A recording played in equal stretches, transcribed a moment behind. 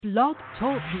Blog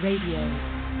Talk Radio.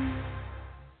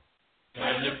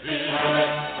 Can you feel it?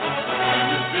 Can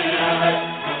you feel it?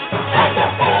 Can you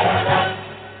feel it?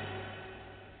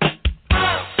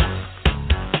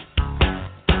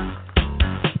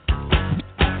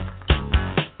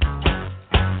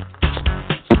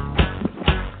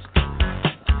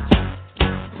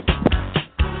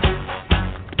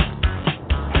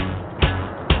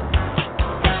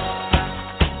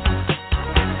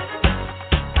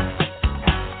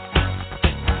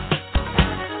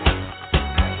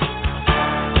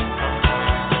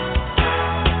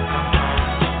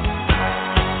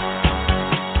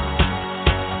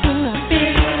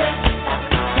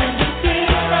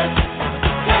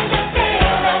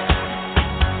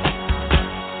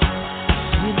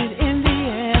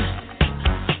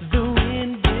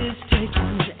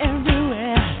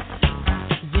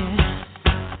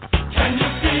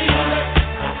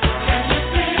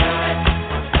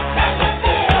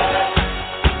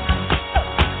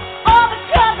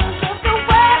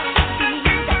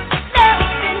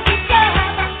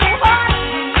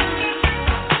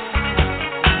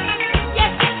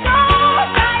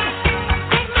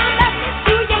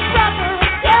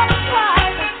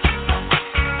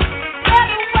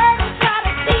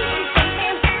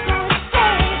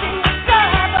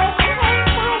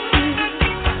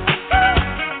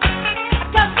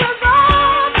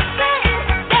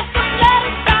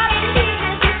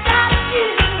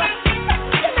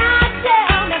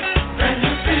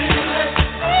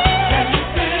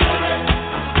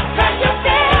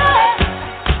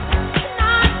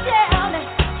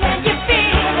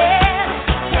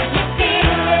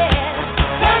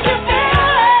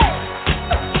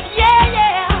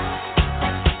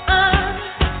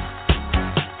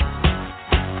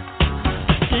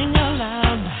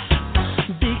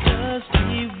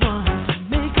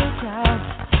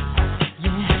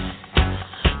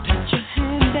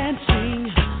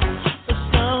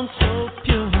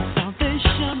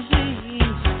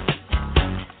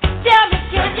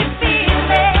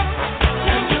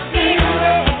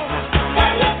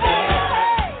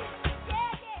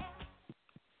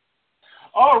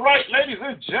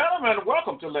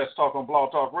 Let's Talk on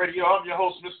Blog Talk Radio. I'm your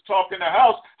host, Mr. Talk in the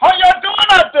House. How y'all doing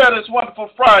out there this wonderful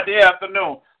Friday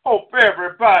afternoon? Hope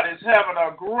everybody's having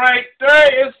a great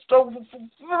day. It's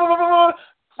the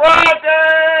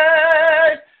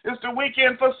Friday. It's the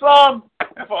weekend for some,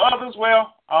 and for others,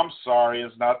 well, I'm sorry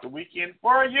it's not the weekend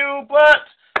for you, but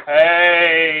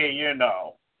hey, you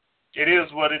know, it is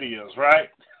what it is, right?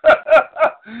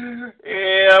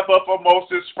 Yeah, but for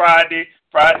most it's Friday.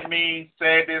 Friday means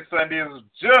Saturday, Sunday is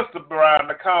just around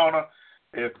the corner.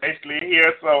 It's basically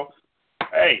here, so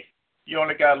hey, you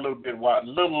only got a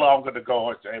little longer to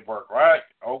go at work, right?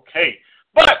 Okay,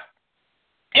 but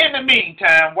in the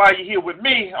meantime, while you're here with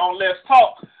me on Let's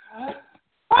Talk,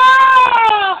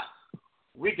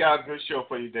 we got a good show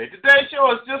for you today. Today's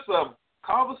show is just a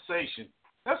conversation.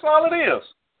 That's all it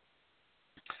is.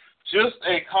 Just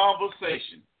a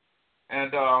conversation,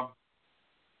 and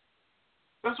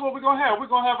that's what we're going to have. We're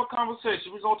going to have a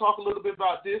conversation. We're going to talk a little bit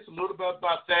about this, a little bit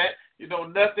about that. You know,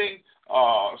 nothing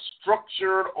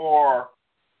structured or,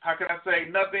 how can I say,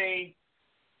 nothing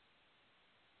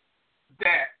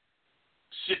that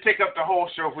should take up the whole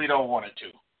show if we don't want it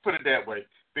to. Put it that way.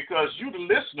 Because you, the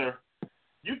listener,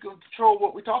 you can control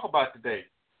what we talk about today.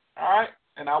 All right?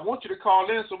 And I want you to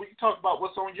call in so we can talk about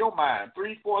what's on your mind.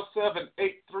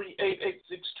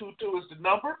 347-838-8622 is the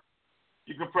number.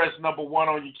 You can press number 1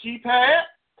 on your keypad.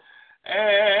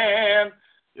 And,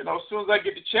 you know, as soon as I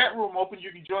get the chat room open,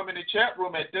 you can join me in the chat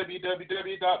room at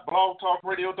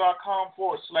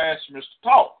www.blogtalkradio.com/Mr.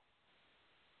 Talk.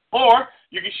 Or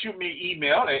you can shoot me an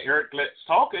email at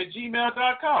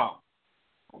ericletstalk@gmail.com.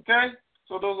 Okay?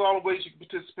 So those are all the ways you can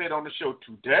participate on the show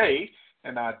today.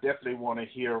 And I definitely want to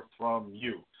hear from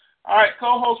you. All right,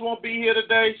 co-host won't be here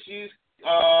today.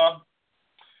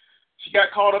 She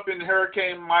got caught up in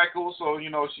Hurricane Michael, so,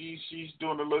 you know, she's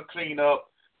doing a little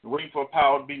cleanup, waiting for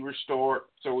power to be restored.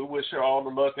 So we wish her all the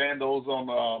luck, and those on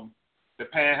the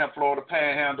Florida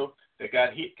Panhandle that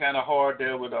got hit kind of hard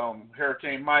there with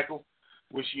Hurricane Michael.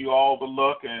 Wish you all the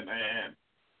luck and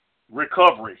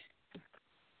recovery.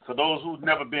 For those who've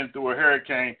never been through a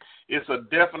hurricane, it's a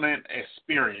definite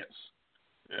experience.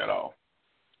 You know,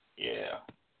 yeah.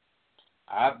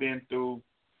 I've been through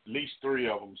at least 3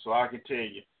 of them, so I can tell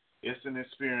you, it's an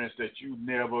experience that you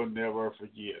never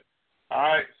forget. All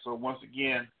right, so once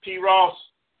again, P. Ross,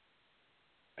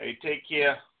 hey, take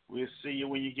care. We'll see you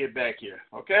when you get back here,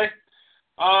 okay?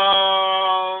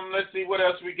 Let's see what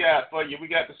else we got for you. We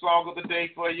got the song of the day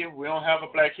for you. We don't have a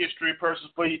Black History person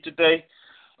for you today.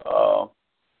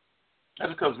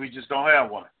 That's because we just don't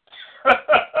have one.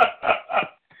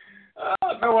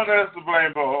 No one else to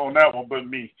blame on that one but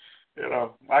me. You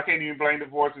know, I can't even blame the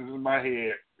voices in my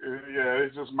head. Yeah,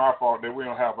 it's just my fault that we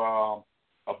don't have a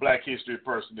Black History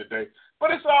person today.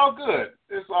 But it's all good.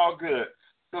 It's all good.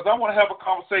 Because I want to have a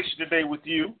conversation today with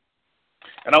you,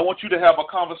 and I want you to have a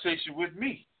conversation with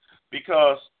me.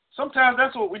 Because sometimes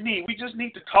that's what we need. We just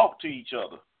need to talk to each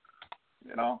other.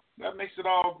 You know, that makes it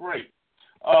all great.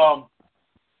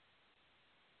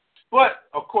 But,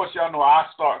 of course, y'all know I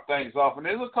start things off, and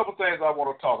there's a couple things I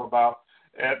want to talk about,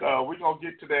 and we're going to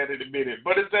get to that in a minute.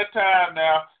 But it's that time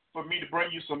now for me to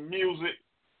bring you some music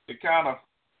to kind of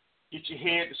get your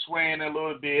head to swaying a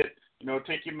little bit, you know,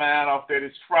 take your mind off that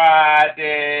it's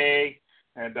Friday,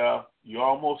 and you're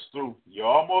almost through. You're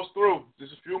almost through.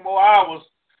 Just a few more hours,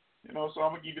 you know, so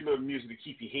I'm going to give you a little music to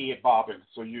keep your head bobbing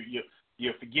so you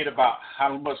forget about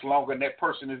how much longer that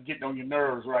person is getting on your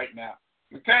nerves right now,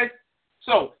 okay?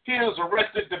 So here's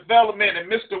Arrested Development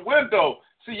and Mr. Window.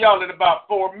 See y'all in about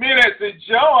 4 minutes.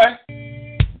 Enjoy.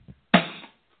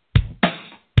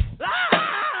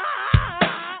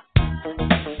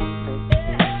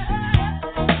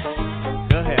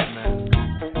 Go ahead, man.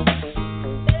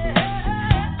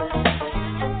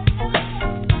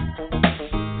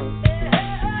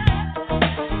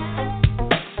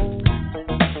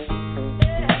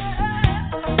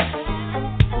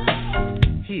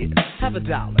 Here, have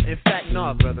 $1. In fact,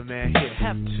 no, brother, man. Here,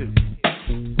 have $2.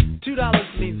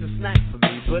 $2 means a snack for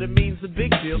me, but it means a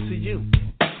big deal to you.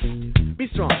 Be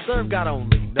strong, serve God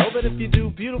only. Know that if you do,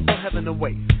 beautiful heaven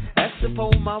awaits. That's the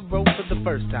poem I wrote for the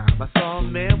first time. I saw a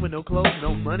man with no clothes,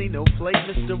 no money, no plate,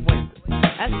 Mr. Window.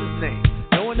 That's his name.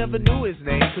 No one ever knew his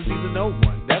name, cause he's a no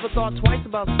one. Never thought twice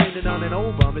about spending on an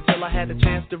old bum until I had the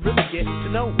chance to really get to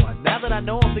know one. Now that I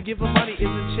know him, to give him money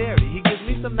isn't charity. He gives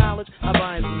me some knowledge, I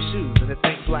buy him some shoes. And to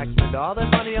think black spend all that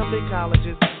money on big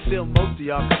colleges, still most of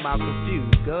y'all come out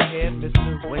confused. Go ahead,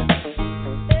 Mr. Window.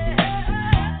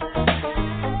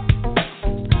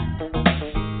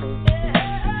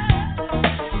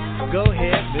 Go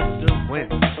ahead, Mr.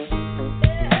 Window.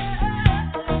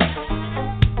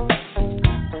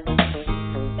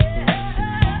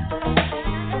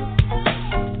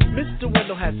 Mr.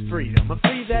 Window has freedom, a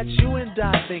free that you and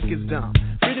I think is dumb.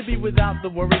 Free to be without the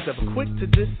worries of a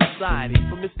quick-to-diss society,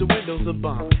 for Mr. Window's a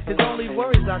bum. His only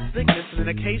worries are sickness and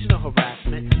an occasional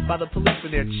harassment by the police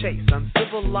in their chase.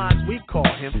 Uncivilized, we call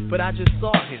him, but I just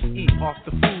saw him eat off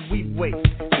the food we waste.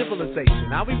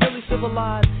 Civilization, are we really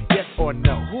civilized? Yes or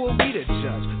no? Who are we to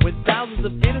judge when thousands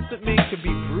of innocent men could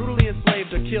be brutally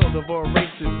enslaved or killed over a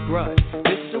racist grudge?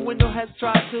 Mr. Window has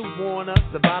tried to warn us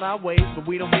about our ways, but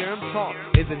we don't hear him talk.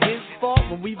 Is it his fault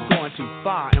when we've gone too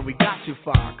far and we got too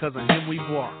far? Cause of him we've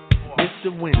walked.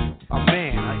 Mr. Window, a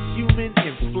man, a human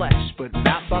in flesh, but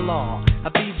not by law. I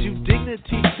feed you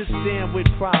dignity to stand with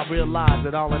pride. Realize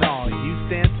that all in all, you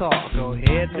stand tall. Go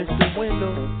ahead, Mr.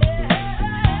 Window.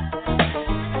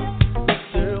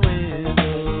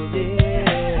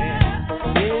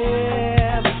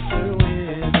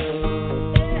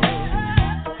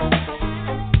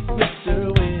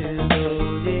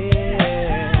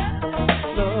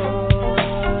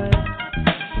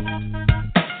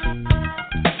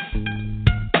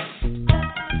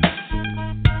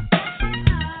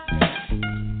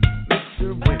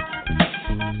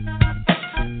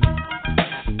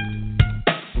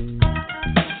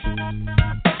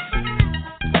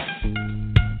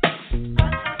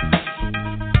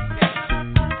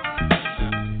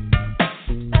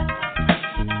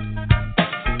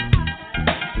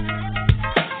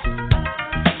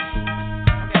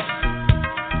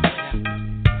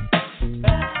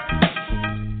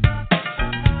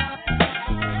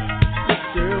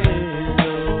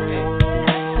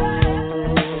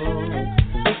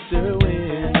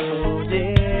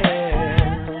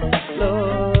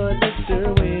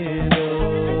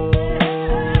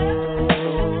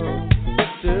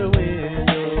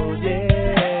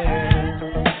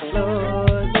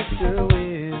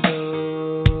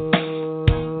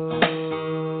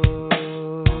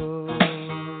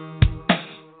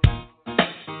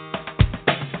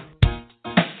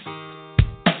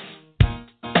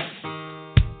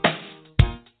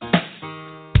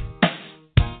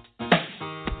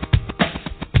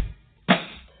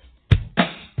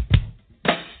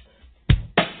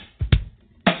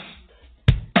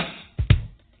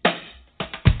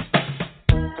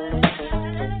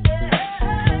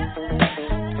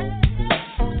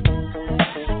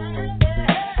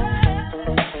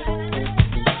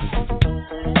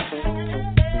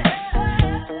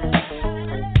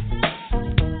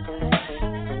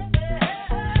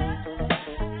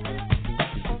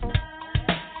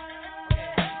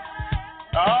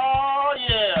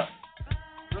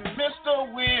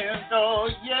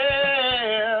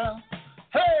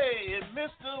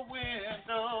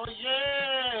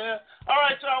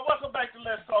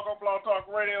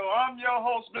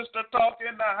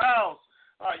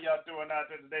 y'all doing out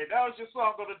there today? That was your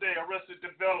song of the day, Arrested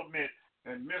Development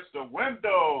and Mr.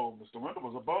 Window. Mr. Window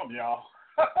was a bum, y'all.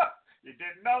 You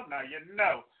didn't know? Now you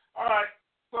know. All right.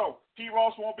 So, P.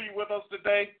 Ross won't be with us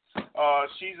today.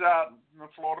 She's out in the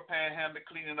Florida Panhandle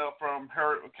cleaning up from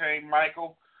Hurricane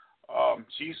Michael.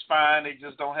 She's fine. They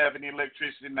just don't have any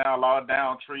electricity now, a lot of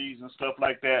down trees and stuff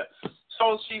like that.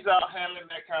 So she's out handling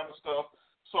that kind of stuff.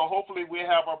 So hopefully we'll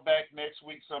have her back next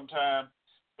week sometime.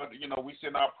 But, we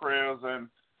send our prayers and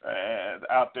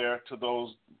out there to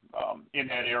those in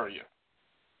that area.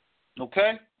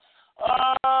 Okay?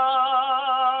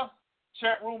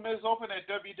 Chat room is open at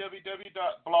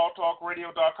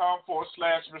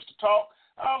www.blogtalkradio.com/Mr. Talk.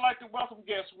 I'd like to welcome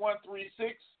guest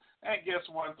 136 and guest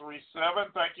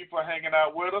 137. Thank you for hanging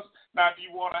out with us. Now, if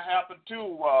you want to happen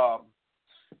to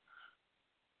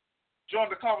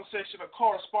join the conversation or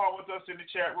correspond with us in the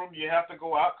chat room, you have to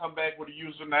go out, come back with a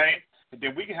username, and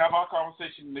then we can have our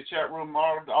conversation in the chat room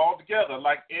all together,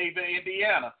 like Ava,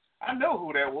 Indiana. I know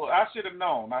who that was. I should have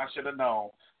known.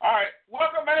 All right.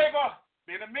 Welcome, Ava.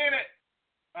 Been a minute.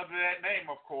 Under that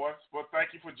name, of course, but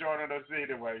thank you for joining us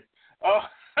anyway.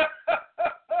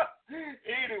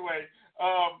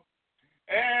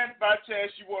 And by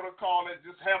chance you want to call and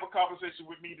just have a conversation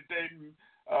with me today,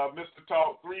 Mr.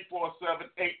 Talk,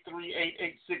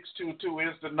 347-838-8622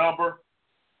 is the number.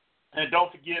 And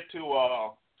don't forget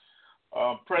to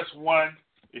press 1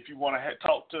 if you want to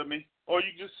talk to me, or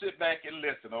you just sit back and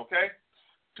listen, okay?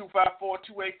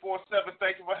 254-2847.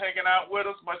 Thank you for hanging out with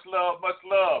us. Much love, much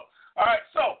love. All right,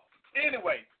 so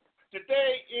anyway,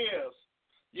 today is,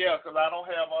 because I don't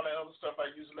have all that other stuff I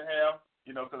usually have,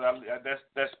 because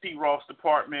that's P. Ross'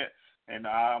 department, and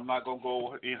I'm not going to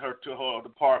go in to her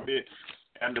department,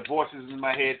 and the voices in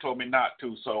my head told me not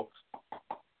to, so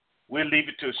we'll leave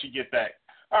it till she get back.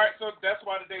 All right, so that's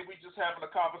why today we just having a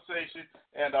conversation,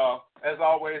 and as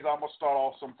always, I'm going to start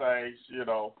off some things,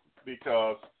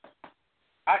 because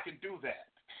I can do that.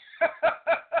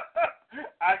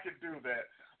 I can do that.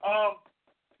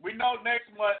 We know next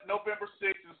month, November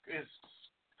 6th, is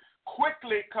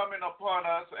quickly coming upon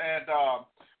us, and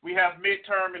we have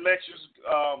midterm elections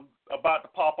about to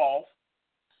pop off.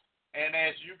 And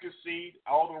as you can see,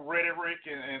 all the rhetoric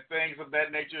and things of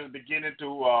that nature is beginning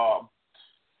to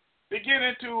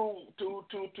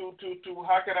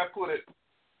how can I put it?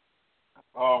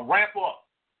 Ramp up.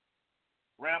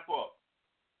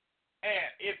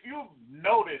 And if you've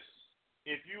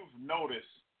noticed,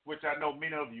 which I know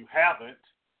many of you haven't,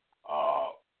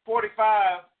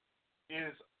 45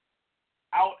 is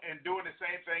out and doing the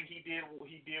same thing he did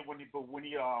when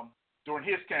he during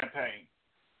his campaign,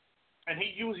 and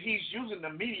he's using the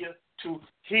media to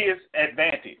his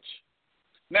advantage.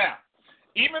 Now,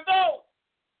 even though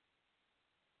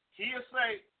he'll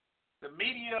say the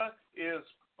media is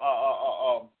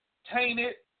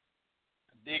tainted,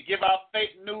 they give out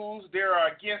fake news, they are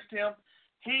against him,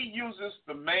 he uses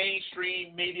the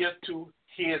mainstream media to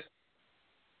his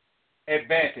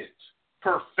advantage,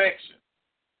 perfection.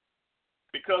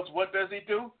 Because what does he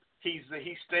do? He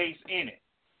stays in it.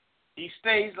 He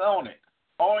stays on it,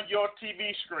 on your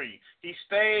TV screen. He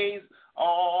stays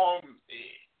on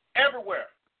everywhere.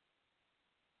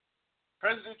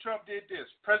 President Trump did this.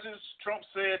 President Trump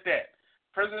said that.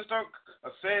 President Trump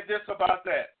said this about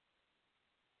that.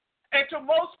 And to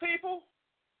most people,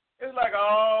 it's like,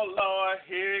 oh, Lord,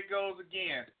 here it goes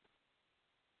again.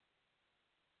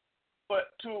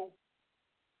 But to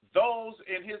those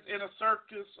in his inner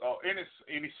circus, or inner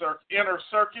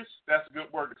circus, that's a good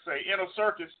word to say, inner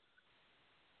circus,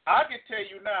 I can tell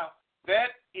you now,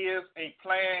 that is a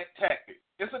planned tactic.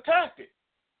 It's a tactic.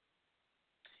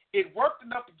 It worked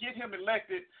enough to get him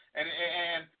elected,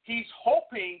 and he's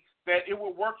hoping that it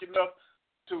will work enough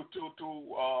to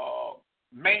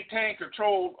maintain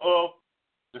control of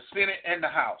the Senate and the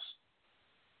House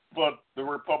for the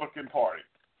Republican Party.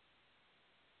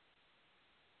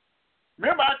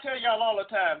 Remember, I tell y'all all the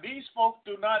time, these folks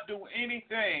do not do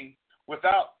anything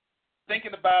without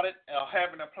thinking about it or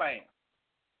having a plan.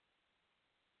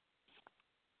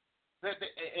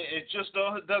 It just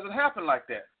doesn't happen like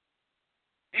that.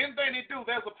 Anything they do,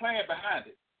 there's a plan behind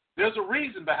it. There's a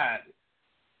reason behind it.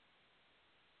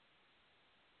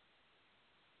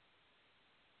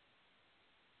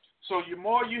 So the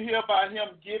more you hear about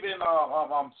him giving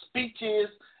speeches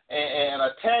and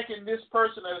attacking this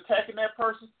person and attacking that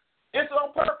person, it's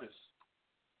on purpose.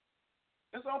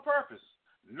 It's on purpose.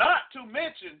 Not to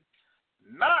mention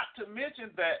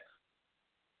that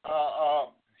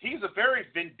he's a very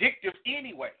vindictive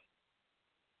anyway.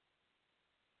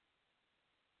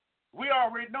 We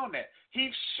already know that.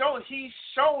 He's shown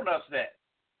us that.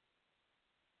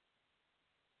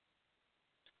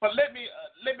 But let me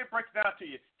break it down to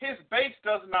you. His base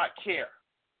does not care.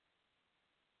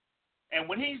 And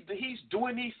when he's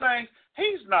doing these things,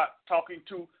 he's not talking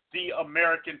to the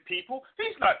American people.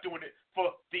 He's not doing it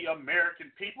for the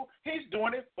American people. He's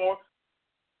doing it for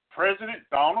President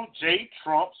Donald J.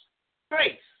 Trump's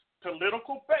base,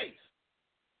 political base.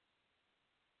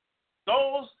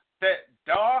 Those that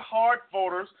are hard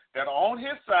voters that are on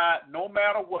his side no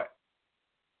matter what.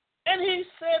 And he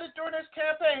said it during his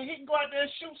campaign. He can go out there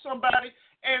and shoot somebody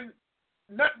and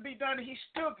nothing be done, and he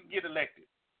still can get elected.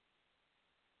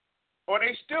 Or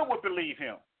they still would believe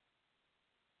him.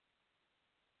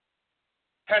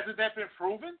 Hasn't that been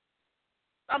proven?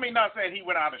 I mean, not saying he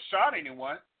went out and shot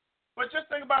anyone, but just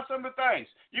think about some of the things.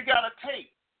 You got a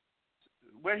tape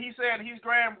where he said he's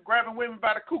grabbing women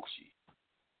by the coochie.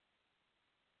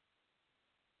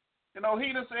 You know,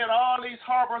 he done said all these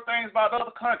horrible things about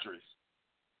other countries.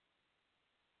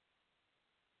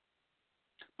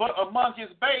 But among his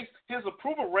base, his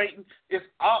approval rating is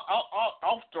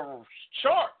off the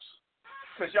charts.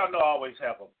 Because y'all know I always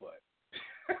have a but.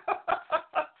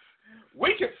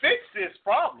 We can fix this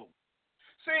problem.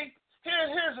 See,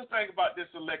 here's the thing about this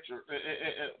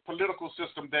political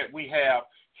system that we have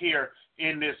here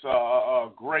in this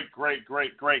great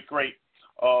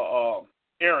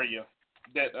area.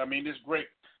 This great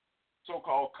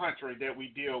so-called country that we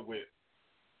deal with.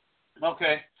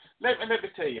 Okay, let me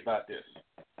tell you about this.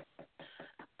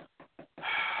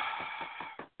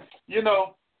 You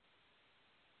know,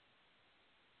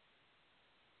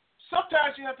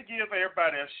 sometimes you have to give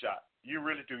everybody a shot. You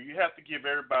really do. You have to give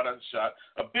everybody a shot,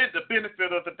 the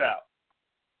benefit of the doubt.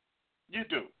 You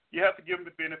do. You have to give them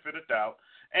the benefit of the doubt.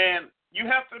 And you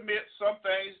have to admit some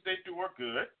things they do are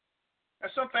good,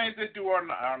 and some things they do are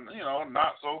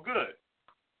not so good.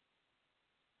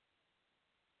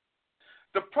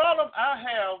 The problem I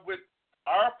have with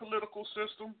our political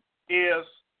system is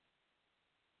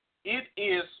it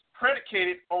is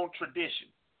predicated on tradition.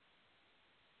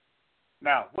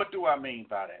 Now, what do I mean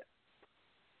by that?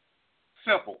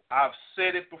 Simple. I've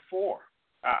said it before.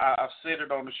 I've said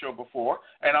it on the show before,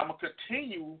 and I'm going to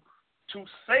continue to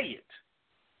say it.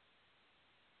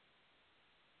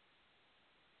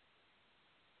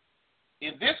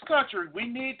 In this country, we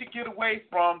need to get away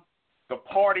from the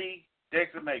party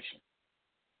designation.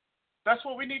 That's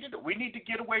what we need to do. We need to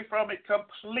get away from it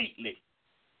completely.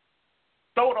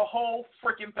 Throw the whole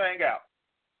freaking thing out.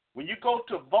 When you go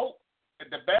to vote at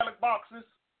the ballot boxes,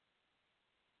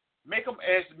 make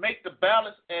the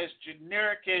ballots as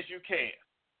generic as you can.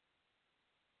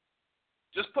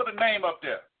 Just put a name up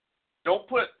there. Don't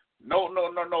put no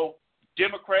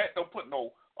Democrat. Don't put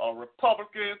no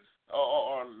Republican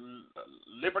or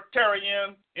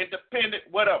Libertarian, Independent,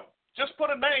 whatever. Just put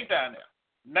a name down there.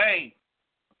 Name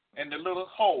and the little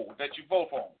hole that you vote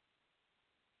on.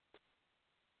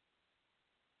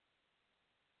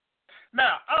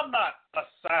 Now, I'm not a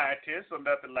scientist or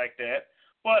nothing like that,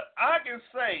 but I can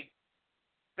say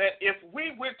that if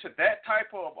we went to that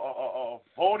type of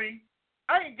voting,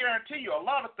 I can guarantee you a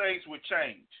lot of things would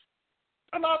change.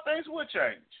 A lot of things would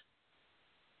change.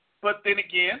 But then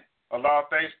again, a lot of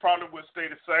things probably would stay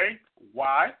the same.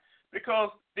 Why? Because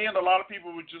then a lot of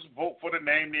people would just vote for the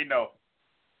name they know,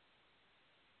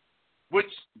 which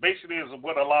basically is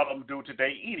what a lot of them do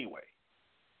today anyway.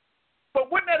 But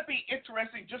wouldn't that be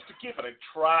interesting just to give it a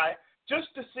try,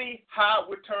 just to see how it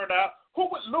would turn out?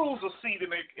 Who would lose a seat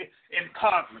in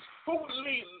Congress? Who would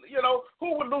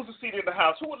lose a seat in the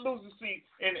House? Who would lose a seat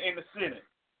in the Senate?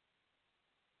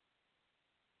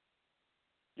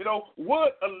 You know,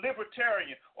 would a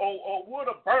libertarian or would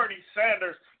a Bernie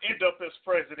Sanders end up as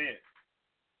president?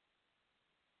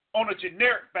 On a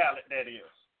generic ballot, that is.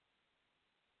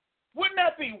 Wouldn't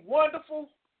that be wonderful?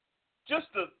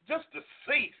 Just to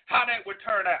see how that would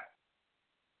turn out.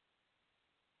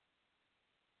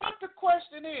 But the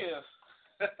question is,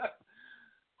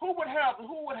 who would have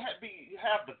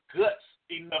the guts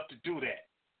enough to do that?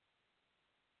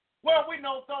 Well, we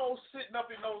know those sitting up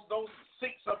in those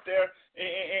seats up there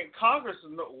in Congress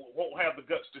won't have the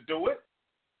guts to do it,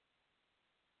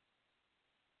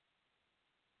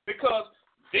 because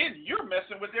then you're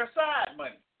messing with their side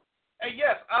money. And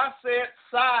yes, I said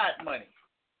side money.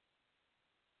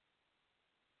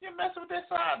 You're messing with their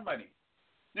side money.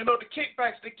 You know, the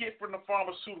kickbacks they get from the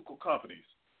pharmaceutical companies.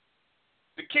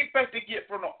 The kickbacks they get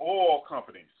from the oil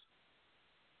companies.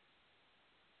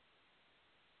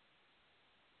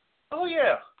 Oh,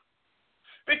 yeah.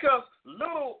 Because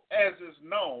little as is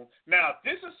known, now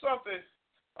this is something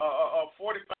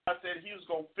 45 said he was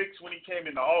going to fix when he came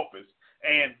into office.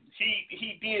 And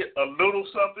he did a little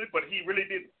something, but he really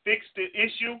didn't fix the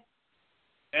issue.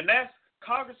 And that's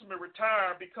congressmen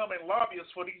retire becoming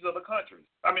lobbyists for these other countries.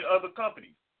 Other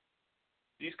companies.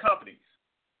 These companies.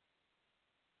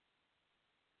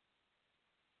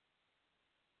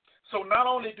 So not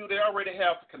only do they already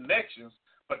have the connections,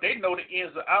 but they know the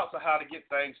ins and outs of how to get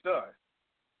things done.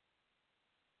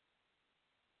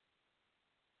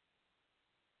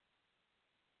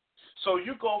 So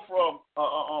you go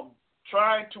from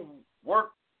trying to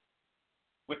work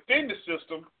within the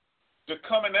system to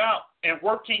coming out and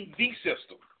working the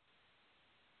system.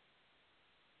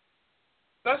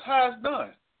 That's how it's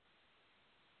done.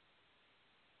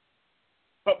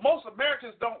 But most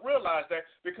Americans don't realize that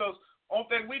because only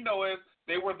thing we know is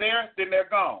they were there, then they're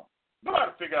gone.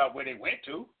 Nobody figure out where they went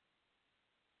to.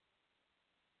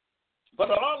 But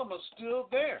a lot of them are still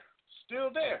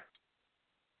there.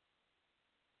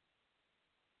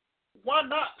 Why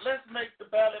not? Let's make the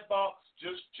ballot box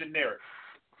just generic.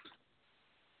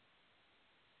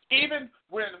 Even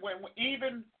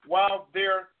while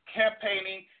they're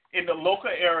campaigning in the local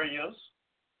areas,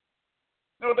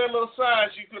 you know, their little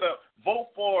signs you could vote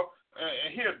for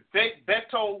here,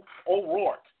 Beto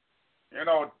O'Rourke, you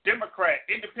know, Democrat,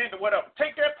 Independent, whatever.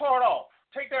 Take that part off.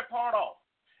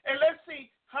 And let's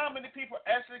see how many people are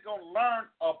actually going to learn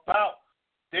about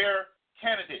their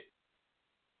candidate.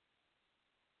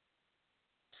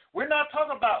 We're not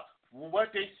talking about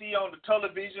what they see on the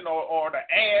television or the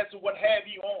ads or what have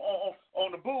you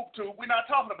on the boob tube. We're not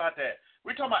talking about that.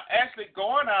 We're talking about actually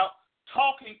going out,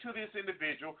 talking to this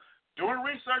individual, doing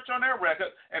research on their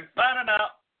record, and finding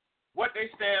out what they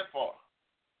stand for.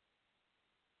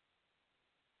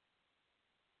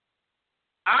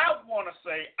 I want to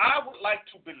say, I would like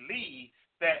to believe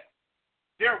that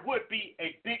there would be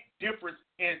a big difference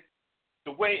in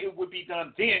the way it would be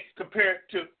done then compared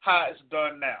to how it's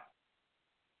done now.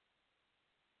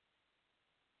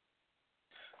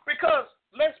 Because,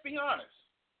 let's be honest,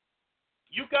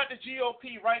 you got the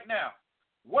GOP right now.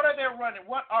 What are they running?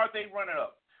 What are they running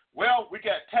up? Well, we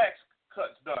got tax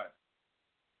cuts done.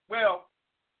 Well,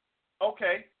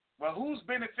 okay. Well, who's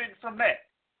benefiting from that?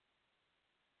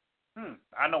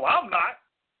 I know I'm not.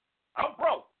 I'm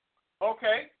broke.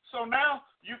 Okay, so now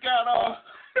you got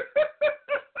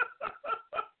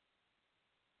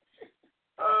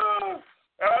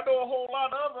and I know a whole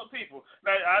lot of other people.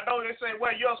 Now I know they say,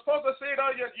 well, you're supposed to see it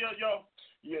on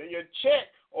your check,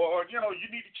 or you know, you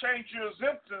need to change your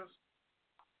exemptions.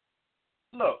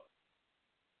 Look,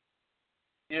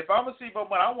 if I'm gonna see my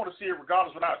money, I want to see it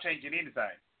regardless without changing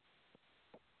anything.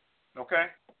 Okay.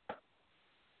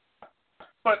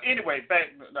 But anyway,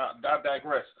 I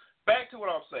digress. Back to what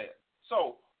I'm saying.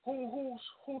 So, who's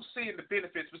seeing the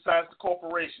benefits besides the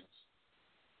corporations?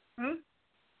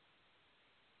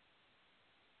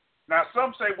 Now,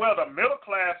 some say, well, the middle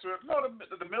class. No,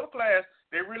 the middle class,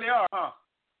 they really are, huh?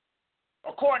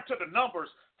 According to the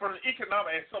numbers from the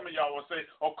economic, as some of y'all will say,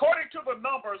 according to the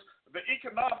numbers, the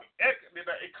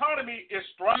economy is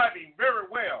thriving very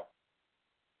well.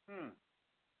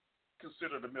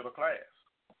 Consider the middle class.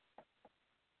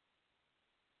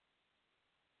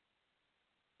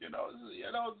 You know,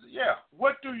 yeah. Who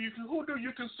do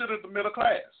you consider the middle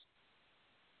class?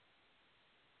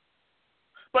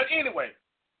 But anyway,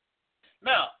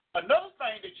 now another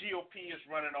thing the GOP is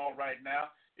running on right now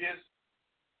is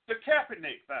the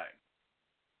Kaepernick thing.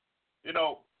 You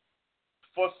know,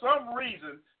 for some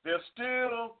reason there's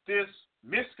still this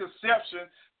misconception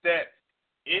that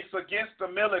it's against the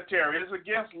military, it's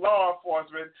against law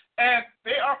enforcement, and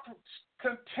they are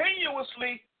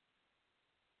continuously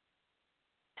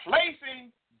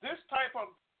placing this type of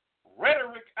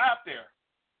rhetoric out there.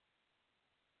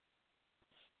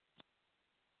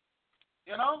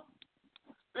 You know?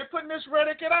 They're putting this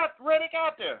rhetoric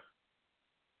out there.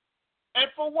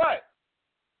 And for what?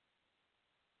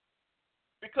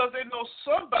 Because they know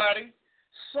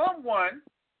someone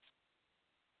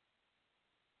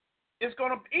is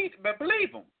going to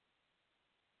believe them.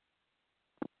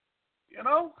 You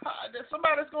know?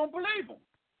 Somebody's going to believe them.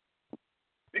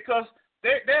 Because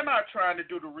they're not trying to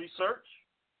do the research.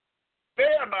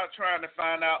 They are not trying to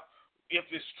find out if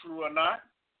it's true or not.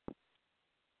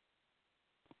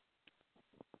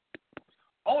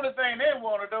 Only thing they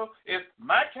want to do is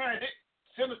my candidate,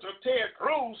 Senator Ted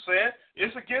Cruz, said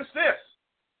it's against this.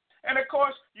 And of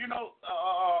course, you know,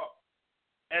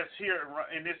 as here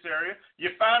in this area, you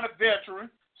find a veteran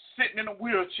sitting in a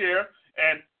wheelchair,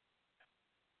 and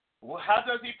well, how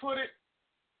does he put it?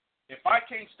 If I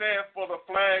can't stand for the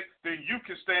flag, then you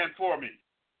can stand for me.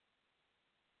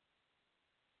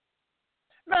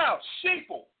 Now,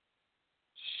 sheeple.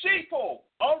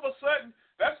 All of a sudden,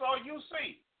 that's all you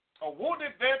see. A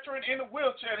wounded veteran in a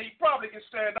wheelchair, he probably can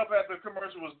stand up after the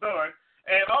commercial was done,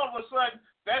 And all of a sudden,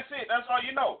 that's it. That's all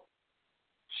you know.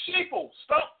 Sheeple,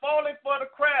 stop falling for the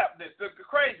crapness, the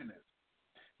craziness.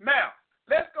 Now,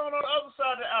 let's go on the other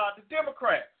side of the aisle, the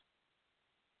Democrats.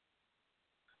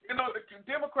 You know, the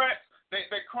Democrats,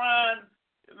 they're crying,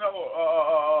 you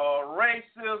know,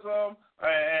 racism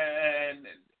and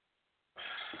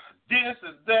this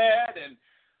and that, and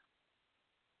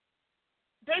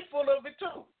they full of it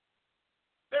too.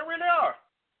 They really are.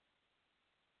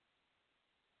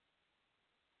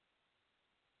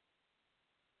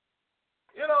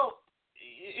 You know,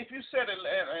 if you sit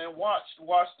and watch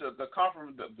the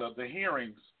conference, the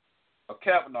hearings of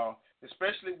Kavanaugh,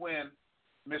 especially when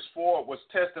Ms. Ford was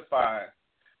testifying,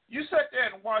 you sat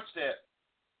there and watched that,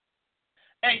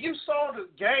 and you saw the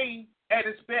game at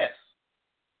its best.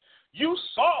 You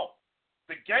saw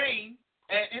the game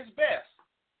at its best.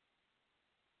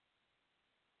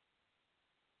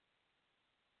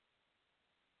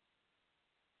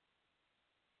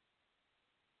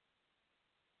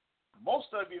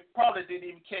 Most of you probably didn't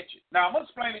even catch it. Now, I'm going to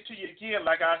explain it to you again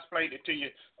like I explained it to you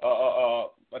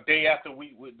a day after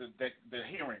the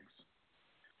hearings.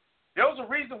 There was a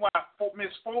reason why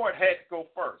Ms. Ford had to go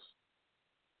first.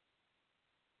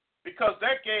 Because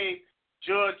that gave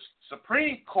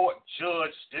Supreme Court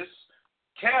Judge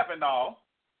Kavanaugh,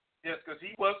 yes, because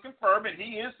he was confirmed and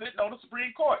he is sitting on the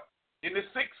Supreme Court in the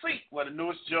 6th seat where the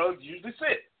newest judge usually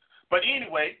sit. But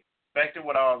anyway, back to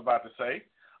what I was about to say.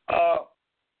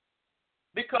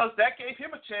 Because that gave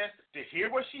him a chance to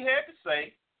hear what she had to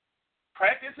say,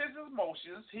 practice his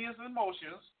emotions,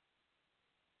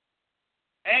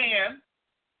 and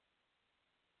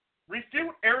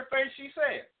refute everything she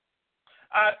said.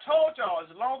 I told y'all,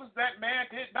 as long as that man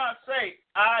did not say,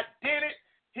 I did it,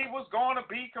 he was going to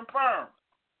be confirmed.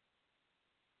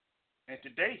 And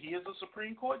today he is a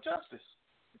Supreme Court justice.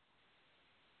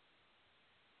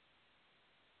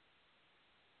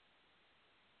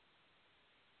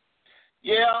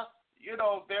 Yeah, you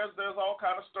know, there's all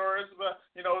kind of stories, but,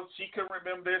 you know, she couldn't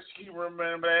remember this, she couldn't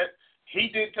remember that. He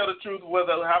didn't tell the truth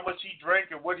whether how much he drank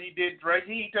and what he did drink.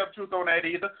 He didn't tell the truth on that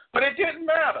either. But it didn't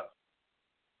matter.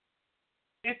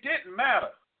 It didn't matter.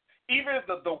 Even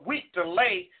the week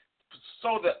delay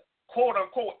so the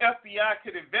quote-unquote FBI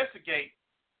could investigate,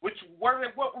 what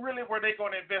really were they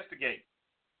going to investigate?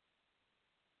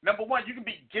 Number one, you can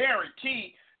be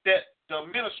guaranteed that the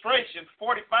administration,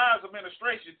 45's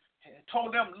administration, told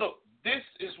them, look, this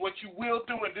is what you will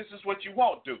do and this is what you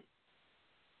won't do.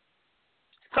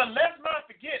 Because let's not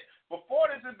forget, before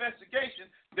this investigation,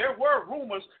 there were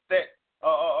rumors that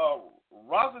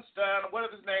Rosenstein, or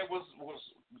whatever his name was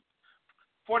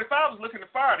 45 was looking to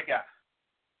fire the guy.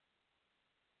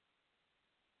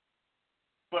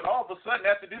 But all of a sudden,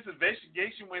 after this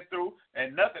investigation went through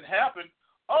and nothing happened,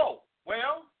 oh,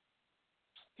 well,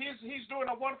 he's doing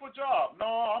a wonderful job. No,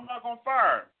 I'm not going to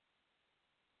fire him.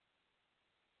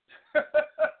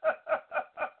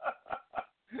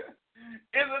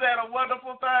 Isn't that a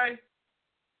wonderful thing?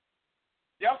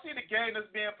 Y'all see the game that's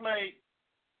being played?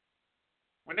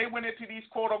 When they went into these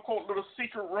quote-unquote little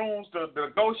secret rooms to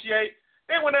negotiate,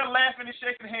 they went there laughing and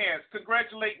shaking hands,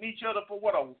 congratulating each other for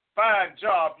what a fine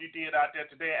job you did out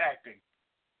there today acting.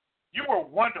 You were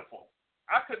wonderful.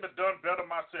 I couldn't have done better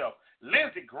myself.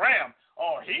 Lindsey Graham,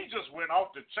 oh, he just went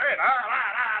off the chain.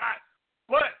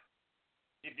 But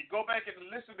if you go back and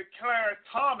listen to Clarence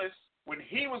Thomas when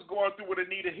he was going through with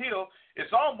Anita Hill,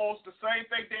 it's almost the same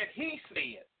thing that he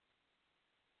said.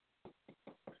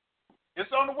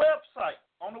 It's on the website,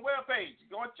 on the webpage.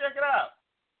 Go and check it out.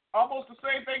 Almost the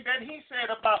same thing that he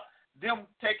said about them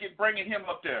bringing him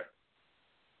up there.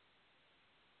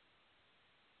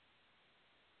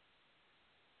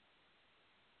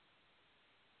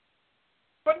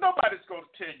 But nobody's going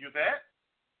to tell you that.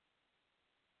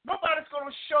 Nobody's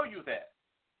going to show you that.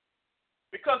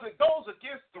 Because it goes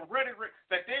against the rhetoric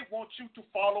that they want you to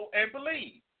follow and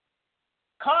believe.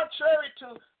 Contrary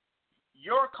to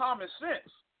your common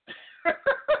sense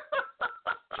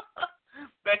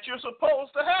that you're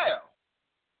supposed to have.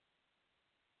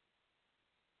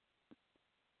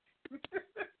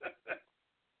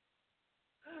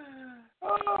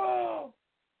 Oh.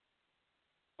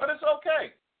 But it's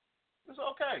okay. It's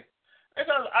okay.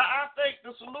 Because I think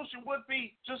the solution would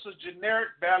be just a generic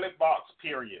ballot box,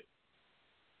 period.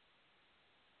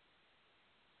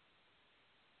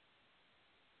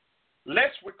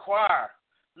 Let's require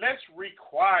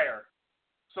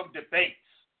some debates.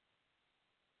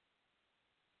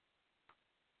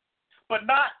 But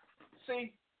not,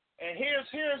 see, and here's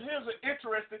an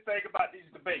interesting thing about these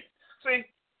debates. See,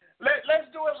 let's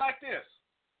do it like this.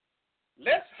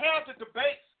 Let's have the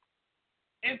debates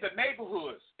in the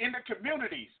neighborhoods, in the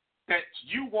communities, that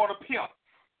you want to pimp.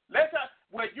 Let's have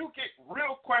where you get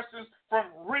real questions from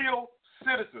real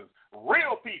citizens,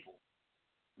 real people,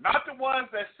 not the ones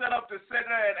that set up to sit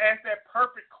there and ask that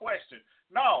perfect question.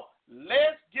 No,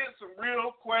 let's get some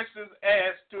real questions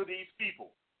asked to these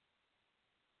people.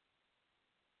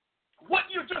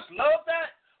 Wouldn't you just love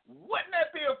that? Wouldn't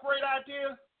that be a great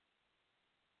idea?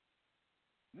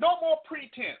 No more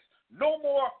pretense. No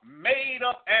more made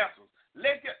up answers.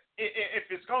 Let's get, if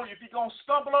you're gonna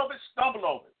stumble over it, stumble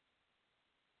over it.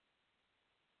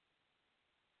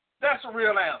 That's a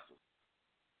real answer.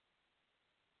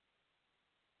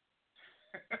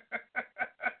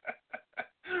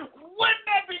 Wouldn't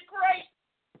that be great?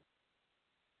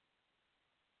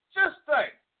 Just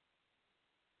think.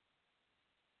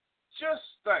 Just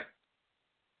think.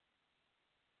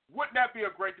 Wouldn't that be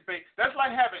a great debate? That's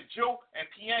like having Joe and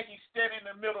Pianki standing in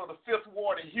the middle of the Fifth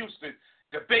Ward in Houston,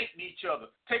 debating each other,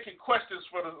 taking questions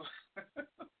for the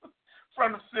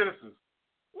from the citizens.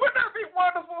 Wouldn't that be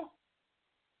wonderful?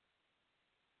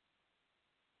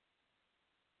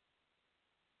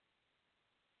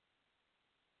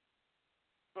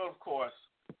 But of course,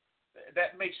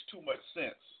 that makes too much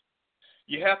sense.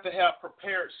 You have to have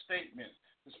prepared statements,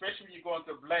 especially when you go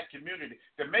into the black community,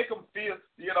 to make them feel,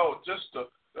 just to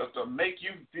make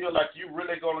you feel like you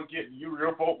really going to get,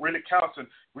 your vote really counts and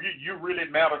you really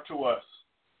matter to us.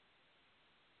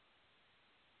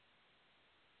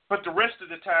 But the rest of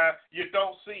the time, you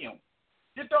don't see them.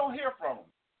 You don't hear from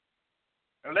them.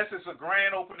 Unless it's a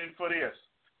grand opening for this,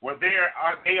 where they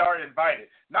are invited.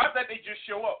 Not that they just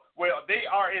show up. Well, they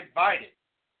are invited.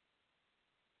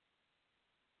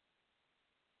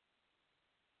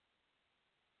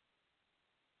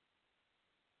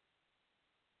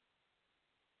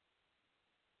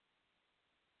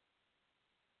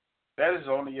 That is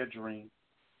only a dream.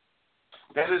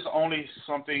 That is only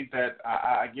something that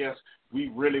I guess we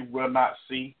really will not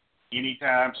see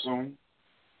anytime soon,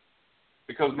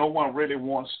 because no one really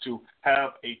wants to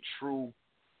have a true,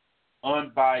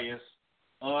 unbiased,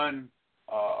 untethered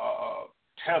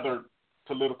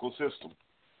political system.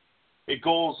 It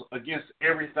goes against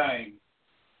everything.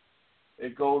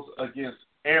 It goes against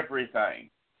everything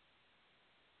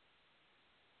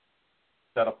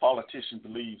that a politician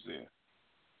believes in.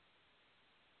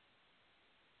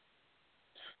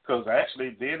 Because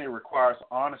actually, then it requires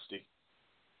honesty.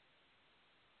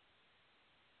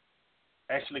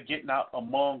 Actually getting out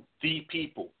among the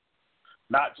people,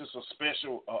 not just a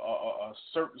special, a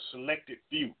certain selected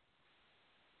few.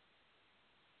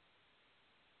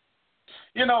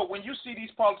 When you see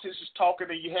these politicians talking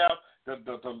and you have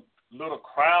the little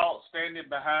crowd standing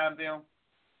behind them,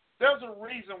 there's a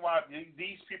reason why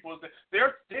these people, they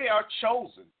are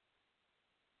chosen.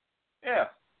 Yeah,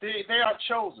 they are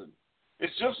chosen.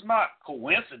 It's just not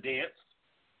coincidence.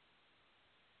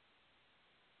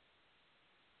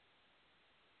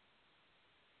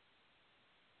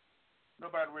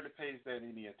 Nobody really pays that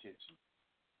any attention.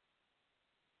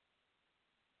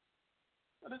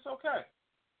 But it's okay,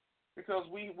 because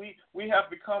we have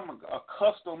become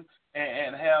accustomed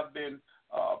and have been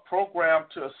programmed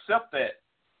to accept that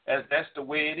as that's the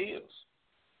way it is.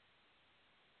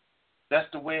 That's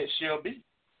the way it shall be.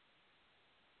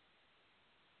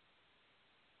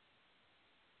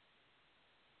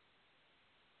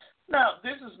 Now,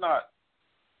 this is not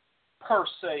per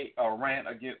se a rant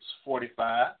against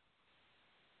 45.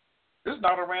 This is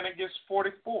not a rant against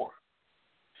 44.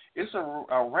 It's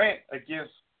a rant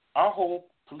against our whole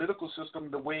political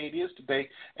system the way it is today,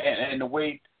 and the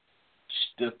way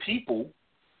the people,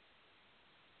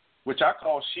 which I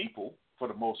call sheeple for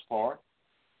the most part,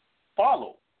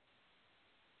 follow.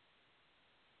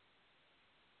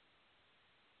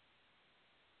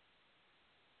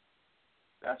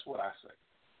 That's what I say.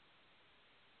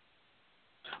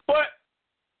 But,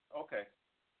 okay,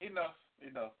 enough.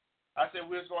 I said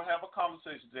we was going to have a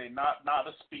conversation today, not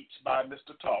a speech by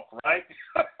Mr. Talk, right?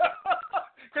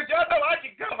 Because y'all know I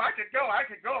can go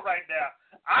right now.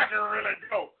 I can really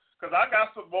go, because I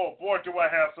got some more. Boy, do I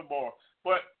have some more.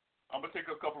 But I'm going to take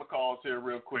a couple of calls here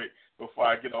real quick before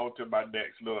I get on to my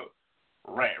next little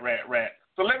rant.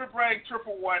 So let me bring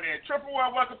 111 in.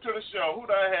 111, welcome to the show. Who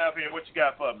do I have here? What you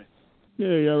got for me?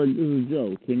 Hey, Eric, this is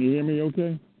Joe. Can you hear me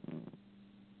okay?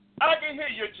 I can hear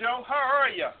you, Joe. How are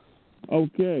you?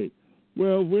 Okay.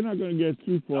 Well, we're not going to get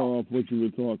too far off what you were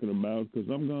talking about, because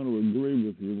I'm going to agree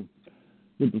with you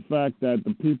with the fact that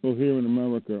the people here in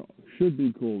America should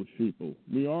be called sheeple.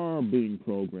 We are being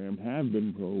programmed, have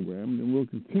been programmed, and will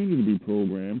continue to be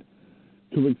programmed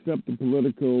to accept the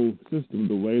political system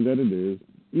the way that it is,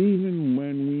 even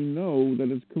when we know that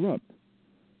it's corrupt.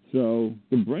 So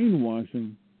the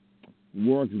brainwashing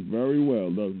works very well,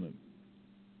 doesn't it?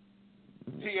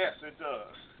 Yes, it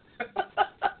does.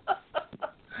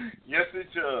 Yes, it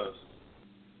does.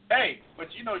 Hey, but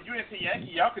you know, you and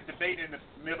Yankee, y'all could debate in the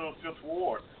middle of Fifth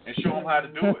Ward and show them how to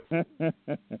do it.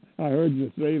 I heard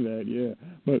you say that, yeah.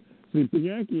 But see,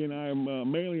 Yankee and I are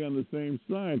mainly on the same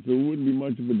side, so it wouldn't be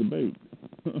much of a debate.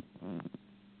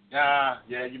 Yeah,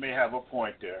 you may have a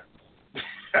point there.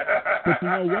 But you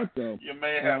know what, though? You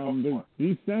may have a point.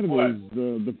 These senators,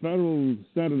 the federal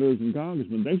senators and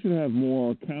congressmen, they should have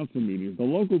more council meetings. The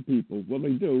local people, well,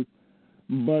 they do,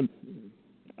 but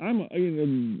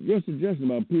your suggestion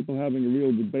about people having a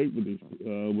real debate with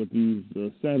these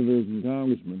senators and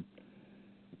congressmen,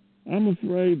 I'm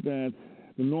afraid that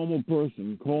the normal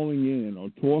person calling in or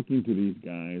talking to these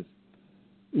guys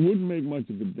wouldn't make much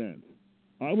of a dent.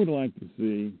 I would like to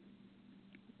see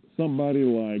somebody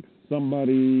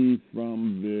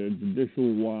from the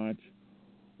Judicial Watch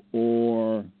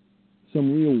or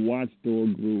some real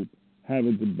watchdog group have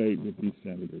a debate with these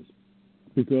senators,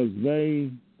 because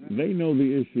they know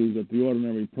the issues that the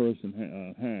ordinary person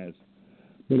has.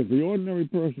 But if the ordinary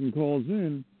person calls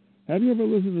in, have you ever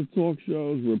listened to talk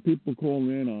shows where people call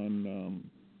in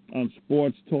on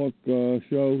sports talk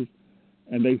shows,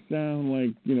 and they sound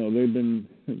like they've been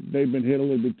hit a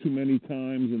little bit too many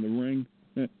times in the ring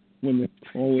when they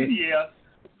call in? Yeah.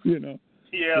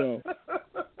 Yeah. So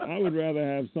I would rather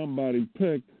have somebody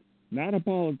picked, not a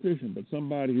politician, but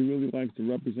somebody who really likes to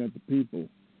represent the people,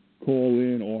 call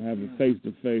in or have a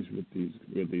face-to-face with these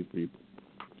people.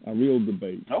 A real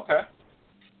debate. Okay.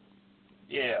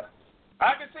 Yeah.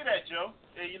 I can see that, Joe.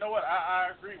 Yeah, you know what? I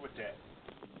agree with that.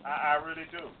 I really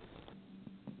do.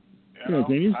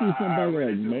 Can you see somebody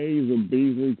like Mays or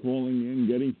Beasley calling in,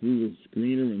 getting through the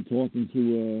screener and talking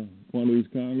to one of these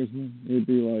congressmen? It'd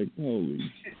be like, holy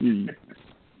gee.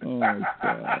 Oh,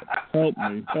 God. Help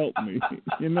me.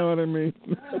 You know what I mean?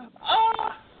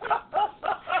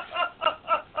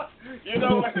 You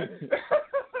know what?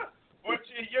 But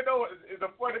you know the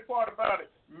funny part about it,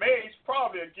 Mays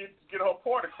probably get her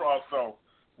point across though.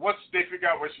 Once they figure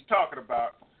out what she's talking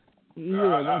about.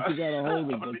 Yeah, once you got a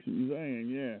hold of what she's saying,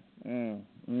 yeah.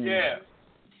 Yeah.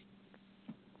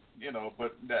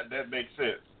 But that makes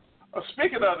sense.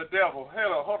 Speaking of the devil,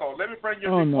 hold on. Let me bring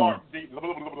your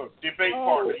debate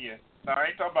partner in. No, I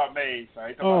ain't talking about Mays.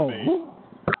 All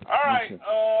right,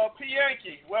 P.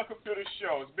 Yankee, welcome to the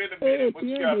show. It's been a minute. What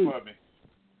you got for me?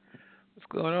 What's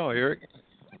going on, Eric?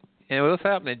 And what's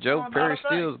happening, Joe? Perry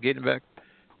Steele's getting back.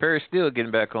 Perry Steele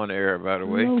getting back on the air, by the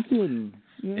way. No kidding.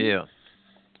 Yeah.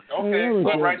 Okay,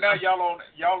 but right now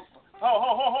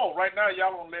right now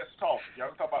y'all on Let's Talk. Y'all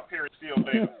can talk about Perry Steele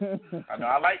later. I know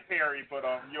I like Perry, but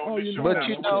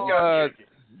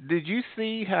did you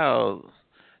see how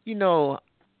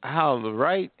the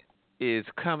right is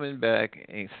coming back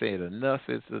and saying enough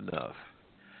is enough?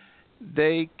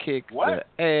 They kicked the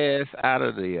ass out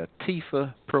of the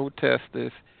Antifa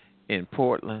protesters in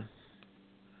Portland,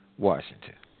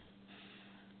 Washington.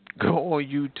 Go on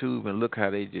YouTube and look how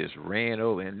they just ran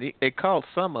over. And they caught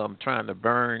some of them trying to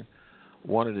burn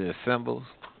one of their symbols,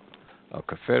 a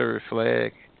Confederate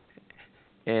flag,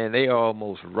 and they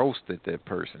almost roasted that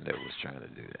person that was trying to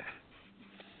do that.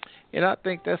 And I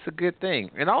think that's a good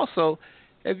thing. And also,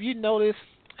 have you noticed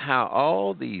how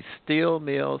all these steel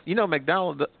mills,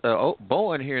 McDonald,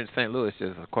 Boeing here in St. Louis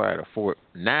just acquired a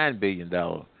 $9 billion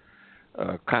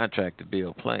contract to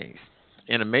build planes.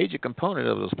 And a major component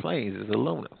of those planes is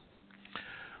aluminum.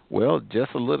 Well,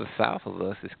 just a little south of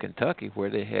us is Kentucky, where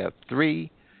they have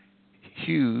 3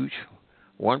 huge,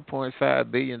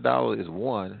 $1.5 billion is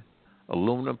one,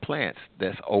 aluminum plants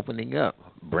that's opening up,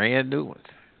 brand new ones.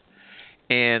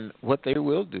 And what they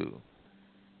will do,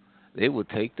 they will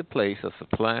take the place of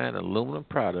supplying aluminum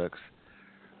products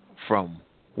from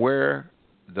where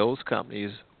those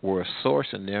companies were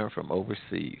sourcing them from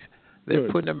overseas. They're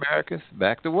putting Americans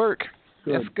back to work.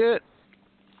 That's good.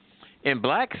 And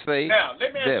blacks say that,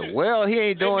 he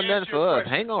ain't doing nothing for us.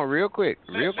 Hang on real quick.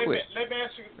 Let me ask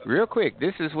you. Real quick.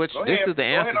 This is the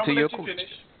answer to your question.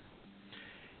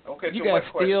 Okay, you got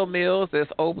steel mills that's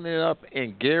opening up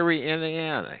in Gary,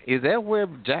 Indiana. Is that where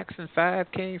Jackson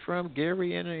 5 came from,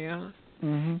 Gary, Indiana?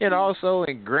 Mm-hmm. And also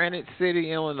in Granite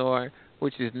City, Illinois,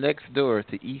 which is next door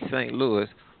to East St. Louis,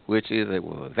 which is a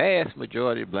vast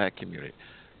majority black community.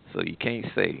 So you can't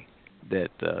say that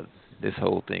this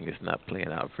whole thing is not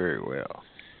playing out very well.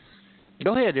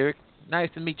 Go ahead, Eric.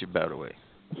 Nice to meet you, by the way.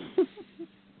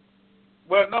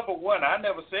 Well, number one, I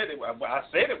never said it. I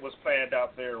said it was planned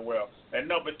out very well. And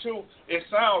number two, it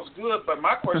sounds good, but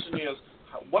my question is,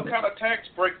 what kind of tax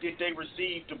break did they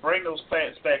receive to bring those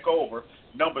plants back over?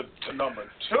 Number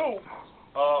two,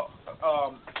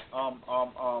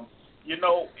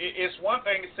 It's one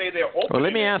thing to say they're opening. Well,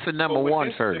 let me answer number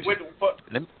one first.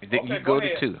 You go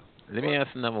to two. Let me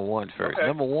answer number one first. Okay.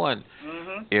 Number one,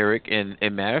 Eric, and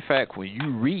matter of fact, when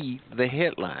you read the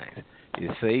headlines,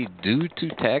 it say due to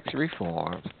tax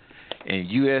reforms, and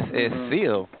USS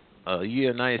Steel,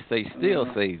 United States Steel,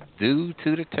 say due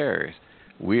to the tariffs,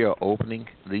 we are opening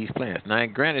these plants. Now,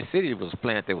 in Granite City was a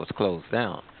plant that was closed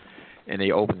down, and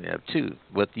they opened it up too.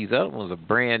 But these other ones are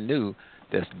brand new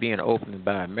that's being opened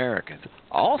by Americans.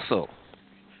 Also,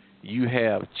 you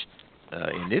have,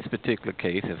 in this particular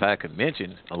case, if I could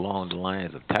mention along the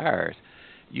lines of tires,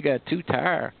 you got two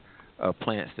tire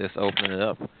plants that's opening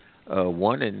up,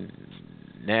 one in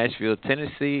Nashville,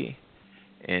 Tennessee,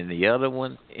 and the other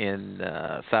one in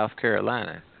South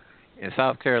Carolina. In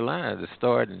South Carolina, the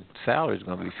starting salary is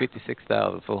going to be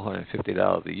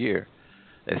 $56,450 a year.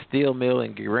 A steel mill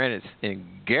in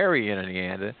Gary,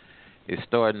 Indiana, is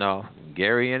starting off.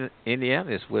 Gary,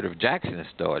 Indiana is where Jackson has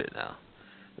started now.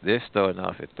 They're starting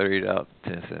off at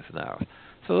 $30.10 an hour.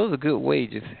 So those are good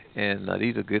wages, and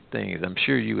these are good things. I'm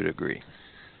sure you would agree.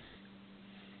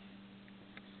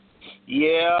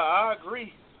 Yeah, I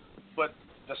agree. But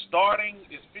the starting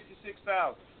is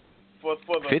 $56,000 for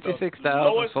the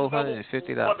 $56,450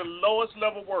 for the lowest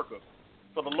level worker.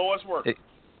 For the lowest worker.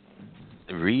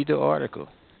 Read the article.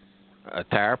 A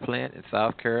tire plant in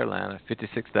South Carolina,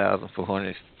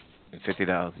 $56,450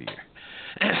 a year.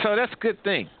 So that's a good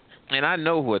thing. And I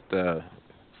know what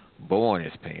Bourne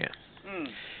is paying.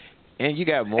 And you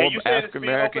got more African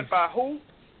Americans. By who?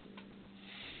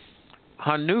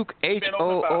 Hanook,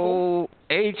 Honook,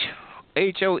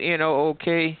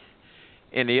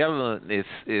 and the other one is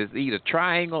either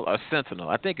Triangle or Sentinel.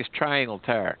 I think it's Triangle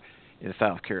Tire in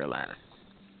South Carolina.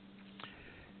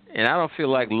 And I don't feel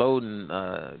like loading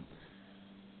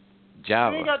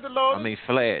Java. You ain't got to load it. I mean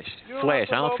Flash. Flash.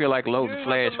 I don't feel like loading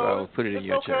Flash where I would put it in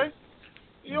your chair.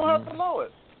 You don't have to load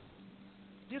it.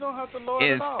 You don't have to load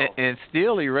it at all. And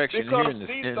steel erection here in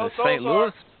the St.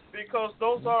 Louis. Because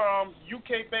those are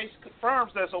UK-based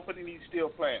firms that's opening these steel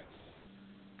plants.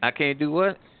 I can't do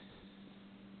what?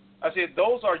 I said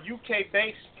those are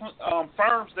UK-based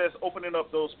firms that's opening up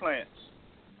those plants.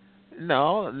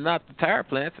 No, not the tire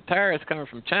plants. The tire is coming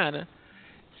from China.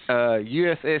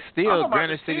 USS Steel,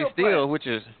 Granite City Steel, which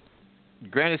is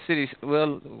Granite City.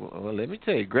 Well, let me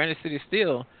tell you, Granite City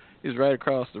Steel is right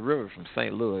across the river from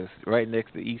St. Louis, right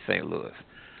next to East St. Louis.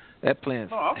 That plant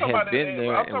has been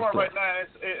there. I'm talking about right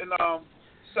now in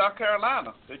South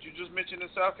Carolina that you just mentioned in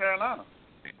South Carolina.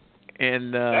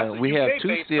 And we have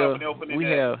two steel. We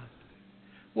have.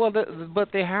 Well,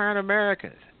 but they're hiring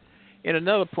Americans. And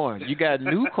another point, you got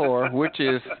Nucor, which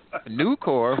is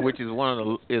one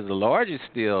of the largest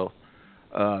steel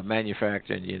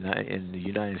manufacturer in the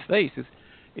United States,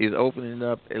 is opening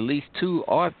up at least 2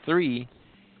 or 3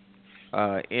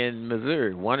 in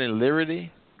Missouri. One in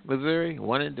Liberty, Missouri,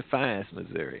 one in Defiance,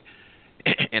 Missouri.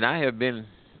 And I have been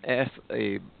asked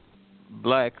a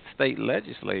black state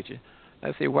legislature,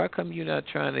 I say, why come you're not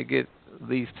trying to get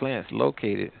these plants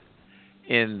located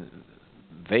in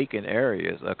vacant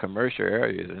areas or commercial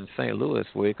areas in St. Louis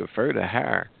where you could further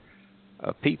hire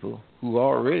people who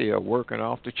already are working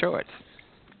off the charts?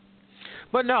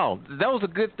 But no, those are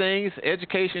good things.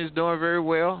 Education is doing very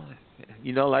well.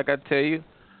 You know, like I tell you,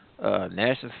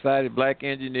 National Society of Black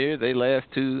Engineers, they last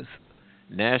 2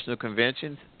 national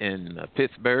conventions in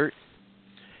Pittsburgh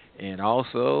and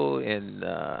also in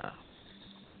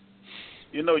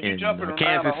you're jumping around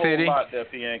Kansas a whole City. lot there,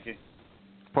 Pianki.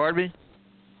 Pardon me?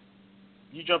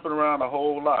 You're jumping around a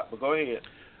whole lot, but go ahead.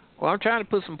 Well, I'm trying to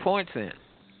put some points in.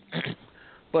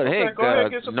 But okay, hey, go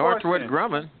ahead, get some Northwood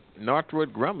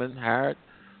Grumman hired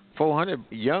 400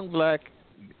 young black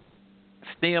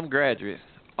STEM graduates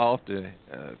off the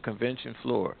convention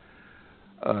floor.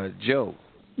 Joe,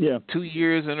 2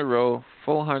 years in a row,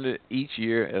 400 each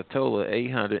year, a total of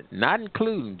 800, not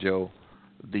including, Joe,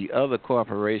 the other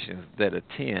corporations that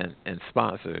attend and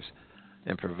sponsors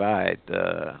and provide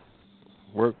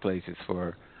workplaces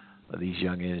for these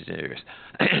young engineers.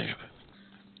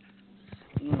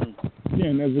 Yeah,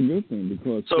 and that's a good thing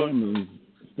because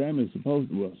STEM is supposed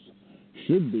to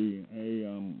should be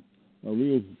a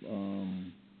real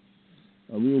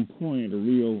point, a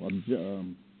real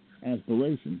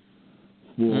aspiration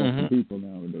for people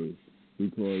nowadays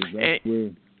because that's where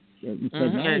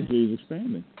technology is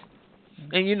expanding.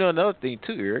 And you know another thing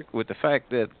too, Eric, with the fact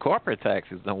that corporate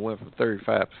taxes done went from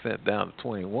 35% down to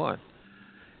 21%,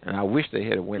 and I wish they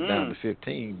had went down to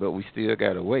 15%, but we still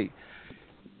got to wait.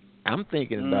 I'm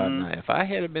thinking about now, if I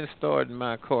had been starting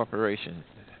my corporation,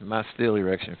 my steel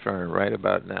erection firm right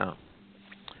about now,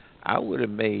 I would have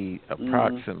made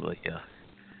approximately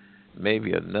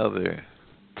maybe another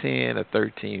 10 or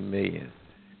 13 million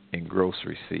in gross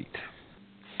receipts.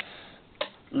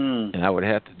 And I would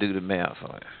have to do the math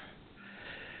on it.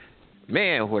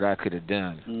 Man, what I could have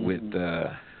done with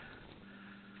a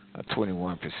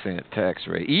 21% tax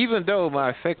rate, even though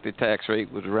my effective tax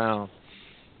rate was around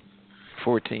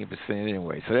 14%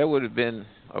 anyway. So that would have been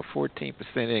a 14%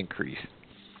 increase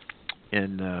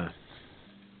in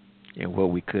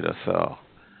what we could have saw.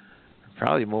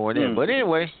 Probably more than that. But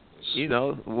anyway, you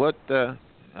know what?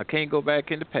 I can't go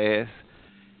back in the past,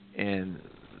 and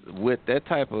with that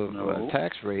type of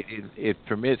tax rate, it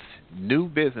permits new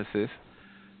businesses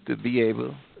to be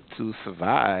able to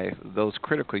survive those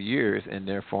critical years in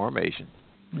their formation.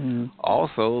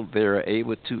 Also, they're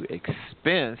able to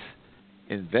expense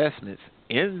investments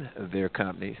in their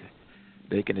companies.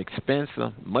 They can expense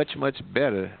them much, much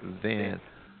better than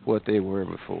what they were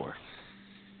before.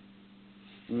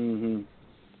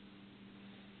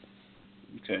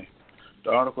 Okay.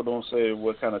 The article don't say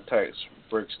what kind of tax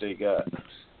breaks they got.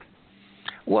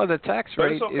 Well, the tax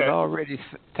rate is already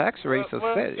tax rates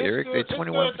are set, Eric. They're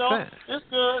 21%. It's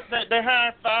good. They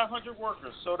hired 500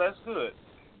 workers, so that's good.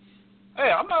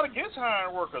 Hey, I'm not against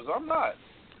hiring workers. I'm not.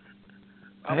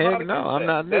 I'm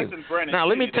not neither. Now,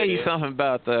 let me tell you something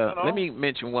about let me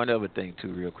mention one other thing,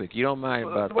 too, real quick. You don't mind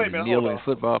about the kneeling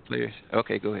football players?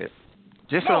 Okay, go ahead.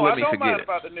 Just don't let me forget it. No, I don't mind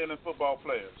about the kneeling football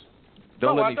players.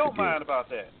 I don't mind about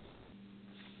that.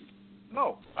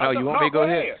 No. You want me to go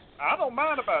ahead? I don't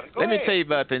mind about it. Let me tell you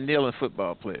about the kneeling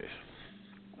football players.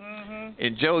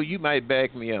 And, Joe, you might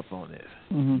back me up on this.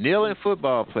 Kneeling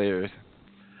football players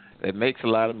that makes a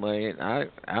lot of money, and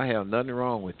I have nothing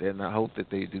wrong with that, and I hope that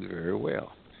they do very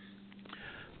well.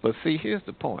 But, see, here's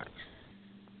the point.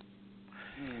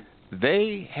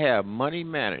 They have money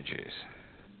managers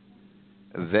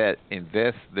that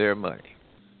invest their money.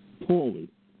 Poorly.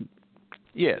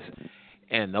 Yes.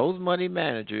 And those money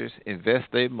managers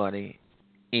invest their money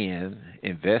in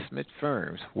investment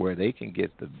firms where they can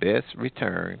get the best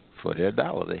return for their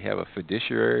dollar. They have a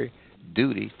fiduciary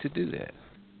duty to do that.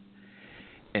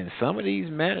 And some of these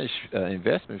managed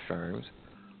investment firms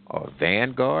are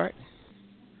Vanguard,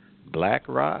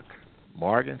 BlackRock,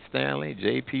 Morgan Stanley,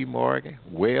 J.P. Morgan,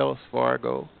 Wells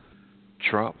Fargo,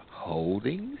 Trump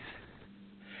Holdings.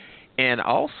 And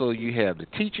also you have the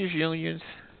teachers' unions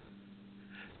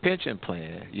pension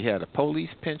plan, you have the police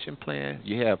pension plan,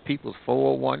 you have people's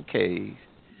 401ks,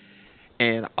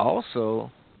 and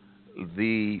also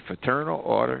the Fraternal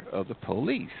Order of the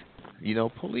Police. You know,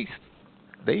 police,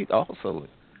 they also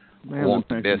want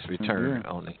the best return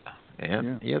on it.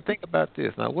 And think about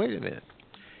this. Now, wait a minute.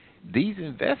 These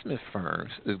investment firms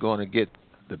is going to get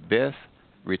the best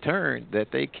return that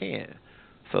they can.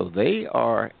 So they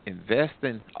are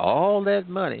investing all that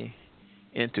money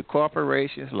into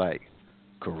corporations like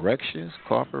Corrections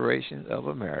Corporation of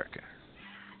America,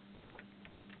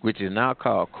 which is now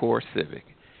called Core Civic,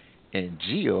 and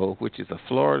GEO, which is a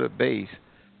Florida-based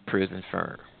prison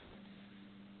firm.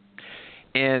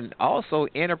 And also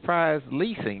Enterprise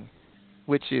Leasing,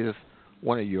 which is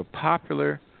one of your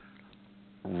popular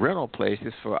rental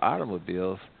places for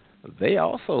automobiles. They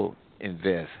also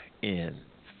invest in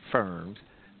firms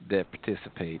that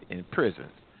participate in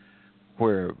prisons,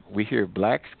 where we hear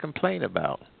blacks complain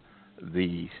about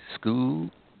the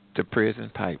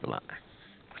school-to-prison pipeline.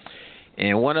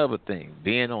 And one other thing,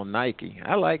 being on Nike,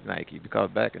 I like Nike because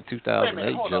back in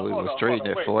 2008, Joe, it was trading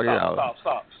at $40.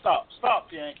 Stop,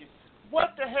 Yankee.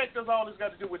 What the heck does all this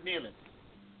got to do with kneeling?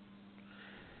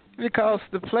 Because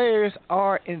the players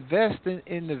are investing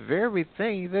in the very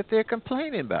thing that they're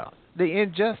complaining about, the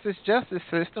injustice justice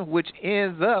system, which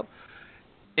ends up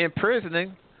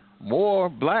imprisoning more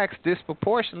blacks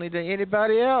disproportionately than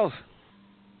anybody else.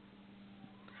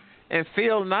 And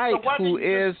Phil Knight, who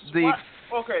is the...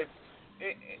 Okay,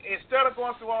 instead of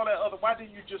going through all that other, why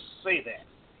didn't you just say that?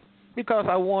 Because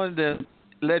I wanted to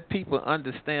let people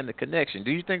understand the connection.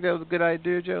 Do you think that was a good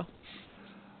idea, Joe?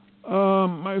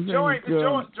 I think... Joe ain't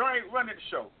running the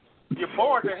show. You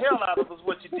bored the hell out of us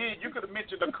what you did. You could have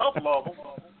mentioned a couple of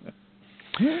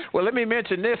them. Well, let me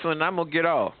mention this one, and I'm going to get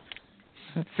off.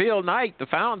 Phil Knight, the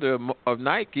founder of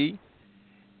Nike,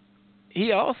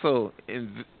 he also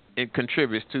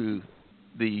contributes to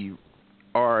the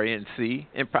RNC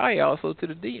and probably also to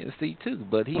the DNC too,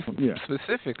 but he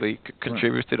specifically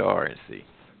contributes to the RNC.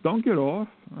 Don't get off.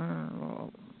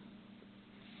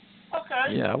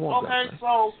 Okay. Yeah, I won't.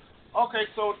 Okay,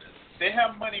 so they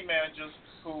have money managers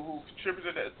who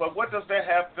contribute to that, but what does that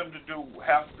have to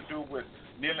do with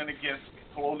kneeling against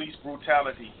police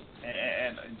brutality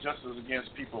and injustice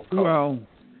against people of color? Well,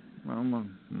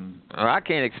 I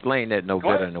can't explain that no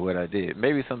better than what I did.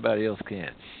 Maybe somebody else can.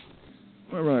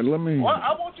 All right, let me. Well,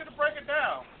 I want you to break it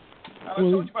down. I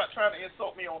told you about trying to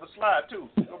insult me on the slide too.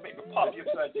 It's gonna make me pop you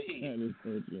upside the head.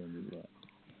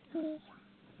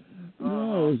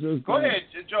 No, it's just. Go ahead,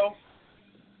 Joe.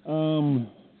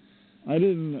 I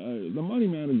didn't. The money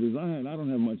managers, I don't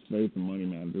have much faith in money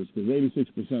managers because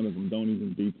 86% of them don't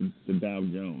even beat the Dow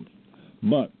Jones.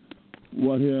 But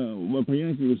what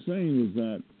Bianchi was saying was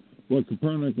that what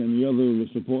Copernic and the other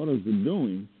supporters were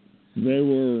doing, they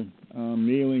were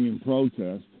kneeling in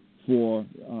protest for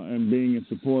and being in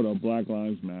support of Black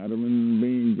Lives Matter and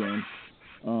being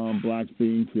against blacks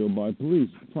being killed by police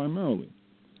primarily.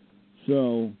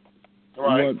 So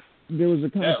there was a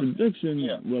contradiction.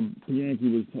 Yeah. What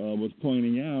Bianchi was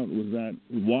pointing out was that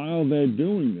while they're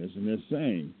doing this and they're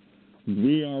saying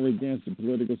we are against the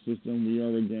political system, we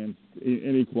are against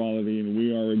inequality, and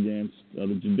we are against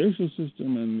the judicial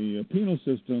system and the penal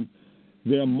system,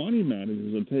 their money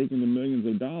managers are taking the millions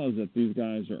of dollars that these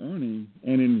guys are earning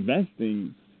and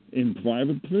investing in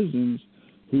private prisons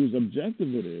whose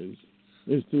objective it is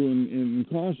to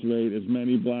incarcerate as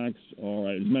many blacks or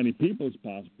as many people as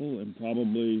possible, and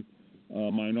probably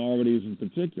minorities in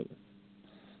particular.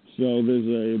 So there's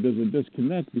a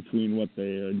disconnect between what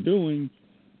they are doing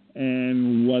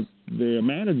and what their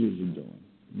managers are doing.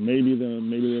 Maybe they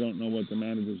don't know what the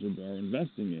managers are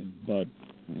investing in, but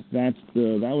that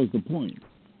was the point,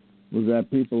 was that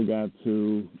people got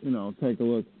to take a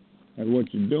look at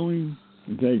what you're doing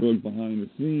and take a look behind the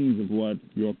scenes of what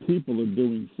your people are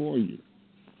doing for you.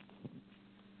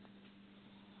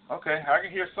 Okay, I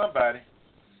can hear somebody.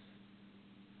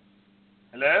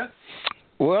 Hello?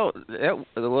 Well,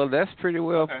 that's pretty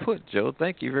well put, Joe.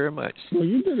 Thank you very much. Well,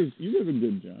 you did a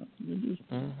good job. You just,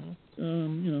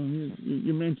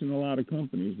 you mentioned a lot of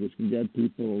companies, which can get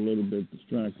people a little bit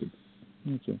distracted.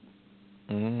 That's all.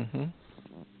 Mm-hmm.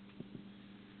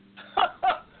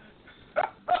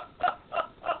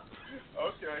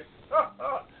 Okay.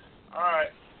 All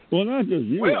right. Well, not just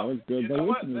you. Well, the you know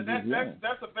what? listeners as well.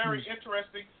 That's a very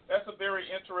interesting. That's a very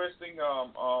interesting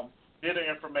bit of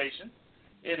information.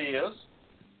 It is.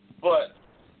 But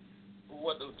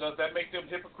what does that make them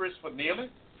hypocrites for kneeling?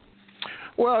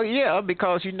 Well, yeah,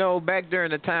 because back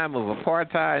during the time of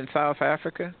apartheid in South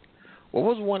Africa, what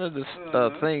was one of the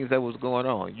things that was going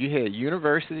on? You had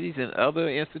universities and other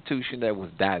institutions that was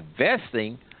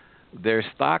divesting their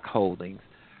stock holdings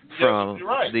from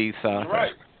these South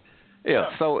Africans. Yeah.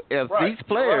 So if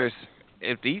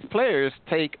these players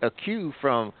take a cue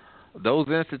from those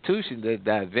institutions that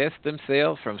divest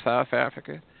themselves from South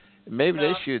Africa, maybe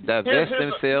they should divest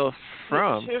themselves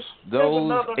from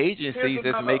those agencies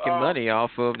that's making money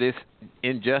off of this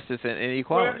injustice and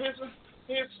inequality.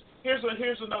 Well,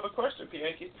 here's another question,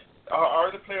 Bianchi.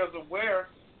 Are the players aware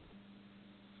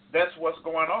that's what's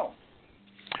going on?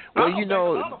 Well, a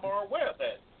lot of them are aware of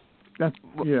that.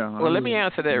 Well, let me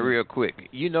answer that real quick.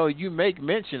 You make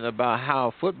mention about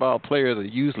how football players are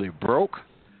usually broke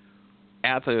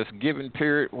after a given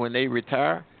period when they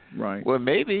retire. Right. Well,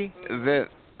 maybe that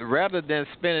rather than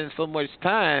spending so much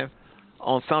time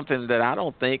on something that I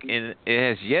don't think and it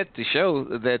has yet to show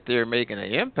that they're making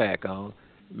an impact on,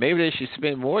 maybe they should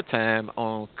spend more time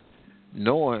on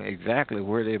knowing exactly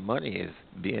where their money is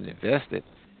being invested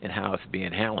and how it's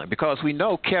being handled. Because we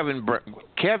know Kevin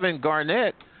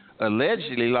Garnett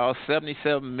allegedly lost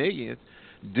 $77 million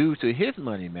due to his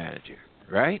money manager,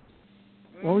 right?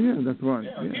 Oh yeah, that's right.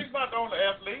 Yeah, he's not the only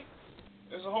athlete.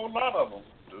 There's a whole lot of them.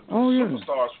 The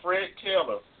superstars, Fred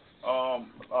Keller,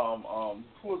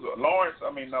 who was it? Lawrence?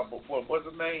 What's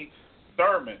his name?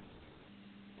 Thurman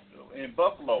in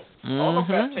Buffalo. All of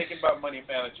that taken by money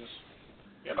managers.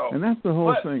 And that's the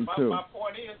whole thing too. My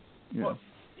point is, but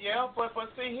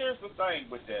see, here's the thing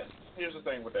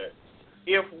with that.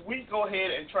 If we go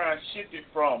ahead and try and shift it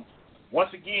from,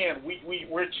 once again,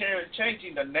 we're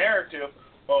changing the narrative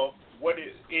of what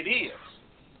it is,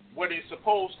 what it's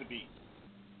supposed to be.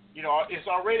 It's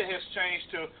already has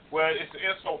changed to where it's an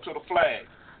insult to the flag.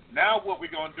 Now what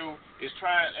we're going to do is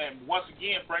try and once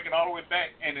again bring it all the way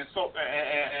back and insult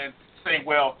and say,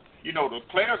 well, the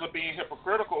players are being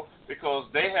hypocritical because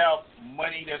they have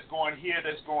money that's going here,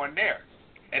 that's going there.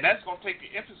 And that's going to take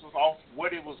the emphasis off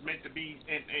what it was meant to be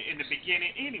in the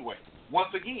beginning anyway,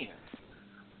 once again.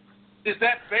 Is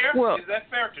that fair? Is that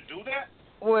fair to do that?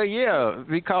 Well, yeah,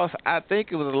 because I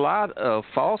think it was a lot of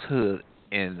falsehood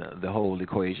in the whole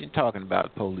equation, talking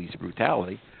about police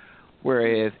brutality,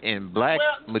 whereas in black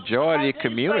majority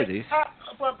communities...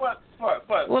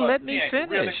 Well, let me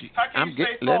finish.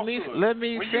 Let me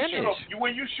finish.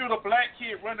 When you shoot a black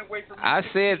kid running away from you, I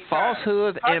said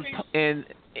falsehood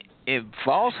and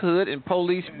falsehood and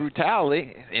police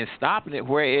brutality and stopping it,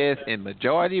 whereas in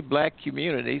majority black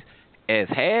communities, as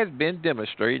has been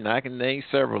demonstrated, and I can name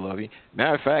several of you.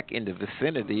 Matter of fact, in the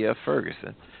vicinity of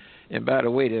Ferguson. And by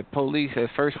the way, the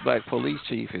first black police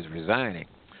chief is resigning.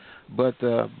 But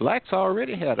blacks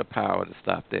already had the power to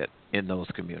stop that in those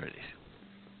communities.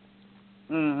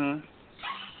 Yeah,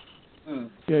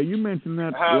 you mentioned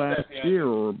that last year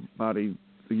or about a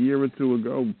year or two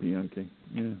ago, Bianchi.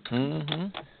 Yeah.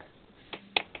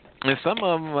 And some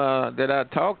of them that I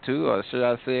talked to, or should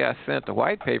I say I sent the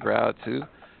white paper out to,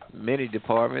 many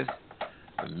departments,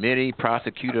 many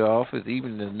prosecutor offices,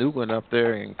 even the new one up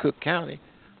there in Cook County,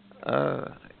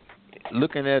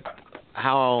 looking at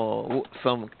how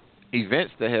some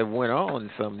events that have went on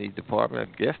in some of these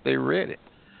departments, I guess they read it.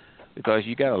 Because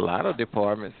you got a lot of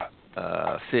departments,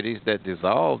 cities that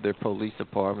dissolved their police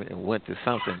department and went to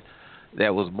something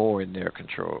that was more in their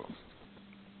control.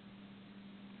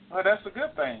 Well, that's a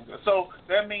good thing. So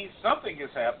that means something is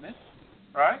happening,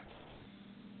 right?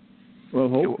 Well,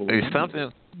 hopefully.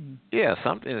 Something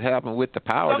has happened with the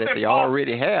power that they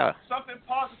already have. Something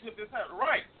positive is happening.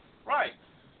 Right.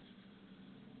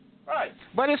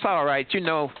 But it's all right. You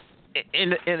know,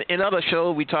 in other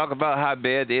shows we talk about how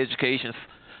bad the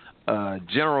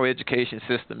general education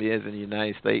system is in the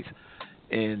United States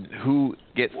and who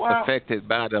gets affected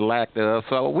by the lack thereof.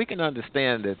 So we can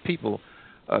understand that people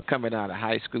coming out of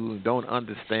high school don't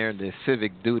understand their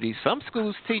civic duties. Some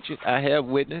schools teach it, I have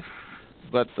witnessed,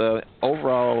 but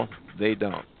overall they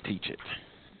don't teach it.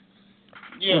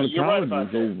 Yeah, you're right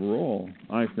about that. Overall,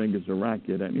 I think it's a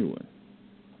racket anyway.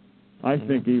 I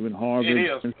think even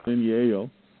Harvard, Princeton, Yale,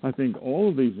 I think all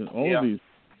of these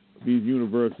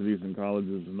universities and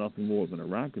colleges are nothing more than a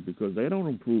racket because they don't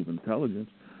improve intelligence.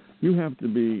 You have to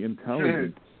be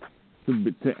intelligent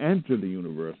to enter the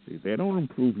university. They don't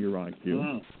improve your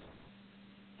IQ.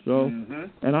 So,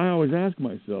 and I always ask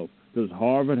myself, does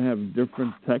Harvard have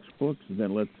different textbooks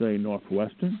than, let's say,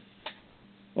 Northwestern?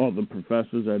 Or the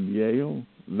professors at Yale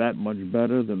that much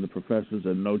better than the professors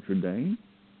at Notre Dame?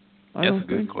 That's a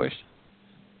good question.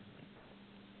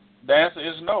 The answer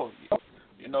is no.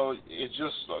 You know, it's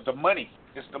just the money.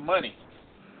 It's the money.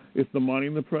 It's the money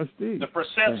and the prestige. The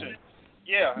perception.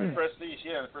 Yeah. The prestige.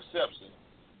 Yeah, the perception.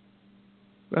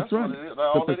 That's right.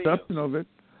 The perception of it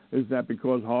is that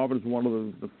because Harvard is one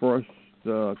of the first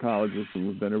colleges that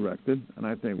have been erected, and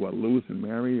I think, Lewis and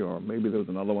Mary, or maybe there was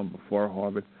another one before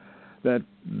Harvard, that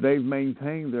they've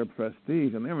maintained their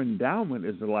prestige, and their endowment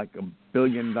is like $1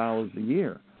 billion a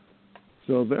year.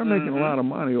 So they're making a lot of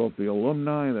money off the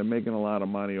alumni. They're making a lot of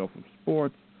money off of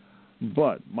sports.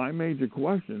 But my major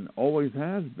question always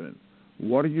has been,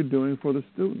 what are you doing for the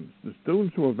students? The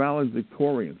students who are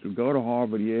valedictorians, who go to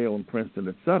Harvard, Yale, and Princeton,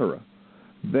 etc.,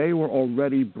 they were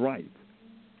already bright.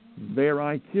 Their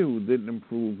IQ didn't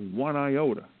improve one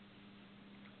iota.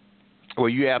 Well,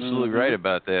 you're absolutely right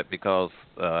about that because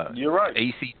you're right.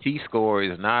 ACT score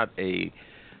is not a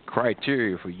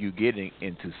criteria for you getting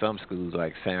into some schools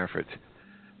like Stanford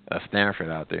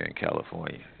out there in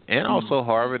California, and also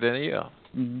Harvard and Yale.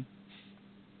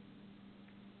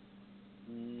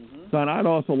 So, and I'd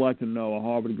also like to know a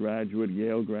Harvard graduate,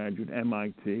 Yale graduate,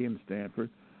 MIT, and Stanford.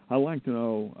 I'd like to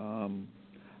know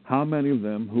how many of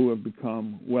them who have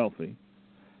become wealthy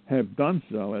have done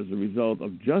so as a result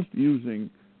of just using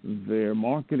their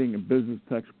marketing and business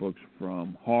textbooks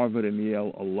from Harvard and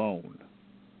Yale alone.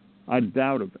 I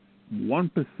doubt if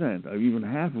 1% or even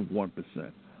half of 1%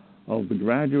 of the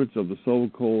graduates of the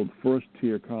so-called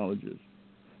first-tier colleges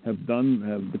have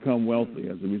become wealthy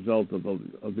as a result of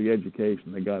the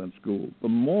education they got in school, but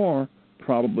more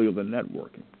probably of the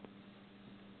networking.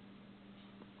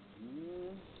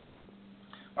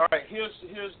 All right, here's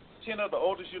 10 of the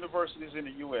oldest universities in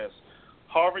the U.S.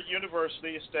 Harvard University,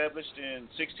 established in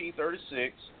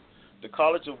 1636. The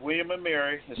College of William and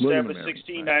Mary, established in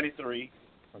 1693.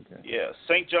 Okay. Yeah,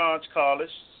 St. John's College,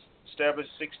 established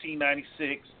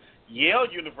 1696. Yale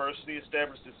University,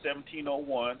 established in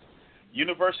 1701.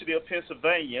 University of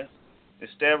Pennsylvania,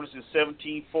 established in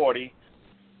 1740.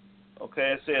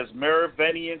 Okay, it says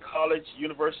Meridian College,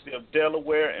 University of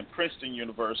Delaware, and Princeton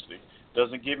University.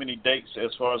 Doesn't give any dates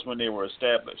as far as when they were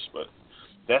established, but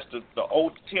that's the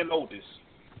 10 oldest.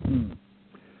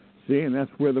 See, and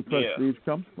that's where the prestige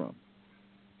comes from.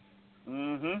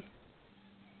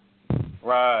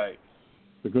 Right.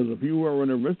 Because if you were an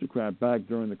aristocrat back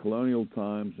during the colonial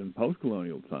times and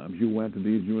post-colonial times, you went to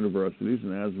these universities,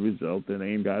 and as a result, their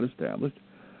name got established.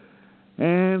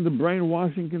 And the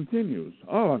brainwashing continues.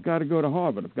 Oh, I've got to go to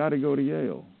Harvard. I've got to go to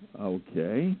Yale.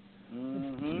 Okay.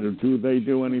 Do they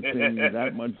do anything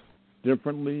that much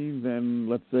differently than,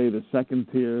 let's say, the second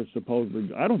tier supposedly?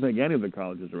 I don't think any of the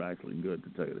colleges are actually good, to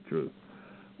tell you the truth.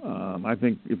 I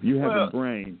think if you have a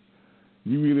brain,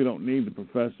 You really don't need the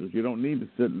professors. You don't need to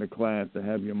sit in the class to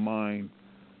have your mind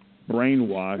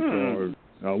brainwashed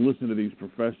or listen to these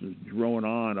professors drone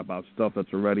on about stuff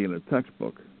that's already in a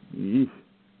textbook. You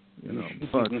know,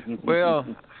 but well,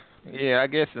 yeah, I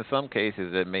guess in some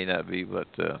cases it may not be, but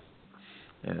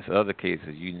in other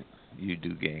cases you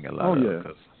do gain a lot.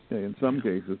 Yeah, in some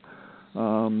cases,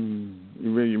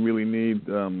 you really need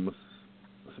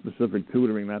specific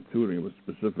tutoring, not tutoring, but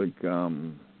specific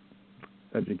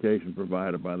education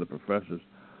provided by the professors.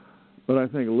 But I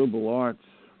think liberal arts,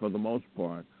 for the most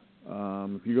part,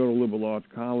 if you go to liberal arts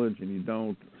college and you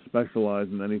don't specialize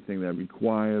in anything that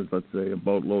requires, let's say, a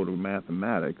boatload of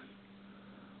mathematics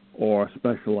or a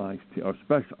specialized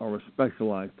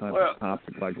type of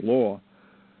topic like law,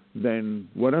 then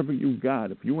whatever you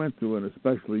got, if you went to an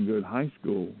especially good high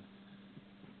school,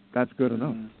 that's good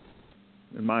enough,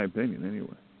 in my opinion,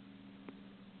 anyway.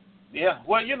 Yeah,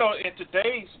 well, you know, in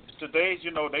today's,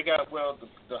 you know, they got, well,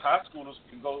 the high schoolers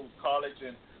can go to college,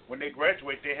 and when they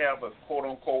graduate, they have a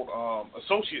quote-unquote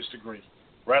associate's degree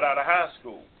right out of high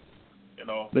school. You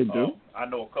know, they do. I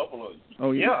know a couple of.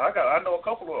 Oh yeah. I know a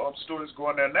couple of students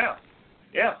going there now.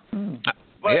 Yeah.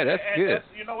 But, yeah, that's good.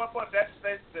 You know what? But that's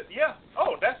yeah.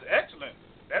 Oh, that's excellent.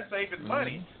 That's saving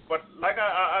money. But like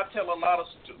I tell a lot of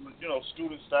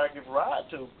students that I give a ride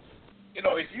to, you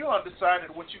know, if you're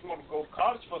undecided what you're going to go to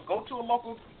college for, go to a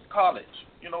local college.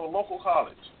 You know, a local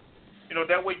college. You know,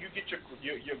 that way you get your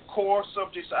core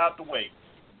subjects out the way.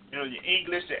 You know, your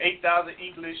English, the 8,000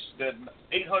 English, the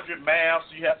 800 math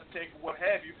you have to take, what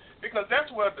have you, because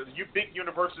that's where the big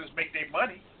universities make their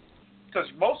money. Because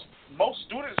most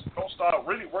students don't start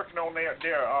really working on their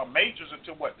majors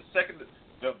until what,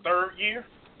 the third year?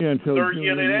 Yeah, until third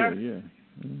year they're there.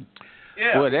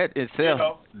 Yeah. Well, that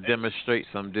itself demonstrates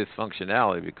some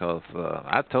dysfunctionality because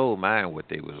I told mine what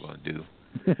they was going to do,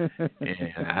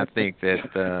 and I think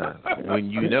that when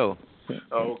you know.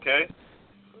 Okay.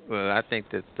 Well, I think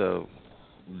that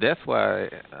that's why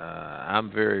I'm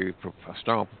very a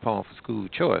strong proponent for school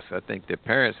choice. I think that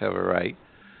parents have a right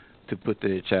to put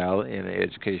their child in an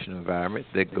educational environment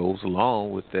that goes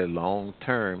along with their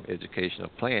long-term educational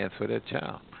plans for their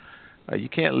child. You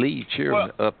can't leave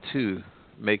children up to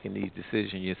making these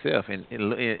decisions yourself. And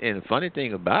the funny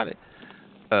thing about it,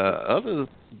 other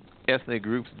ethnic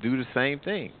groups do the same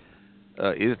thing.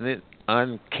 Isn't it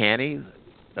uncanny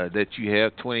that you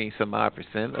have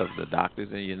 20-some-odd% of the doctors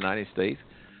in the United States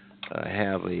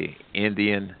have a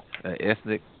Indian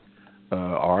ethnic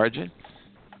origin?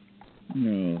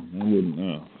 No, I wouldn't.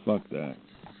 No, fuck that.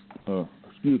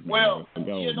 Excuse me. Well,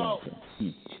 you know,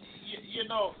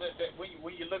 that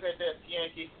when you look at that,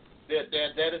 Yankee,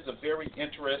 that is a very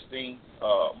interesting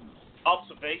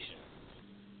observation.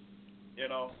 You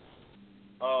know,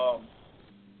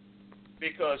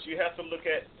 because you have to look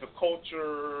at the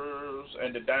cultures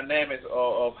and the dynamics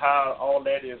of how all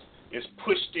that is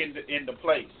pushed into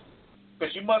place.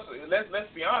 Because you must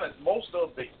let's be honest, most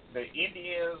of the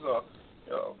Indians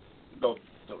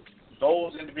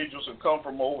those individuals who come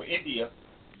from over India,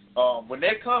 when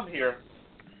they come here,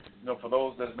 you know, for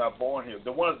those that's not born here,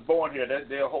 the ones born here,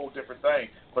 they're a whole different thing.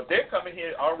 But they're coming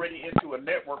here already into a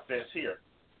network that's here.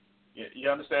 You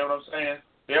understand what I'm saying?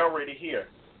 They're already here.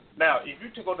 Now, if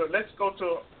you let's go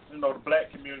to the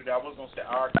black community. I was gonna say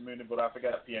our community, but I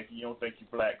forgot, Bianchi. You don't think you're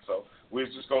black, so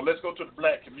let's go to the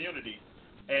black community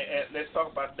and let's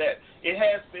talk about that. It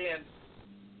has been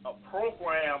a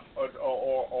program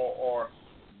or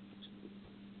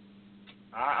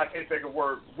I can't think of a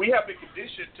word. We have been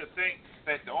conditioned to think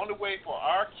that the only way for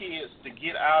our kids to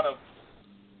get out of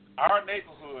our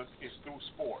neighborhoods is through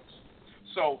sports.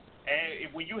 So,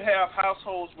 and when you have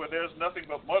households where there's nothing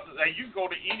but mothers, and you go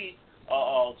to any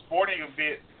sporting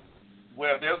event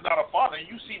where there's not a father, and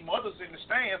you see mothers in the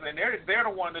stands, and they're the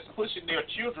one that's pushing their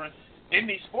children in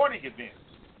these sporting events.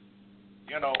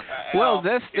 You know. Well,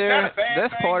 that's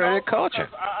part of their culture.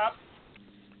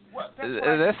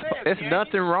 There's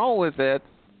nothing wrong with that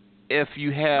if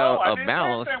you have a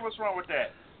balance. I didn't say what's wrong with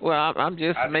that. Well, I'm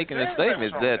just making a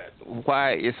statement that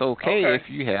why it's okay if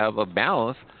you have a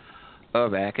balance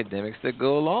of academics that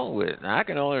go along with it. Now, I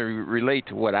can only relate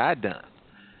to what I done,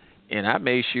 and I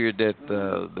made sure that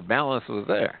the balance was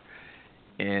there.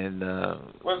 And the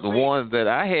ones that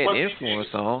I had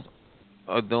influence on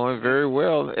are doing very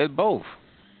well at both.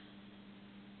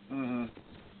 Mm-hmm.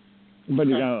 But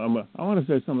I want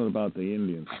to say something about the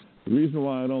Indians. The reason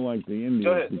why I don't like the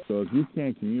Indians is because you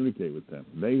can't communicate with them.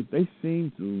 They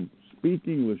seem to speak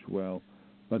English well,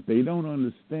 but they don't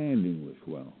understand English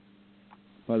well.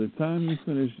 By the time you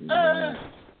finish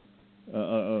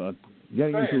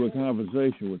getting into a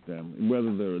conversation with them,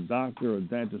 whether they're a doctor, a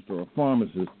dentist, or a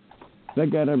pharmacist, They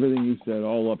got everything you said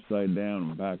all upside down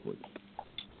and backwards.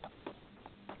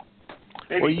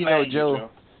 Well, you know, Joe.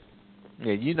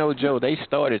 Yeah, you know, Joe. They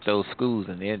started those schools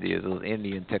in India, those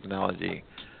Indian technology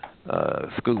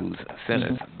schools,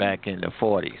 centers, back in the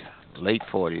 40s, late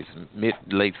 40s,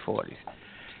 late 40s,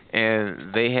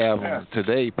 and they have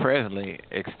today presently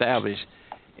established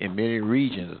in many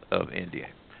regions of India.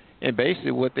 And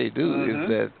basically, what they do is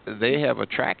that they have a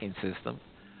tracking system,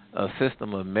 a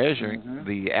system of measuring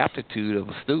the aptitude of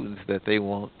students that they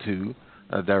want to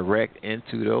direct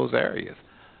into those areas,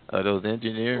 those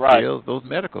engineering fields, those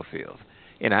medical fields.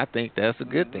 And I think that's a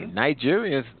good thing.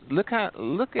 Nigerians, look at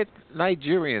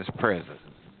Nigerians' presence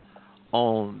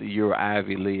on your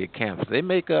Ivy League campus. They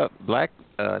make up black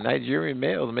Nigerian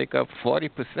males make up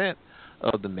 40%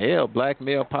 of the black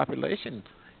male population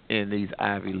in these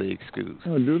Ivy League schools.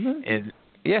 Oh, do they? And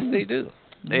yes, they do.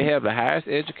 They have the highest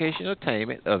educational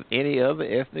attainment of any other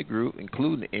ethnic group,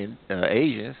 including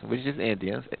Asians, which is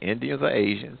Indians. Indians are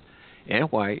Asians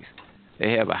and whites.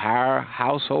 They have a higher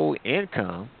household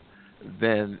income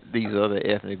than these other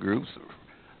ethnic groups,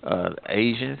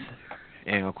 Asians,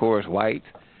 and of course whites,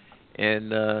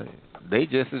 and they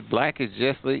just as black as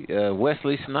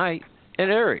Wesley Snipes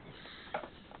and Eric.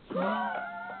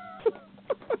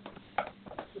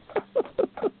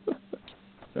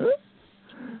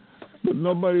 But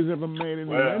nobody's ever made any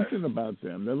mention about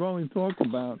them. They've only talked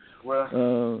about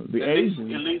the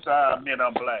Asians. At least I admit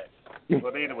I'm black.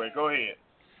 But anyway, go ahead.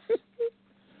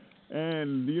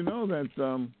 And do you know that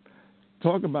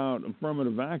talk about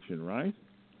affirmative action, right?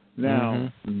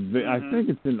 Now, I think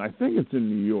it's in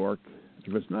New York.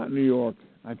 If it's not New York,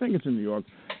 I think it's in New York.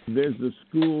 There's a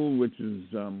school which is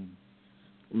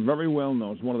very well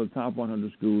known. It's one of the top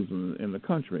 100 schools in the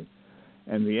country.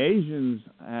 And the Asians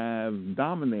have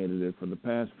dominated it for the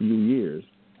past few years.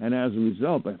 And as a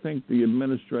result, I think the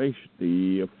administration,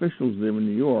 the officials there in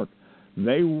New York,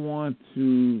 they want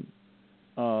to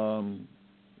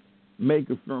make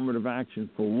affirmative action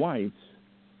for whites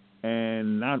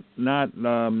and not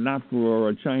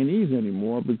for Chinese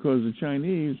anymore, because the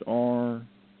Chinese are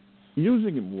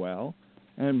using it well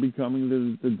and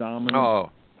becoming the dominant.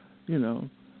 Oh, you know.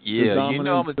 Yeah, dominant, you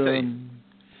know. I'm gonna tell you.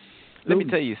 Let me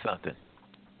tell you something.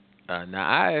 Now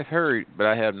I have heard, but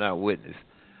I have not witnessed,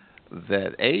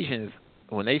 that Asians,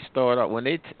 when they start out, when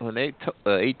they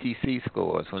ATC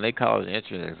scores, when they college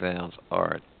entrance exams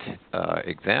are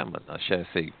examined, or should I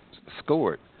say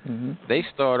scored, they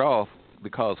start off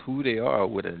because who they are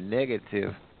with a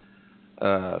negative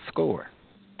score.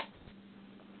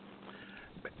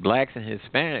 Blacks and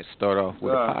Hispanics start off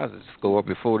with a positive score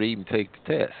before they even take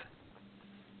the test.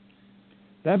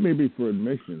 That may be for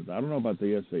admissions. I don't know about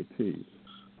the SATs.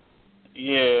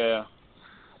 Yeah.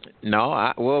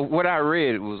 No, what I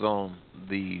read was on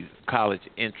the college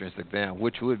entrance exam,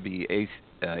 which would be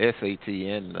SAT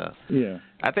and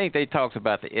I think they talked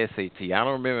about the SAT. I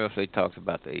don't remember if they talked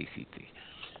about the ACT.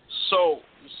 So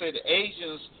you say the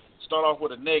Asians start off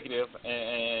with a negative,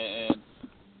 and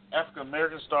African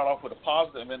Americans start off with a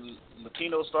positive, and then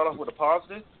Latinos start off with a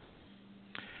positive?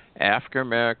 African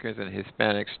Americans and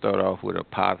Hispanics start off with a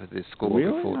positive score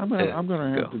before the test. I'm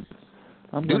going to have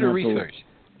to do the research,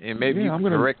 and maybe you can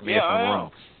correct me if I'm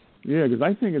wrong. Yeah, because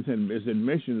I think it's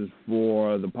admissions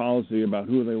for the policy about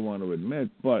who they want to admit,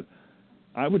 but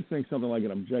I would think something like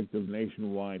an objective,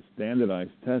 nationwide,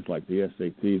 standardized test like the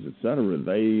SATs, et cetera,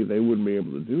 they wouldn't be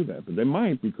able to do that. But they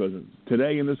might, because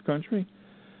today in this country,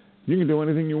 you can do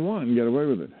anything you want and get away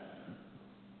with it.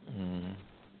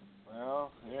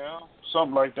 Well, yeah,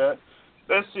 something like that.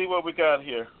 Let's see what we got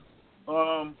here.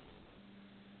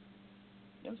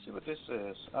 Let's see what this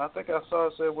says. I think I saw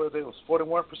it say where there was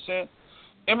 41%.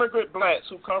 Immigrant blacks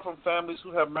who come from families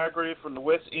who have migrated from the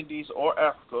West Indies or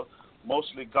Africa,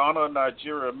 mostly Ghana and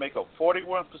Nigeria, make up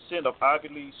 41% of Ivy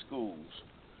League schools.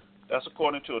 That's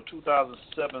according to a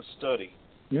 2007 study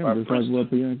by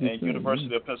Princeton and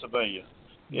University of Pennsylvania.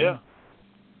 Yeah.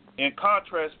 In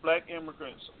contrast, black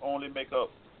immigrants only make up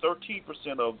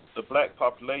 13% of the black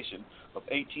population of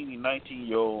 18 and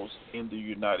 19-year-olds in the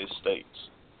United States.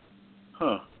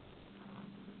 Huh.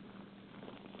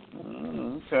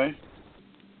 Okay.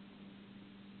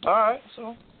 All right,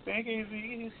 so think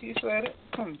he said it.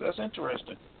 That's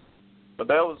interesting. But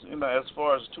that was, as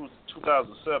far as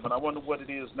 2007. I wonder what it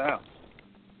is now.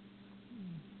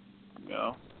 You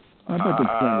know, I bet the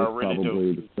trend is really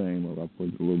probably the same, or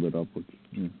upwards, a little bit upwards.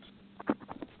 Yeah.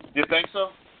 You think so?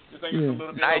 You think it's a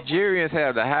little bit Nigerians upwards?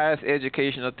 have the highest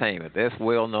educational attainment. That's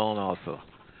well known also.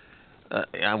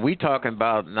 And we talking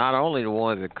about not only the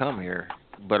ones that come here,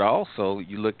 but also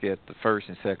you look at the first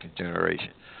and second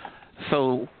generation.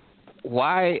 So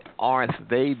why aren't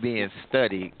they being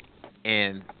studied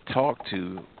and talked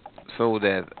to, so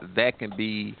that can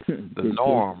be the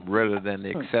norm rather than the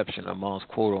exception amongst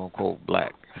quote unquote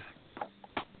black.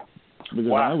 Because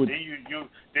Wow. I would,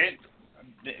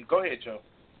 go ahead, Joe.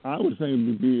 I would say it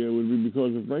would be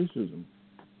because of racism.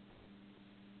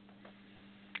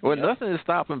 Well, nothing is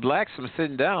stopping blacks from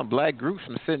sitting down, black groups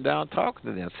from sitting down and talking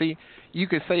to them. See, you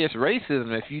could say it's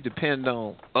racism if you depend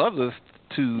on others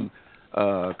to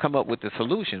come up with the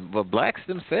solution. But blacks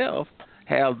themselves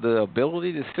have the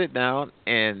ability to sit down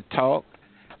and talk,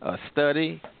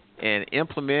 study, and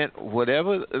implement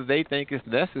whatever they think is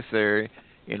necessary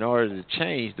in order to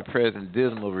change the present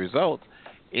dismal results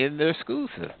in their school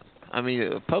system. I mean,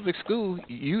 a public school,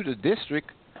 you, the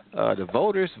district, the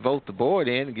voters vote the board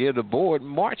in and give the board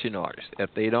marching orders. If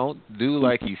they don't do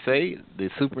like you say, the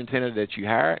superintendent that you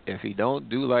hire, if he don't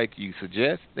do like you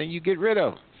suggest, then you get rid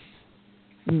of him.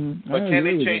 Mm-hmm. But can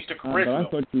they change the curriculum?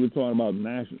 But I thought you were talking about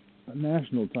a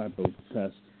national type of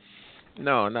test.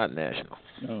 No, not national.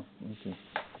 Oh, okay.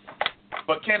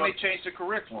 But can they change the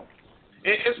curriculum?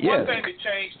 It's one thing to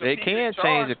change the they people can in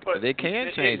charge, change but they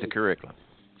can change the curriculum.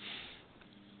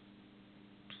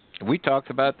 We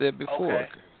talked about that before. Okay.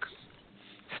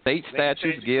 State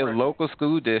statutes give local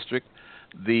school districts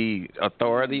the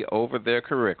authority over their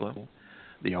curriculum.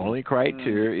 The only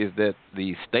criteria is that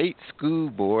the state school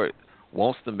board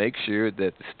wants to make sure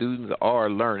that the students are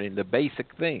learning the basic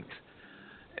things,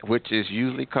 which is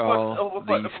usually called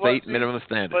the state minimum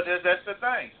standards. But that's the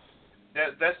thing.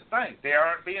 That's the thing. They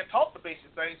aren't being taught the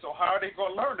basic things, so how are they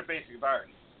going to learn the basic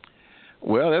things?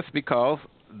 Well, that's because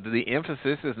the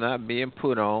emphasis is not being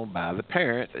put on by the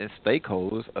parents and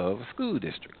stakeholders of a school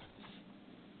district,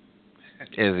 as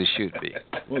it should be.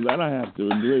 Well, that I have to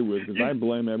agree with, because I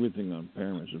blame everything on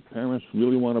parents. If parents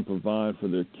really want to provide for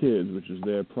their kids, which is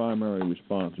their primary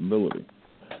responsibility,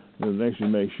 then they should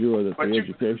make sure that the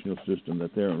educational system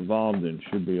that they're involved in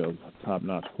should be of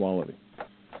top-notch quality.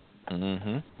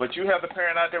 Mm-hmm. But you have the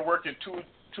parent out there working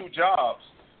two jobs,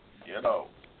 you know.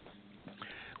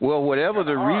 Well, whatever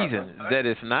the reason that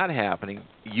it's not happening,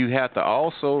 you have to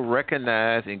also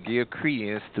recognize and give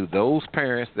credence to those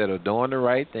parents that are doing the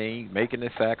right thing, making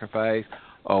the sacrifice,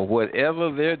 or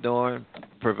whatever they're doing,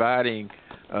 providing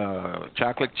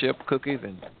chocolate chip cookies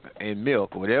and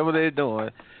milk, whatever they're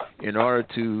doing, in order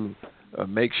to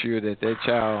make sure that their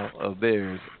child of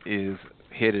theirs is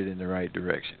headed in the right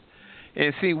direction.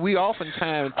 And see,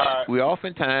 oftentimes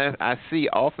I see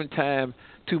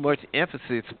too much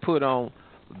emphasis put on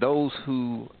those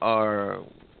who are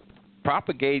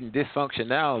propagating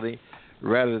dysfunctionality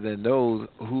rather than those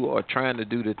who are trying to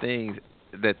do the things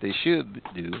that they should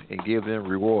do and give them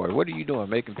reward. What are you doing,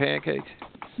 making pancakes?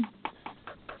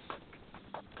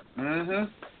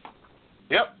 Mm-hmm.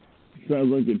 Yep.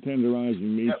 Sounds like you're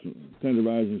tenderizing meat,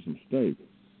 tenderizing some steak.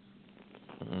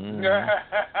 Mm.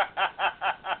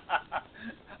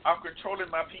 I'm controlling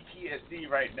my PTSD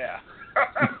right now.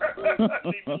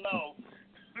 Leave me alone.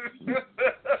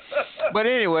 But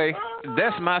anyway,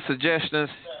 that's my suggestions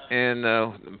and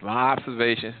my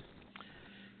observations,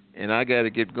 and I got to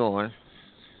get going.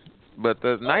 But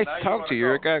nice to talk to you,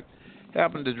 Eric. I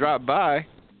happened to drop by.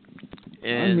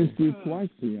 And I missed you twice,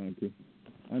 Bianchi.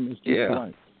 I missed you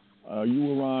twice. You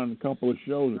were on a couple of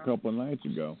shows a couple of nights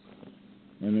ago,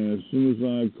 and then as soon as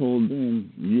I called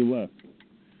in, you left.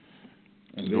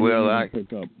 Well,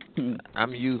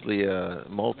 I'm usually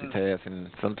multitasking.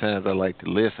 Sometimes I like to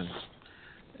listen,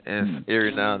 and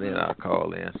every now and then I'll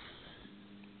call in.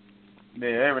 Yeah,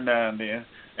 every now and then.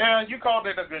 Yeah, you called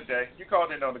in a good day. You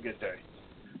called in on a good day.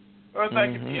 Well,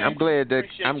 thank you. I'm glad that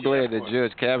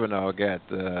Judge Kavanaugh got.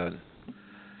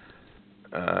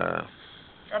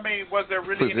 I mean, was there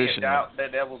really any doubt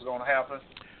that was going to happen?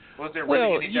 Was there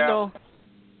really any doubt?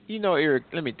 Eric,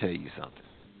 let me tell you something.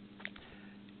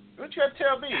 What you got to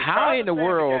tell me? How in the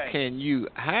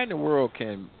world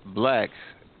can blacks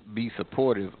be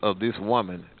supportive of this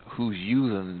woman who's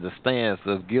using the stance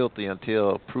of guilty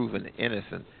until proven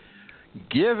innocent,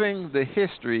 given the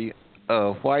history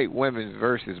of white women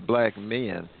versus black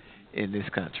men in this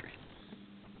country?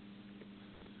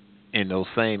 In those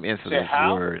same incidents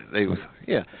where they was,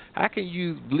 how can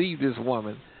you believe this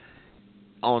woman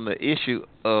on the issue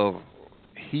of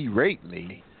he raped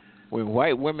me, when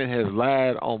white women have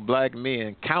lied on black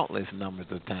men countless numbers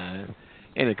of times,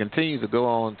 and it continues to go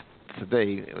on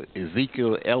today?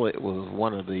 Ezekiel Elliott was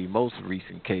one of the most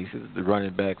recent cases, the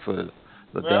running back for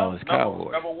the Dallas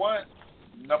Cowboys.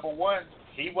 Number one,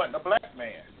 he wasn't a black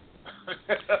man.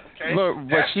 Okay.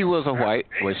 But she was a white.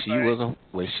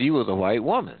 She was a white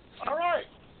woman. All right.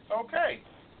 Okay.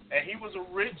 And he was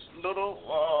a rich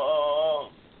little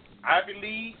Ivy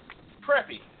League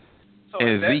preppy. So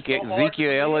and that's so hard to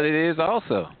Ezekiel Elliott is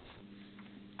also.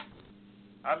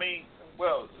 I mean,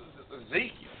 well,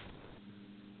 Ezekiel.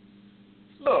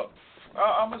 Look,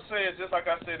 I'm gonna say it just like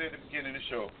I said at the beginning of the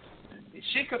show.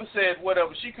 She could have said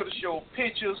whatever. She could have showed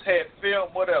pictures, had film,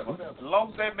 whatever. As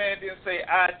long as that man didn't say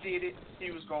I did it,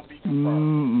 he was gonna be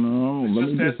confirmed. No, It's let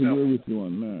just me that disagree simple. with you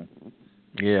on that.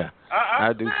 Yeah,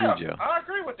 I do too, Joe. I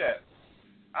agree with that.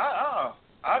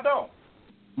 I don't.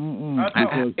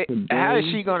 How is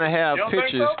she gonna have You don't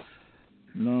pictures? think so?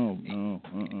 No.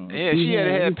 Yeah, she had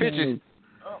to have pictures.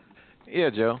 Yeah,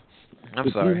 Joe. I'm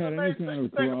if sorry. you had any kind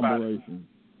of Think about it. corroboration,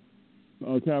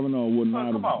 Kavanaugh would not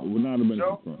have been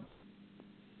Joe? confirmed.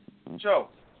 Joe,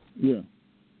 Yeah.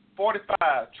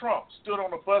 45, Trump stood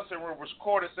on the bus and was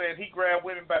recorded saying he grabbed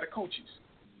women by the coochies.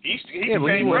 He Yeah, but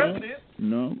became he president.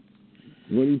 No.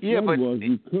 What he Yeah, said but was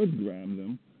you could grab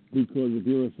them because if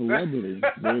you're a celebrity,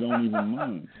 they don't even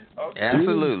mind. Okay.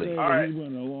 Absolutely. He didn't say All that right. He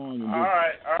went along and All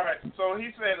right. So he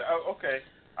said, okay.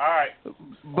 All right.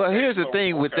 But Okay, here's the so-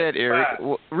 thing with okay, that, Eric. fine.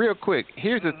 Well, real quick,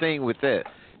 here's the thing with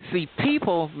that. See,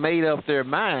 people made up their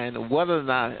mind whether or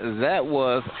not that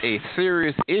was a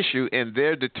serious issue in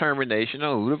their determination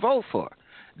on who to vote for.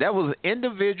 That was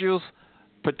individuals'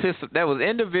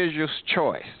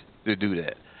 choice to do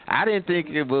that. I didn't think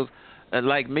it was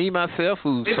like me myself,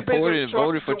 who supported and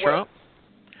voted for Trump,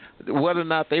 whether or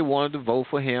not they wanted to vote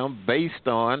for him based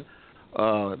on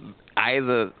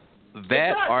either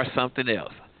that or something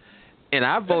else. And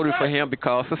I voted for him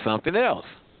because of something else.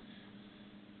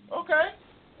 Okay.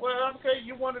 Well, okay,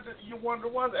 you wanted the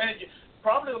ones, and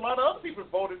probably a lot of other people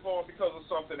voted for him because of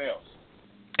something else.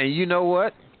 And you know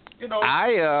what? You know, I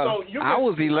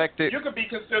was elected. You could be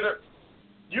considered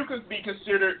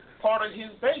part of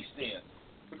his base then,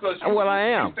 because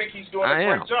you think he's doing a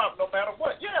great job no matter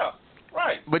what. Yeah,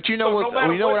 right. But you know what?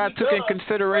 You know what I took in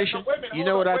consideration. You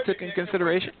know what I took in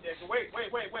consideration. Wait a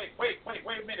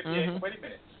minute, wait a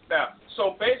minute. Now,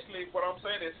 so basically, what I'm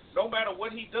saying is, no matter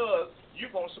what he does,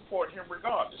 you're going to support him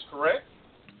regardless, correct?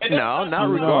 No, not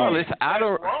regardless. I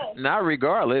don't. Wrong. Not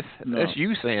regardless. No. That's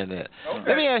you saying that. Okay.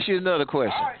 Let me ask you another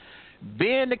question. All right.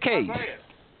 Being the case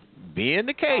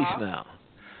now,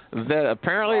 that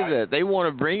apparently that they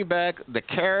want to bring back the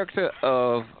character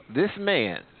of this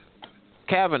man,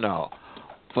 Kavanaugh,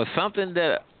 for something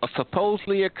that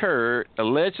allegedly occurred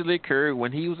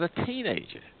when he was a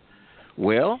teenager.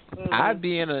 Well, I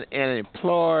being an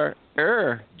employer,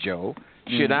 Joe,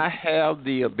 should I have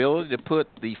the ability to put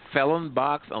the felon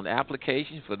box on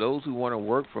applications for those who want to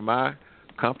work for my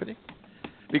company?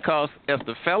 Because if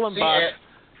the felon box,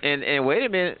 and wait a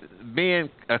minute, being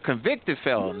a convicted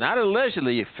felon, not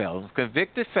allegedly a felon,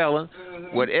 convicted felon,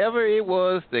 whatever it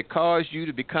was that caused you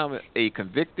to become a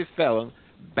convicted felon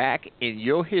back in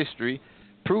your history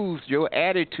proves your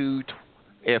attitude.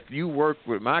 If you work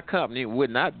with my company,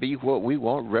 would not be what we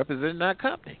want representing our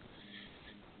company.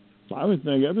 I would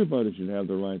think everybody should have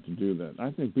the right to do that.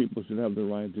 I think people should have the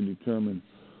right to determine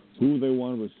who they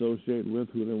want to associate with,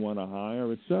 who they want to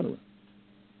hire, etc.,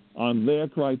 on their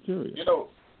criteria. You know,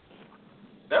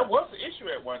 that was an issue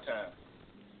at one time.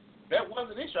 That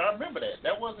was an issue. I remember that.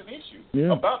 That was an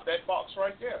issue about that box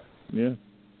right there. Yeah.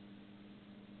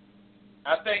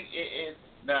 I think it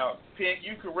now, Pink,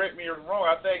 you correct me if I'm wrong.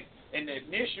 I think in the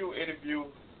initial interview,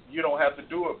 you don't have to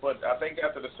do it, but I think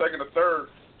after the second or third,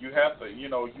 you have to, you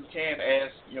can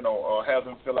ask, or have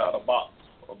them fill out a box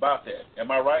about that.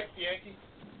 Am I right, Yankee?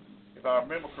 If I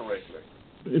remember correctly.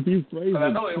 If you phrase it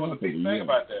I know it was a big thing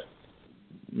about that.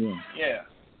 Yeah. Yeah.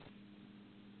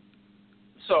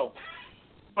 So,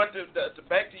 but the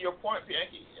back to your point,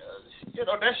 Yankee,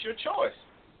 that's your choice.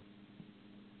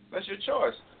 That's your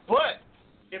choice. But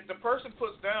if the person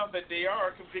puts down that they are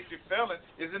a convicted felon,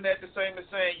 isn't that the same as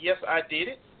saying, yes, I did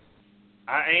it?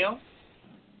 I am?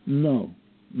 No.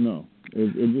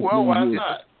 It just well, why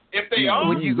not? If they are,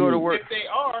 when you go to work, if they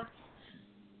are,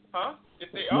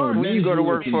 If they are, when you go to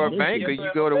work for a bank, or you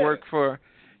go to work for,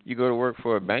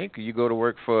 a bank, or you go to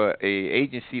work for a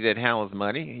agency that handles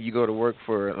money, you go to work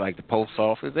for like the post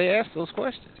office, they ask those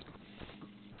questions.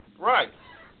 Right.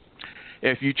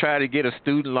 If you try to get a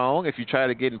student loan, if you try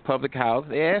to get in public house,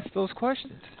 they ask those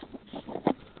questions.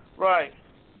 Right.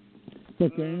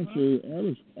 But to answer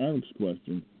Eric's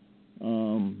question,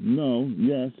 no,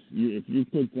 yes, if you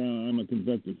put down I'm a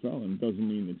convicted felon, it doesn't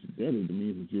mean that you did it. It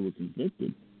means that you were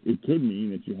convicted. It could mean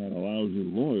that you had a lousy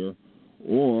lawyer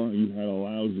or you had a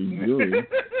lousy jury.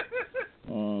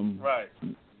 Right.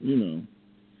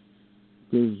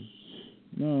 Because,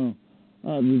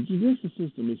 the judicial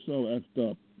system is so effed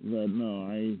up that, no,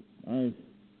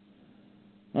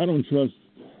 I don't trust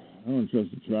I don't trust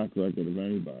the track record of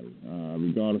anybody,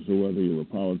 regardless of whether you're a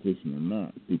politician or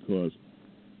not. Because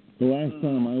the last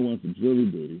time I went to jury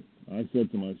duty, I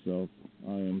said to myself,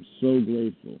 I am so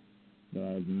grateful that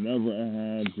I've never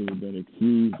had to have been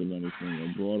accused of anything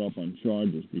or brought up on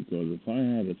charges, because if I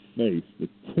had to face the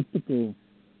typical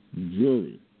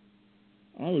jury,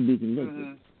 I would be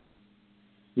convicted.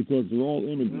 Because they're all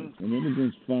immigrants, and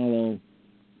immigrants follow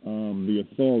the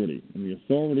authority, and the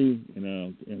authority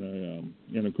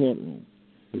in a courtroom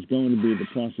is going to be the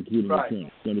prosecuting attorney.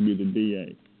 It's going to be the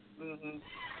DA.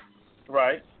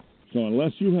 Right. So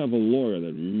unless you have a lawyer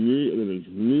that is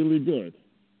really good,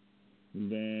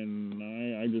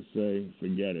 then I just say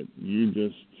forget it. You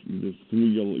just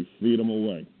feed them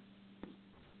away.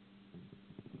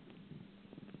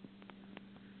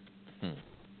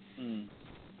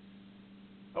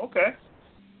 Okay.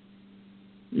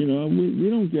 You know, we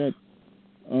don't get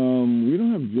we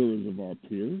don't have jurors of our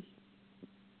peers.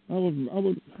 How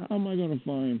am I going to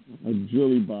find a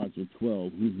jury box of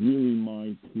 12 who's really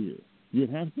my peer? You'd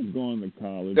have to have gone to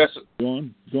college,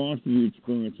 gone through the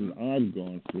experiences I've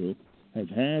gone through, have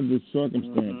had the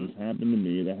circumstances happen to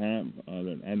me that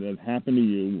happened to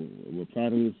you, were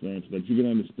practically the same, so that you can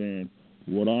understand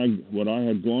what I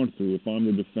had gone through if I'm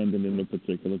the defendant in a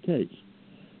particular case.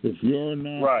 If you're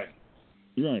not right,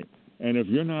 and if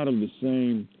you're not of the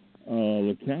same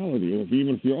locality, or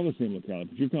even if you're all the same locality,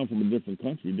 but you come from a different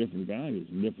country, different values,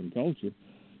 and different culture,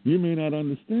 you may not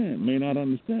understand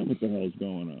what the hell's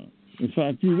going on. In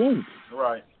fact, you won't.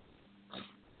 Right.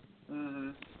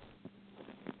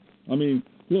 I mean,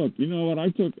 look, you know what? I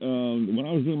took when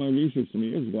I was doing my research some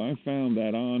years ago, I found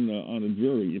that on a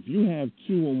jury, if you have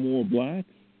 2 or more blacks,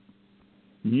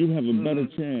 you have a better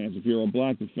chance, if you're a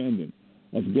black defendant,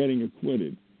 of getting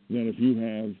acquitted than if you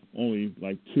have only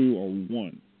like 2 or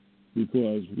 1.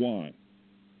 Because why?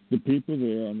 The people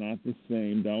there are not the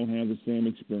same, don't have the same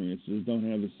experiences, don't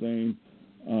have the same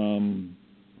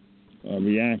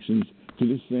reactions to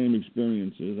the same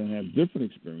experiences, and have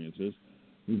different experiences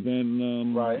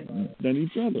than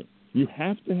each other. You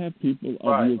have to have people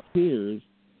of your peers,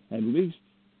 at least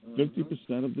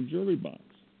 50% of the jury box.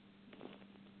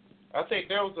 I think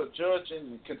there was a judge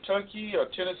in Kentucky or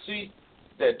Tennessee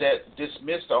that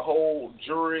dismissed a whole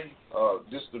jury,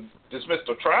 dismissed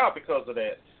a trial because of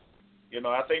that. You know,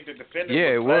 I think the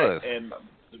defendant was black, and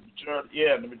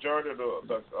the majority of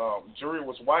the jury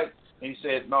was white, and he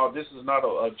said, "No, this is not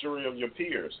a jury of your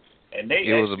peers." And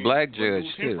it was a black judge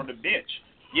removed him from the bench.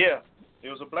 Yeah, it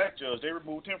was a black judge. They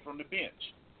removed him from the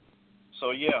bench.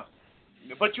 So yeah,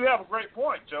 but you have a great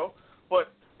point, Joe.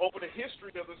 But over the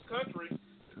history of this country,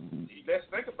 let's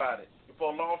think about it.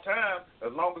 For a long time,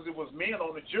 as long as it was men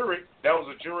on the jury, that was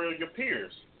a jury of your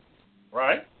peers,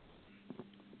 right?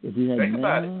 If you had think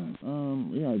about it.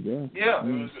 Yeah, I guess. Yeah,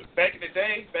 it was back in the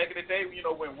day, you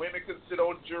know, when women could sit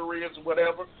on juries or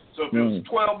whatever. So if it was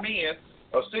 12 men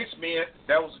or 6 men,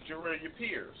 that was a jury of your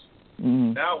peers.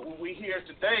 Now we here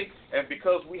today, and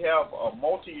because we have a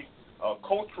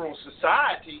multicultural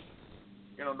society,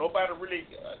 you know, nobody really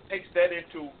takes that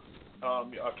into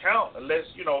account unless,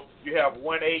 you know, you have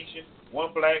one Asian,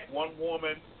 one black, one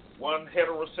woman, one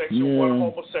heterosexual, one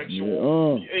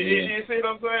homosexual. You see what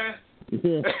I'm saying?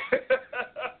 Yeah.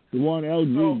 The one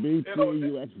LGBT,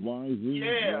 UXYZ.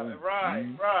 Yeah,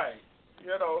 right.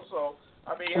 You know, so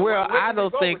I mean. Well, I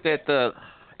don't think that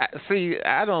I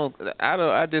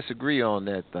disagree on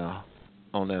that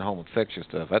homosexual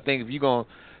stuff. I think if you're gonna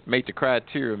make the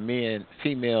criteria men,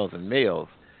 females, and males,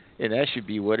 and that should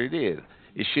be what it is.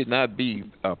 It should not be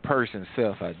a person's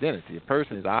self-identity. A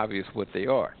person is obvious what they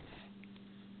are.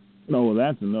 No, well,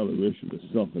 that's another issue, the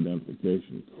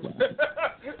self-identification. That's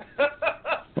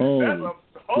a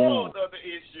whole other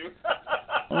issue.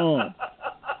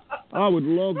 I would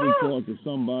love to talk to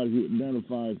somebody who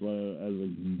identifies as a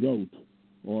goat,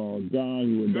 or a guy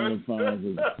who identifies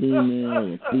as a female,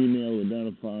 or a female who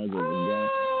identifies as a guy.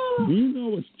 Do you know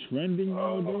what's trending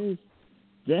nowadays?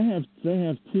 They have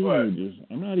teenagers.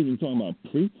 I'm not even talking about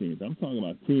preteens. I'm talking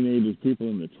about teenagers, people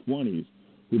in their 20s,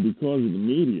 who, because of the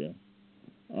media,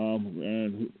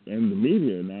 and the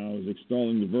media now is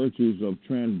extolling the virtues of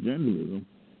transgenderism,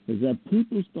 is that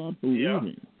people start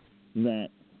believing that,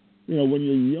 you know, when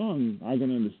you're young, I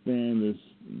can understand this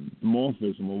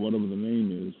morphism or whatever the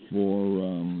name is for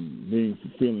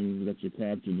feeling that you're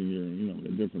captured in your, you know,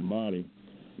 a different body.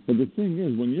 But the thing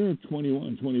is, when you're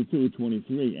 21, 22,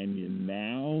 23, and you're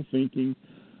now thinking,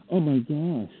 oh, my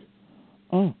gosh,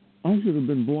 I should have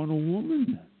been born a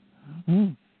woman.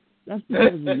 That's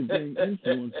because you're being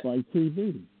influenced by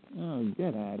TV. Oh,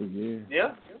 get out of here.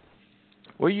 Yeah.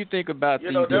 What do you think about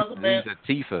these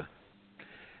Antifa?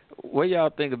 what y'all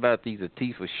think about these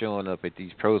Antifa showing up at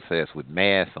these protests with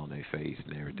masks on their face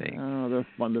and everything? Oh, they're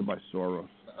funded by Soros.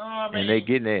 And they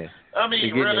getting their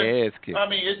ass kicked. I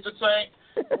mean, it's the same.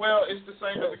 Well, it's the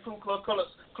same as the Ku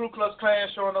Klux Klan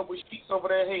showing up with sheets over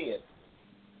their head.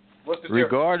 What's the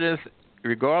regardless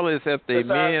if they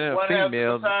men or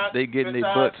females, they getting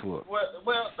their butts whooped. Well,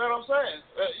 that's what I'm saying.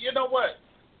 You know what?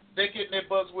 They getting their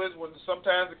butts whipped when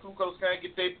sometimes the Ku Klux Klan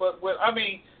get their butt whipped. I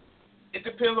mean, it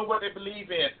depends on what they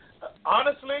believe in.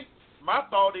 Honestly, my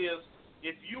thought is,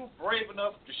 if you brave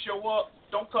enough to show up,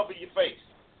 don't cover your face.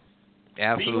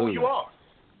 Absolutely. Be who you are.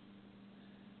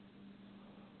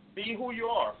 Be who you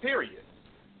are. Period.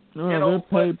 No, they're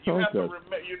paid you have to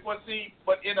protest.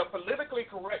 but in a politically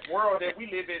correct world that we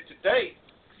live in today,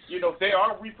 there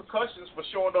are repercussions for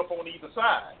showing up on either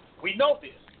side. We know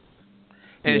this.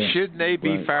 And shouldn't they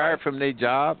be fired from their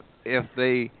job if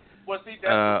they those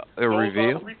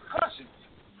reveal? Are the repercussions.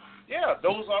 Yeah,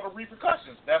 those are the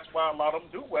repercussions. That's why a lot of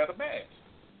them do wear the mask,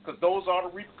 because those are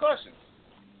the repercussions.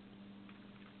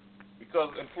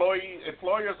 Because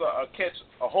employers catch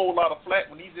a whole lot of flack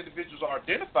when these individuals are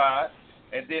identified,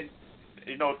 and then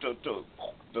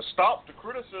to stop the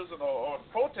criticism or the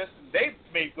protesting they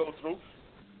may go through,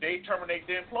 they terminate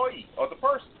the employee or the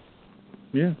person.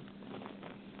 Yeah.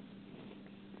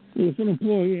 Well, it's an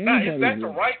employee. Now, is that the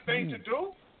right thing to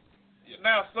do?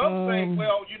 Now, some say,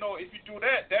 well, if you do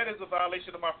that, that is a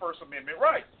violation of my First Amendment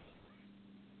right.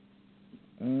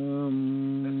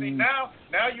 And see, now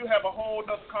you have a whole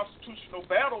other constitutional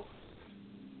battle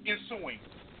ensuing.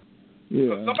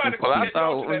 Yeah. Somebody can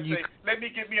say, let me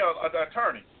get me an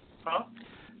attorney. Huh?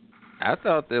 I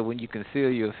thought that when you conceal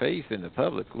your face in the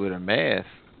public with a mask,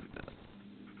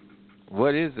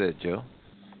 what is that, Joe?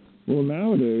 Well,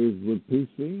 nowadays with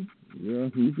PC, you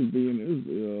can be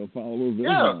a follower of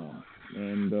Islam,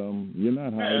 and you're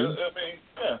not hiding.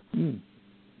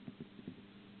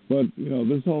 But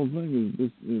this whole thing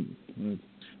is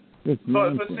it's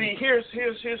but see,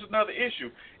 here's another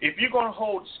issue. If you're going to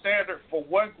hold standard for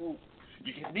one group,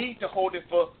 you need to hold it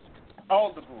for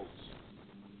all the groups.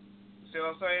 See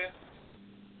what I'm saying?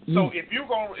 So if you're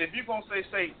gonna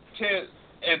say tell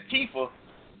Antifa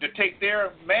to take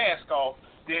their mask off,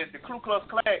 then the Ku Klux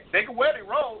Klan, they can wear their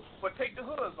robes, but take the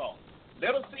hoods off.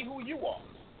 Let them see who you are.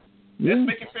 Yeah. Let's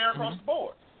make it fair across the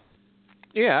board.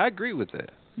 Yeah, I agree with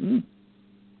that.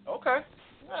 Okay.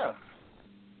 Yeah.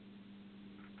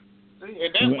 See,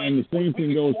 and the same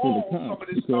thing goes for the cops,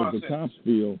 because the cops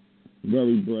feel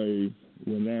very brave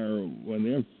when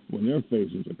their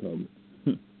faces are covered.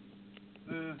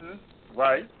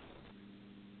 Right.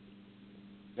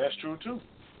 That's true too.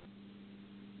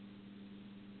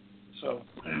 So,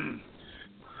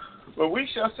 but we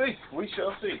shall see. We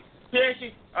shall see.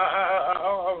 Yankee,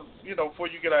 I before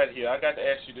you get out of here, I got to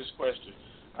ask you this question.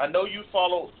 I know you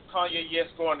follow Kanye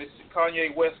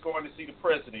West going to see the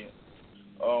president.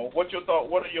 What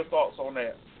are your thoughts on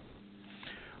that?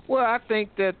 Well, I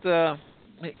think that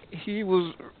he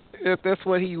was, if that's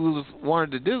what he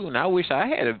wanted to do, and I wish I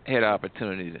had an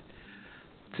opportunity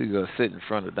to sit in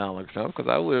front of Donald Trump, because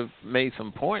I would have made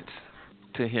some points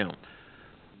to him.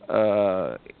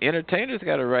 Entertainers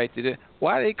got a right to that.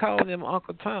 Why are they calling him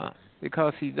Uncle Tom?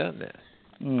 Because he done that.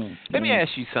 Let me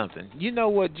ask you something. You know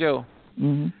what, Joe?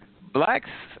 Blacks,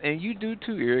 and you do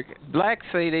too, Eric, blacks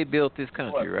say they built this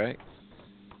country, right?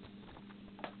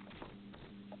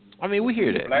 I mean, we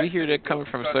hear that. We hear that coming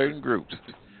from certain groups.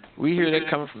 We hear that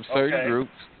coming from certain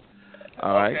groups.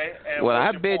 All right. Well,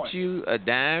 I bet you a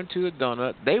dime to a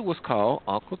donut, they was called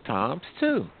Uncle Toms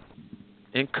too,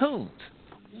 and coons.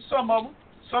 Some of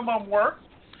them work.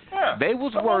 Yeah. They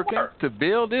was working to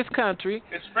build this country.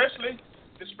 Especially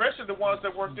the ones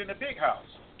that worked in the big house.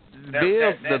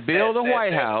 Build the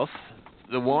White House.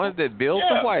 The ones that built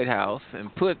the White House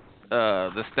and put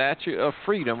the Statue of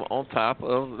Freedom on top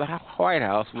of the White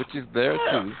House, which is there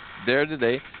too, there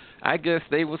today. I guess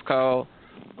they was called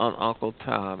an Uncle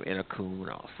Tom and a coon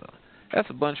also. That's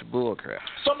a bunch of bullcrap.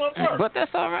 Some of them work. But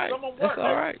that's all right. That's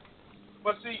all right.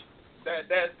 But see,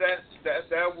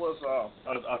 that was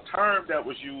a term that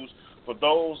was used for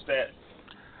those that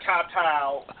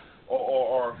kowtowed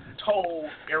or told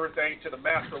everything to the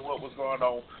master what was going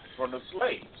on from the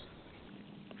slaves.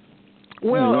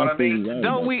 Well, you know what I mean?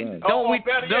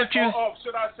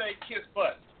 Should I say kiss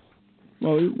butt?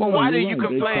 Well, why do you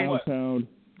complain?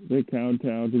 They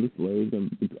kowtowed to the slaves,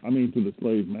 to the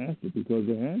slave master, because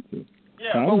they had to.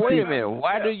 Yeah. But wait a minute.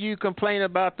 Why do you complain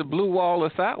about the blue wall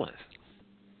of silence?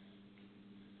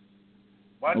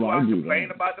 Why do I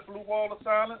complain about the blue wall of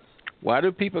silence? Why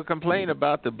do people complain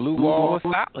about the blue wall of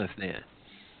silence then?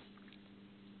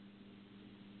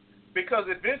 Because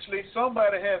eventually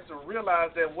somebody has to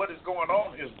realize that what is going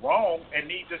on is wrong and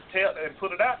need to tell and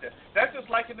put it out there. That's just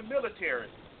like in the military.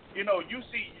 You know, you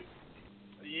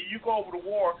go over the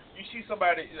war, you see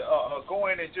somebody go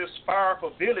in and just fire up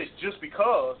a village just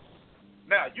because.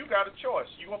 Now, you got a choice.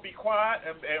 You going to be quiet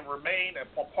and remain a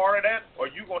part of that, or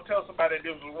you going to tell somebody that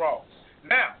this was wrong?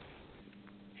 Now,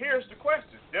 here's the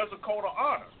question. There's a code of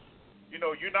honor. You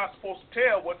know, you're not supposed to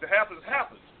tell what happens.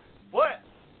 But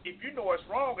if you know it's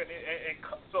wrong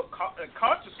and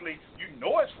consciously you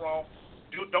know it's wrong,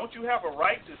 don't you have a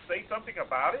right to say something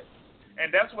about it? And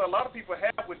that's what a lot of people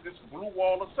have with this blue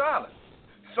wall of silence.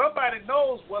 Somebody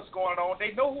knows what's going on.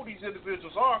 They know who these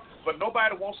individuals are, but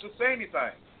nobody wants to say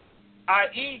anything.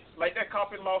 I.e., like that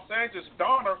cop in Los Angeles,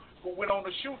 Donner, who went on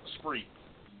a shooting spree.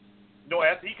 You know,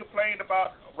 after he complained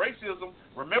about racism,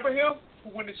 remember him?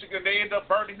 Who went to Chicago, they ended up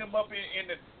burning him up in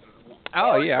the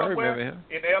I remember him.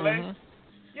 In L.A.? Mm-hmm.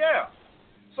 Yeah.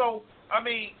 So, I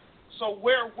mean,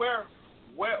 where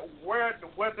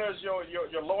does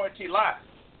your loyalty lie?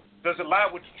 Does it lie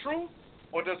with the truth,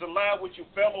 or does it lie with your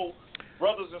fellow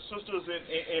brothers and sisters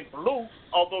in blue,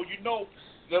 although you know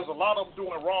there's a lot of them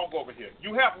doing wrong over here?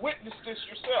 You have witnessed this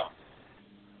yourself.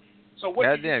 So what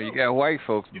goddamn, you got white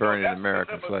folks burning the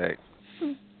American flag.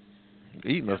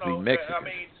 He must be Mexican. I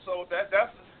mean, so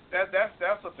that's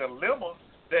a dilemma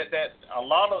that a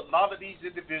lot of these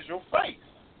individuals face.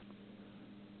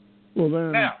 Well,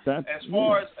 then, now, as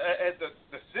far as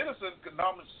the citizen,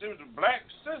 black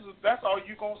citizens, that's all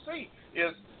you're going to see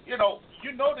is, you know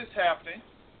this happening,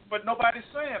 but nobody's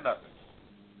saying nothing.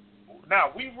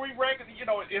 Now, we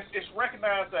recognize, it's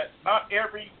recognized that not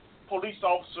every police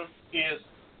officer is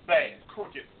bad,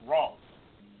 crooked, wrong.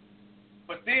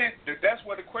 But then that's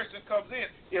where the question comes in.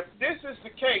 If this is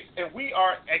the case and we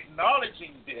are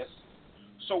acknowledging this,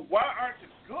 so why aren't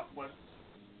the good ones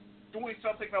doing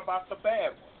something about the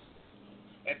bad ones?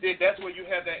 And then that's where you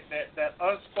have that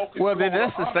unspoken. Well, then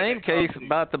that's the same case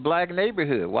about the black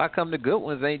neighborhood. Why come the good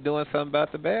ones ain't doing something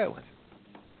about the bad ones?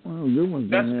 Well, the good ones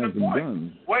don't have the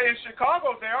guns. Well, in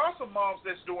Chicago, there are some moms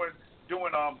that's doing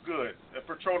good,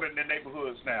 patrolling their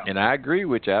neighborhoods now. And I agree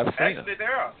with you. I've seen Actually,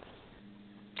 there are.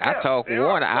 I talked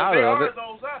one out of it.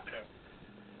 Those out there.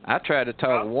 I tried to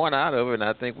talk one out of it, and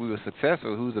I think we were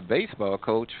successful. Who's a baseball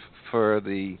coach for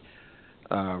the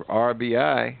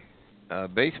RBI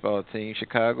baseball team,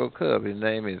 Chicago Cubs. His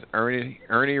name is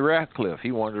Ernie Ratcliffe.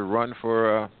 He wanted to run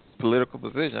for a political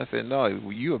position. I said, no,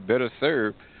 you are better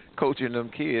served coaching them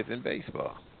kids in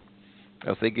baseball,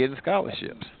 else they getting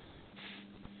scholarships.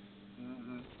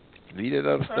 Mm-hmm. Leave that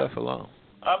other stuff alone.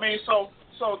 I mean, so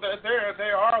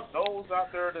there are those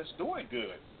out there that's doing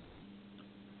good.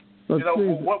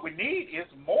 What we need is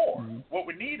more. Mm-hmm. What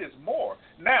we need is more.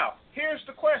 Now, here's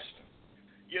the question.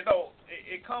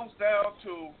 It comes down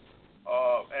to,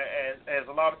 as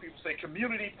a lot of people say,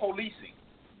 community policing,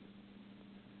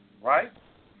 right?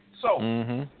 So,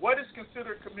 What is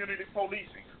considered community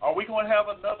policing? Are we going to have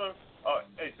another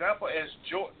example as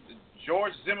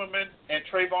George Zimmerman and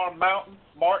Trayvon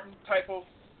Martin type of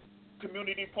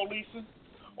community policing?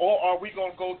 Or are we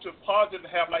going to go to positive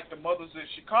and have like the mothers in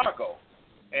Chicago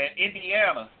and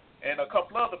Indiana and a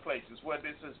couple other places where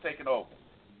this is taken over?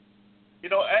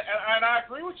 And I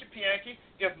agree with you, Pianki.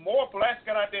 If more blacks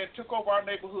got out there and took over our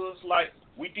neighborhoods like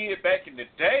we did back in the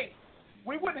day,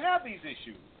 we wouldn't have these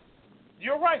issues.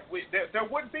 You're right. There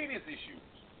wouldn't be these issues.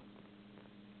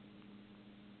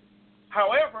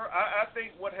 However, I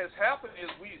think what has happened is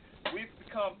we've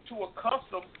become too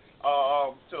accustomed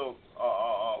to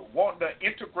wanting to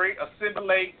integrate,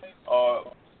 assimilate,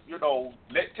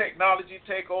 let technology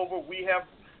take over. We have,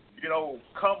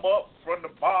 come up from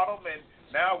the bottom, and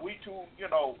now we too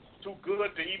good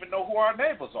to even know who our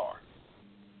neighbors are.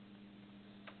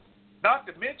 Not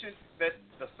to mention that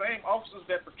the same officers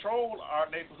that patrol our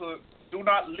neighborhood do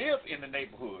not live in the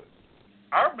neighborhood.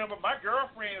 I remember my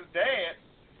girlfriend's dad,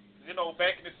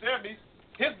 back in the 70s,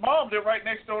 his mom lived right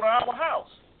next door to our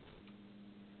house.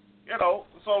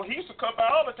 So he used to come by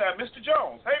all the time. Mr.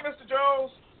 Jones, hey, Mr.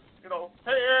 Jones,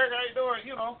 hey, Eric, how you doing?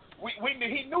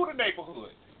 He knew the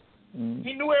neighborhood. Mm-hmm.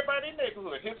 He knew everybody in the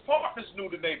neighborhood. His partners knew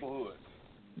the neighborhood.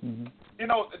 Mm-hmm.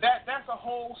 That's a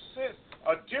whole sense,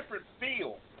 a different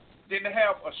feel than to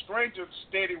have a stranger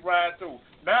steady ride through.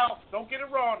 Now, don't get it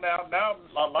wrong now. Now,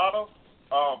 a lot of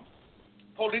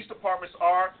police departments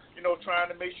are, trying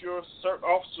to make sure certain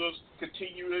officers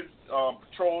continue to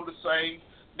patrol the same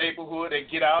neighborhood and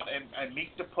get out and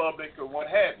meet the public or what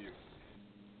have you.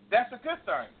 That's a good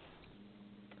thing.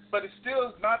 but it still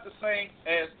is not the same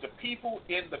as the people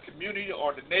in the community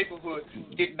or the neighborhood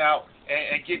getting out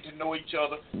and getting to know each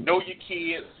other, know your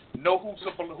kids, know who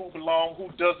belong, who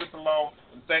doesn't belong,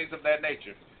 and things of that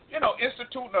nature. You know,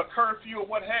 instituting a curfew or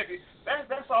what have you,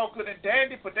 that's all good and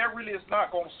dandy, but that really is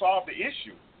not going to solve the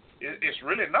issue. It's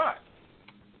really not.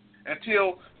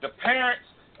 Until the parents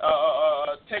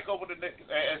take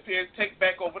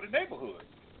back over the neighborhood.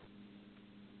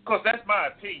 Because that's my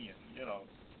opinion, you know.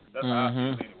 That's how I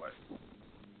feel anyway.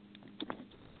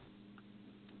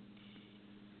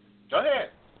 Go ahead.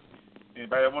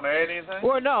 Anybody want to add anything?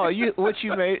 Well, no,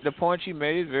 the point you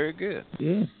made is very good.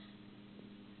 Yeah.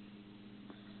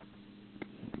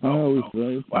 I always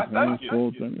say it's the parents'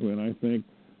 fault anyway, and I think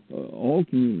all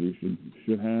communities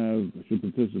should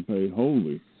participate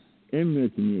wholly in their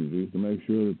communities to make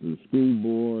sure that the school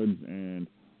boards and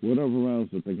whatever else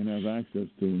that they can have access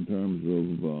to in terms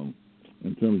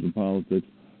of politics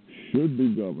should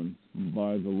be governed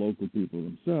by the local people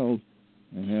themselves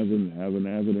and have an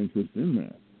avid interest in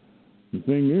that. The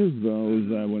thing is, though, is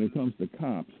that when it comes to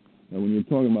cops, and when you're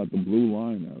talking about the blue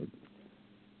line, Eric,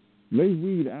 they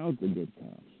weed out the good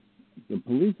cops. The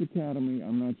police academy,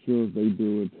 I'm not sure if they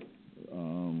do it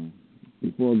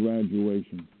before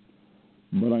graduation,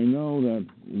 but I know that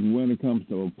when it comes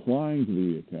to applying to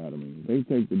the academy, they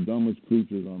take the dumbest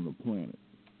creatures on the planet.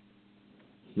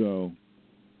 So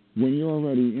when you're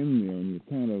already in there and you're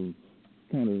kind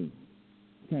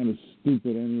of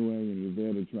stupid anyway, and you're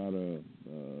there to try to,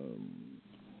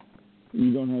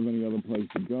 you don't have any other place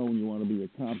to go, and you want to be a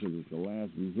cop because it's the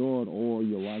last resort, or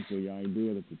you like the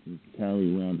idea that you can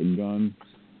carry around a gun.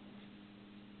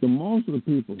 The most of the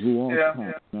people who are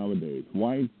cops nowadays,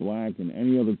 white, black, and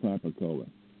any other type of color,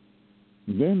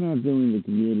 they're not doing the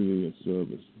community a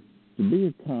service. To be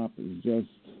a cop is just,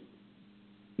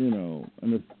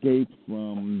 an escape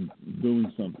from doing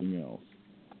something else.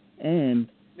 And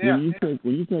when you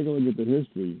take a look at the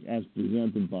history as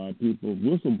presented by people,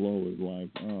 whistleblowers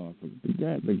like,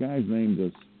 the guy's name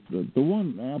is the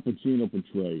one Al Pacino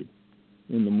portrayed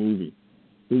in the movie,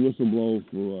 the whistleblower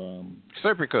for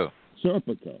Serpico,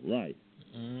 right.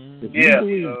 If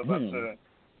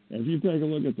you take a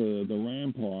look at the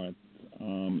rampart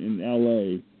in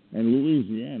L.A. and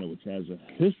Louisiana, which has a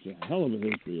hell of a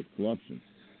history of corruption,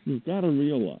 you've got to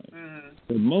realize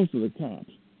that most of the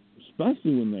cops,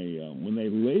 especially when they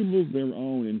labeled their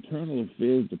own internal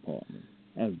affairs department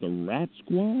as the Rat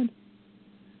Squad,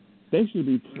 they should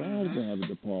be proud to have a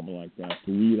department like that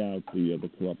to weed out the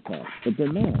corrupt cops. But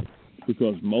they're not,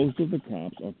 because most of the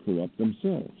cops are corrupt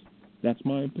themselves. That's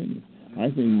my opinion. I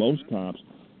think most cops,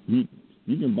 you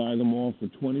can buy them all for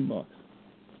 $20.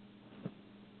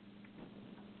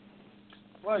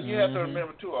 Well, you have to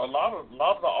remember too. A lot of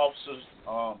the officers,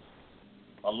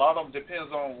 a lot of them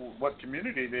depends on what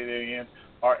community they're in,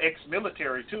 are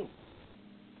ex-military too.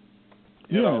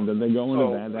 And then they go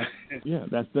into that.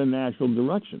 That's their natural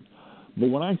direction. But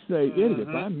when I say idiots,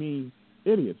 I mean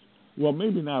idiots. Well,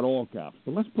 maybe not all cops,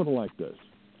 but let's put it like this.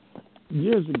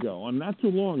 Years ago, and not too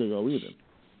long ago either,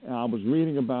 I was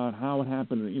reading about how it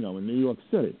happened, in New York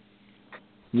City,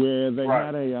 where they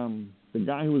had the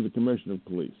guy who was the commissioner of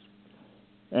police,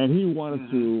 and he wanted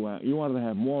to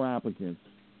have more applicants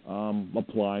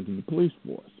apply to the police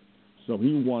force. So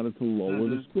he wanted to lower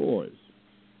the scores.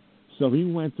 So he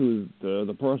went to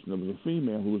the person that was a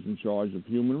female who was in charge of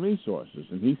human resources,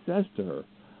 and he says to her,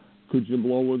 "Could you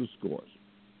lower the scores?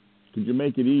 Could you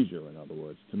make it easier? In other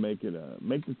words, to make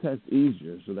the test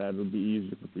easier so that it would be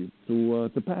easier for people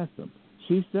to pass them."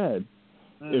 She said,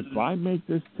 "If I make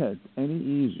this test any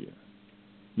easier,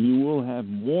 you will have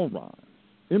morons,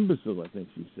 imbeciles," I think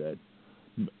she said,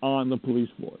 on the police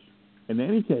force. In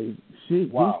any case, he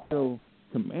still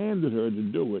commanded her to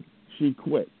do it. She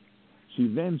quit. She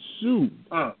then sued.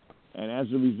 And as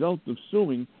a result of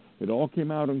suing, it all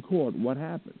came out in court what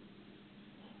happened.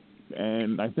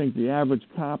 And I think the average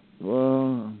cop,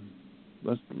 New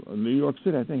York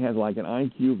City, I think has like an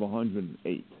IQ of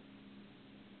 108.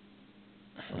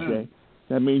 Okay?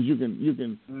 That means you can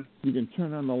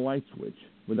turn on the light switch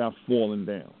without falling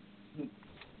down.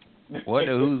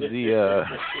 Wonder who's the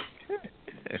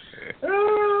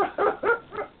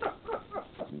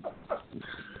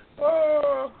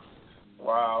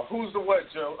wow. Who's the what,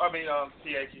 Joe? I mean,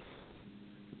 T.A.K.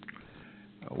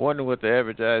 I wonder what the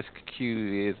average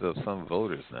IQ is of some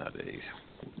voters nowadays.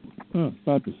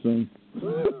 About the same.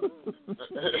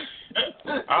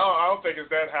 I don't think it's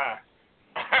that high.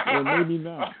 Well, maybe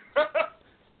not.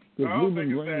 Because we've been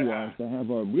brainwashed to have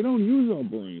we don't use our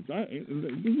brains.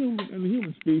 The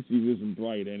human species isn't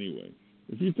bright anyway.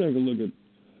 If you take a look at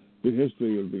the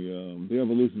history of the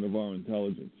evolution of our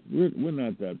intelligence. We're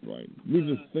not that bright. We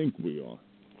just think we are.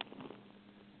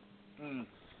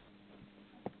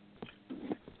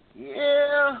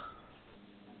 Yeah.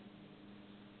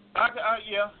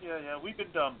 Yeah. We've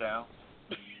been dumbed down.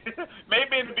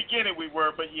 Maybe in the beginning we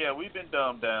were, but yeah, we've been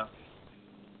dumbed down.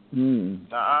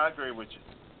 I agree with you.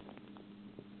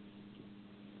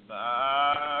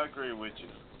 I agree with you.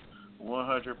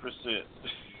 100%.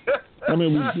 I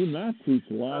mean, we do not teach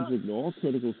logic or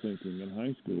critical thinking in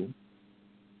high school,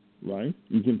 right?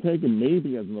 You can take it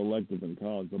maybe as an elective in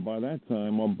college, but by that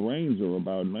time, our brains are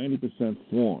about 90%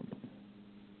 formed.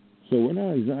 So we're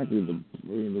not exactly the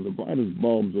brightest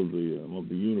bulbs of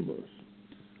the universe.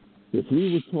 If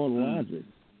we were taught logic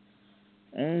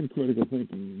and critical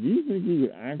thinking, do you think we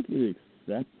would actually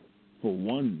accept for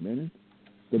 1 minute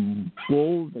the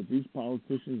bull that these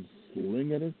politicians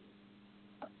sling at us?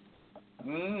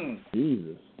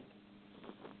 Jesus.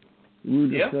 We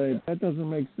would just say, that doesn't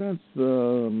make sense,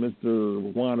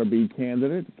 Mr. Wannabe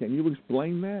candidate. Can you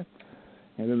explain that?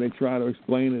 And then they try to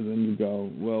explain it, and you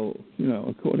go, well,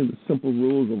 according to simple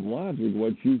rules of logic,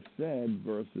 what you said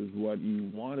versus what you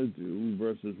want to do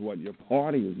versus what your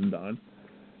party has done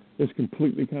is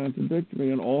completely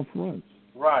contradictory on all fronts.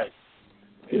 Right.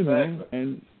 Exactly.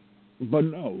 But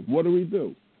no, what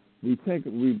do?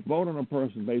 We vote on a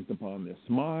person based upon their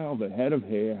smile, their head of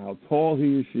hair, how tall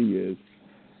he or she is,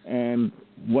 and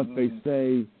what they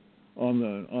say on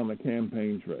the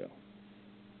campaign trail.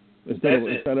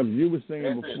 Instead of you were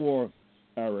saying before,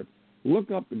 Eric,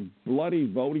 look up the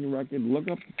bloody voting record,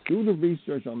 do the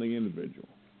research on the individual.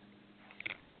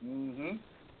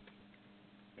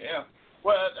 Yeah.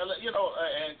 Well,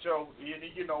 and Joe,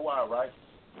 you know why, right?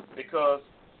 Because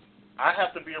I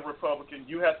have to be a Republican,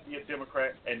 you have to be a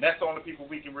Democrat, and that's the only people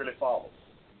we can really follow.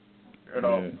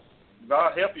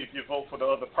 God help you if you vote for the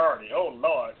other party. Oh,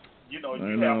 Lord. You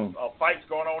have fights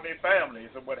going on in families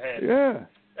and what have you. Yeah.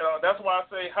 That's why I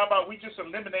say, how about we just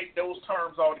eliminate those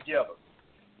terms altogether?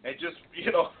 And just,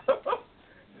 just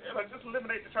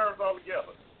eliminate the terms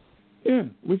altogether. Yeah.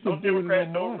 We should no Democrat,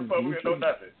 no Republican, no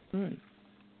nothing. Right.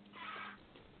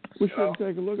 We should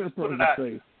take a look at a person and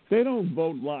say, they don't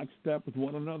vote lockstep with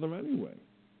one another anyway.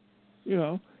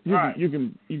 You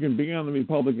can be on the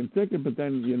Republican ticket, but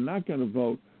then you're not going to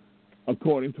vote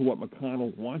according to what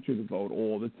McConnell wants you to vote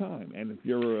all the time. And if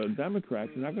you're a Democrat,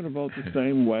 you're not going to vote the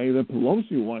same way that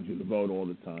Pelosi wants you to vote all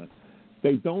the time.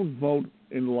 They don't vote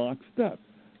in lockstep.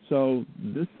 So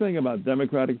this thing about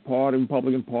Democratic Party,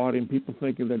 Republican Party, and people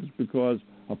thinking that just because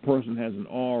a person has an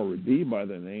R or a D by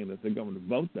their name that they're going to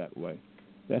vote that way,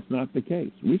 that's not the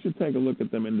case. We should take a look at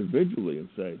them individually and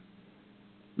say,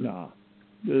 no.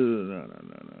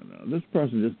 This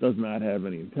person just does not have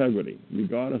any integrity,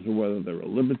 regardless of whether they're a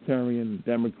Libertarian,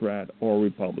 Democrat, or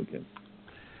Republican.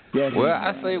 Well,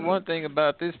 I say one thing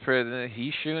about this president.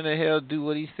 He sure in the hell do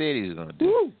what he said he was going to do.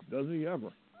 Woo! Does he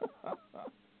ever?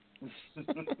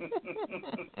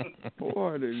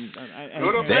 Boy,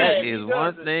 that is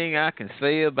one thing I can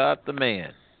say about the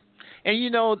man.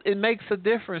 And, it makes a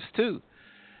difference, too.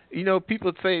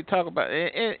 People talk about,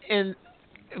 and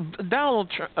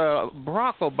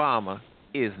Barack Obama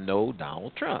is no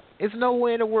Donald Trump. It's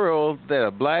nowhere in the world that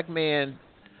a black man,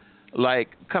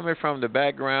 coming from the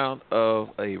background of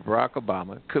a Barack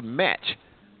Obama, could match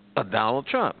a Donald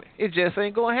Trump. It just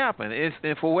ain't going to happen.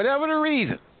 And for whatever the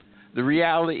reason, the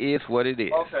reality is what it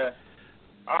is. Okay.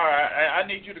 All right. I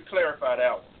need you to clarify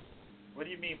that one. What do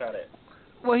you mean by that?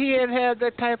 Well, he hadn't had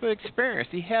that type of experience.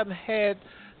 He hadn't had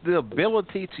the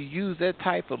ability to use that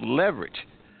type of leverage.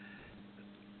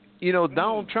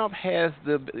 Donald Trump has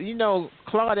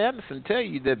Claude Anderson tell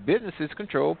you that businesses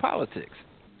control politics.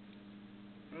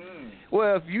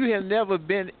 Well, if you have never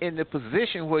been in the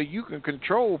position where you can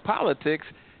control politics,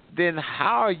 then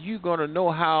how are you going to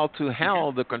know how to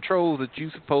handle the controls that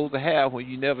you're supposed to have when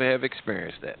you never have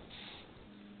experienced that?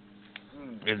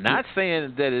 And not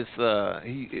saying that it's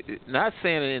not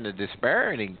saying it in a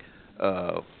disparaging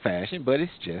fashion, but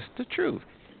it's just the truth.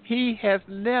 He has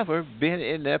never been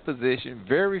in that position.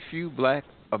 Very few black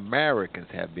Americans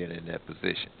have been in that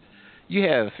position. You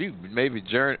have a few, maybe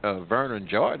Vernon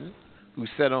Jordan, who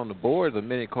sat on the boards of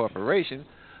many corporations,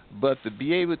 but to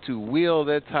be able to wield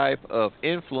that type of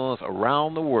influence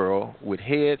around the world with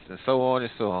heads and so on,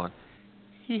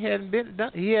 he hadn't been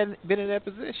in that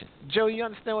position. Joe, you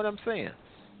understand what I'm saying?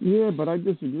 Yeah, but I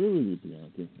disagree with you,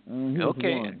 Bianchi.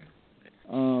 Okay.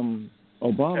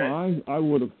 Obama, I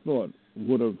would have thought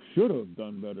should have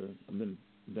done better than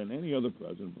any other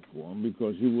president before him,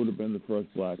 because he would have been the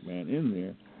first black man in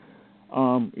there.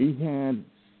 He had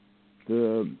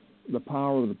the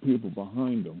power of the people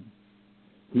behind him.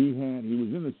 He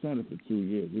was in the Senate for 2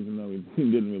 years, even though he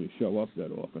didn't really show up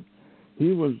that often.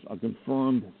 He was a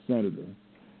confirmed senator.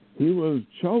 He was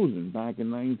chosen back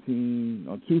in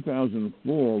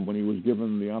 2004 when he was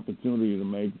given the opportunity to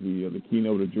make the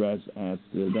keynote address at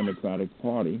the Democratic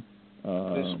Party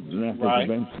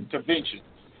national convention.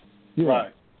 Yeah.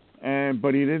 Right.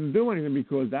 But he didn't do anything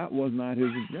because that was not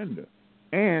his agenda.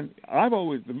 And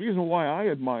the reason why I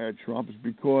admire Trump is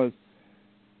because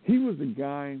he was a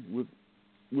guy with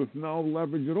no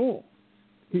leverage at all.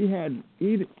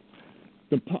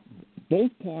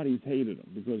 Both parties hated him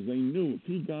because they knew if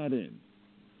he got in,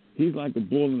 he's like a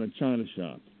bull in a china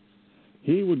shop.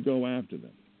 He would go after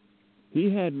them. He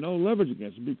had no leverage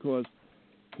against them because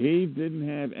he didn't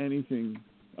have anything.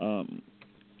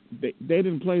 He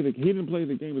didn't play the game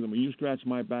with them. When you scratch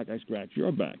my back, I scratch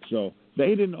your back. So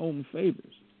they didn't owe him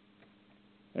favors.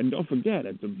 And don't forget,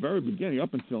 at the very beginning,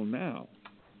 up until now,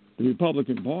 the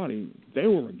Republican Party, they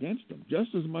were against him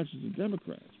just as much as the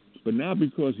Democrats. But now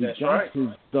because he got his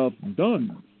stuff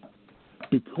done,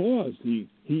 because he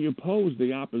opposed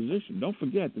the opposition. Don't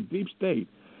forget, the deep state,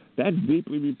 that's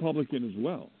deeply Republican as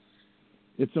well.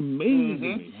 It's amazing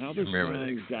to me how this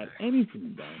guy's got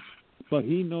anything done, but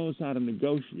he knows how to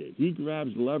negotiate. He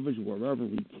grabs leverage wherever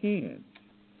he can.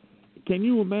 Can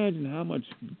you imagine how much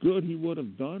good he would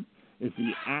have done if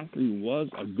he actually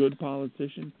was a good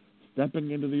politician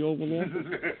stepping into the Oval Office?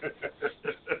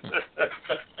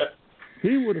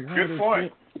 He would have had good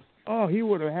point. He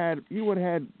would have had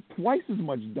twice as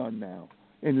much done now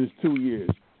in his 2 years.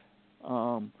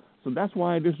 So that's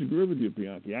why I disagree with you,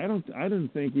 Bianchi. I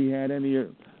didn't think he had any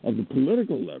of the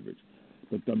political leverage,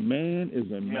 but the man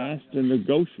is a master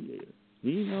negotiator.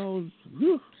 He knows.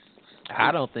 Whew.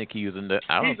 I don't think he was a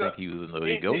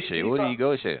negotiator. What do you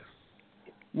negotiate?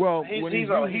 Well, he's a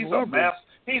master.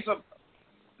 He's a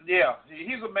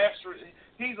master.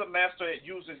 He's a master at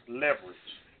using leverage.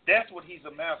 That's what he's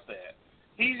a master at.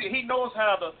 He knows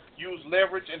how to use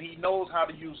leverage, and he knows how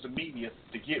to use the media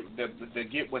to get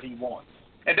what he wants,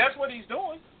 and that's what he's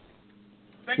doing.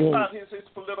 Think about his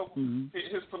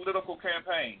political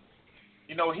campaign.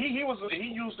 You know, he used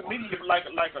the media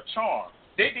like a charm.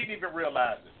 They didn't even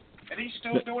realize it, and he's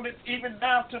still doing it even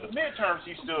now to the midterms.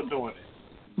 He's still doing it.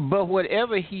 But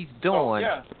whatever he's doing,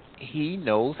 he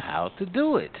knows how to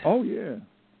do it. Oh yeah,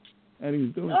 and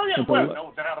he's doing. Oh yeah, well,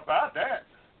 no doubt about that.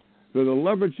 So the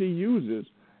leverage he uses,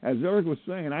 as Eric was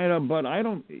saying, there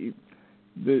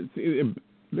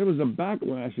was a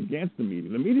backlash against the media.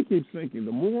 The media keeps thinking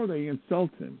the more they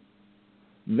insult him,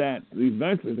 that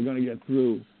eventually they're going to get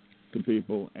through to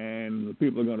people, and the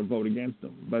people are going to vote against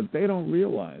him. But they don't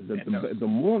realize that the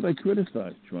more they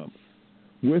criticize Trump,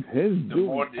 with his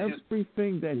doing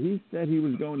everything that he said he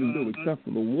was going to do, except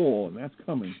for the wall, and that's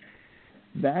coming,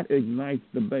 that ignites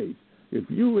the base. If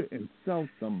you insult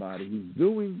somebody who's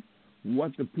doing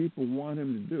what the people want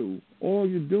him to do, all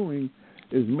you're doing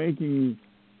is making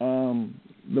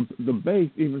the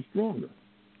base even stronger.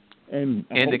 And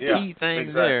the key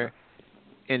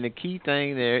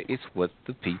thing there is what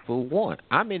the people want.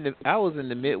 I was in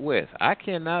the Midwest. I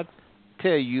cannot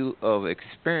tell you of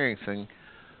experiencing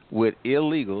with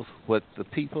illegals what the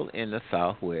people in the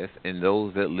Southwest and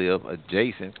those that live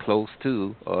adjacent, close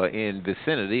to, or in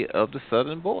vicinity of the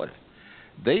southern border.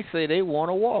 They say they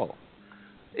want a wall.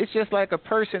 It's just like a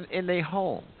person in their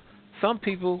home. Some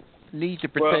people need to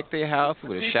protect their house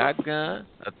with a shotgun,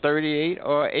 a .38,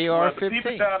 or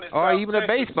AR-15, or even a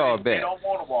baseball bat. They don't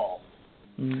want a wall.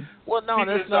 Mm-hmm. Well, no,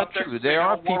 that's not true. There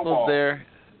are people there.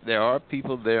 There are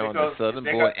people there on the southern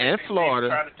border and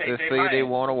Florida that say they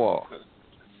want a wall.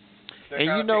 And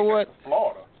you know what?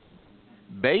 Florida.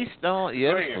 Based on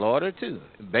Florida too.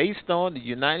 Based on the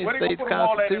United States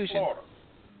Constitution.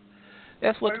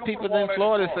 That's what the people in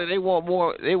Florida say. They want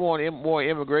more. They want more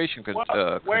immigration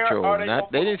control. Where they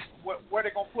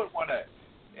gonna put one at?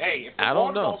 Hey, if the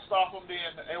water don't stop them,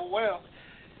 then well.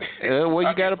 Well,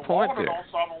 you got a point there.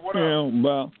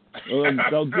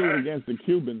 They'll do it against the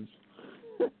Cubans.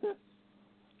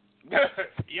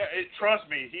 Trust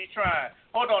me, he tried.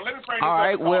 Hold on, let me bring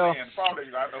this in. Probably I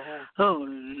know who. Oh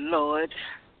Lord.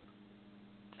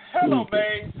 Hello,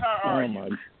 Maze. How are you? My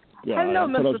God. Hello,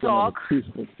 Mr. Talk.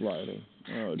 Peaceful Friday.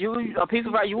 Oh, you a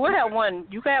peaceful Friday. You would have one.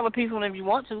 You can have a peaceful one if you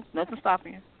want to. Nothing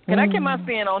stopping you. Can I get my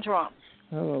spin on Trump?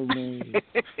 Hello, Maze.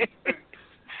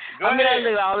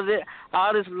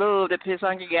 all this love that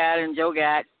Pissunky got and Joe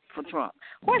got for Trump.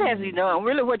 What has he done?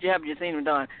 Really, what have you seen him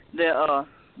done? Can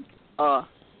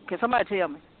somebody tell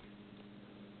me?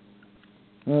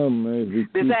 Oh, man.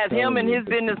 Besides him and his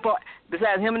business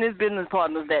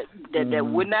partners that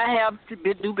would not have to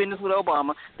do business with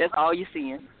Obama, that's all you're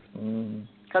seeing.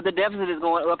 Because the deficit is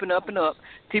going up and up and up.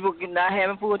 People not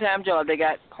having full-time jobs. They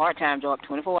got part-time jobs.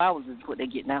 24 hours is what they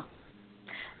get now.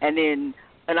 And then,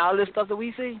 and all this stuff that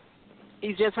we see,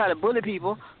 he's just trying to bully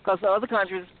people because the other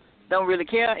countries don't really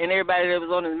care, and everybody that was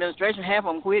on the administration, half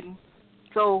of them quitting.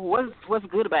 So what's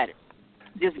good about it?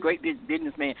 Just a great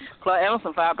businessman. Claude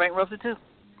Emerson filed bankruptcy, too.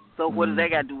 So what does that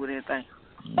got to do with anything?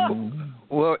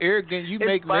 Well, Eric, did you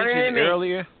make mention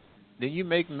earlier? Did you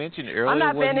make mention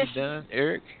earlier what he's done,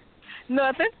 Eric?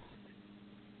 Nothing.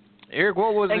 Eric,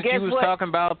 what was it you was talking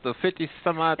about? The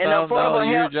 $50,000 a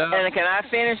year job? And can I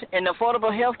finish? And the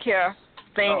affordable health care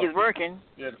thing is working.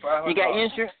 Yeah, the $500. You got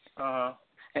insurance.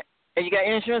 And you got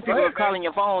insurance. People are calling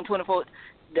your phone 24.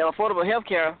 The affordable health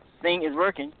care thing is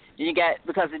working. And you got,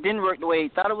 because it didn't work the way you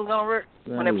thought it was going to work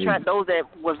when they were trying, those that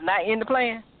was not in the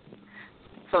plan.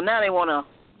 So now they want to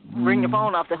bring your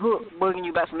phone off the hook, bugging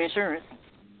you about some insurance.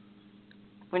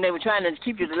 When they were trying to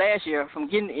keep you the last year from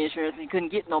getting the insurance, you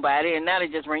couldn't get nobody, and now they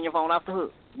just ring your phone off the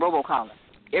hook, robocalling,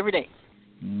 every day.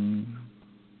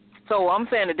 So I'm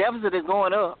saying the deficit is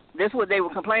going up. That's what they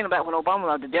were complaining about when Obama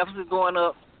was. The deficit is going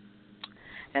up,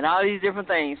 and all these different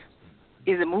things.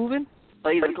 Is it moving,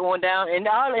 or is it going down? And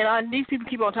these people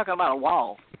keep on talking about a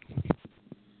wall.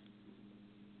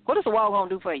 What is the wall going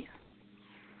to do for you?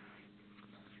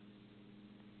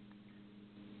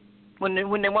 When they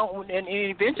want, and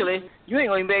eventually you ain't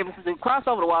gonna be able to cross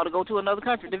over the wall to go to another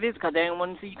country to visit because they don't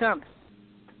want to see you coming.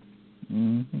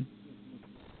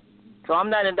 So I'm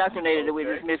not indoctrinated with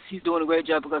this. He's doing a great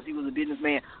job because he was a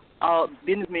businessman. All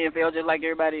businessmen fail just like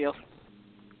everybody else.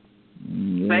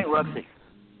 Bankruptcy.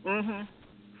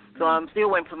 So I'm still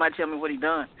waiting for somebody to tell me what he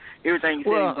done. Everything he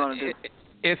said he's gonna do.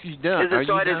 If you done, is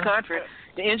destroy this country.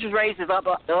 The interest rates is up,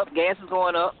 gas is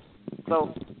going up.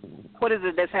 So what is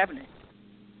it that's happening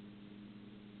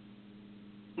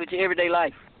with your everyday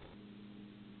life?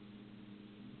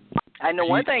 I know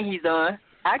one thing he's done.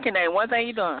 I can name one thing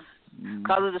he's done.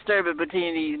 Cause of disturbance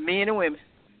between these men and women.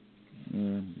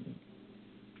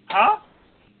 Huh?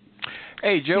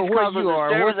 Hey, Joe, where you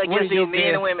are? What is your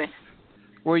men and women?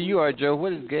 Where you are, Joe?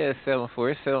 What is gas selling for?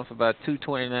 It's selling for about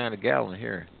 $2.29 a gallon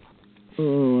here.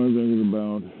 Oh, I think it's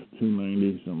about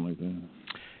 $2.90, something like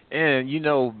that. And you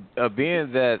know,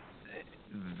 being that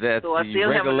so the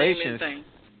regulations.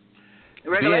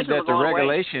 Being that the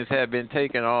regulations have been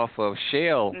taken off of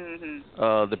shale,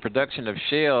 the production of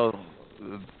shale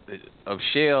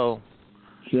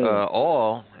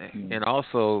oil and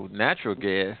also natural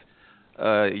gas,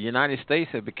 the United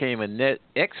States have became a net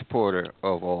exporter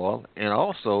of oil, and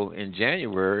also in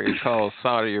January it called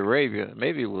Saudi Arabia,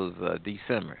 maybe it was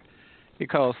December, it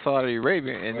called Saudi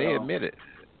Arabia, and they admitted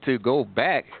to go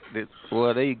back.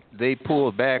 They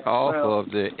pulled back off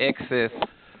of the excess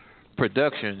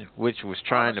production, which was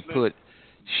trying to put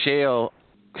shale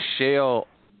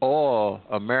oil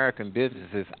American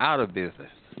businesses out of business.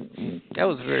 That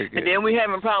was very good. And then we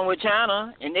having a problem with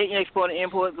China, and they export and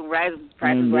import, prices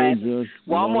rising.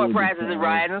 Walmart prices is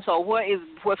rising. So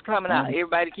what's coming out?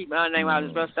 Everybody keep on naming all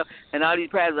this stuff, and all these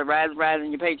prices are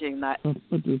rising. Your paycheck not. And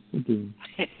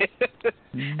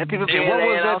people being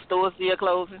laying off, stores still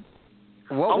closing.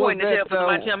 I'm waiting to tell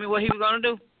somebody tell me what he was gonna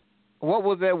do. What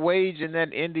was that wage in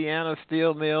that Indiana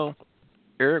steel mill,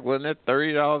 Eric? Wasn't that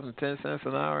 $30.10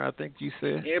 an hour? I think you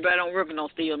said. Everybody don't work in no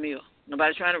steel mill.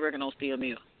 Nobody's trying to work in no steel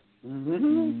mill.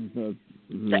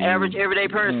 The average everyday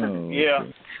person.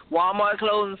 Walmart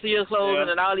closing, Sears closing,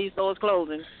 and all these stores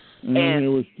closing. And they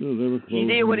were he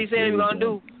did what he said he was gonna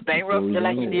do. Bankrupt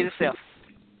like he did himself.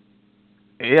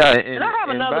 Yeah, and I have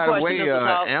another by the question. way,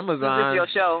 Amazon. Your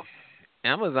show.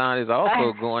 Amazon is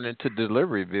also going into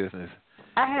delivery business.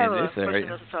 I have a question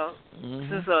to talk.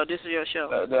 Since this is your show.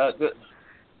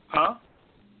 Huh?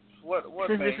 What?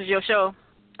 Since this is your show,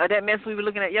 that mess we were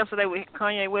looking at yesterday with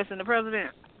Kanye West and the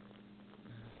president.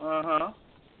 Now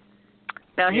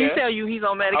he tell you he's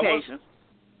on medication.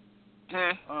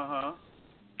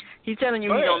 He's telling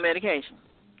you he's on medication.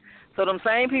 So them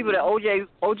same people that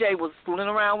OJ was fooling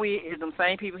around with is them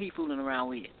same people he fooling around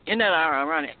with. Isn't that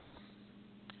ironic?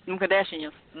 Them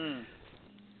Kardashians.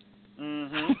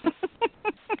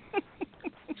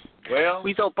 Well,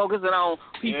 we so focusing on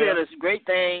he said this great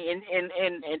thing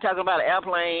and talking about an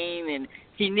airplane, and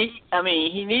he needs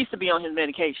to be on his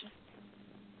medication.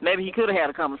 Maybe he could have had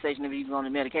a conversation if he was on the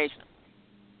medication,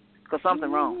 because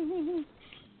something wrong.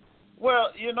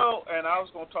 Well, you know, and I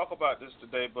was going to talk about this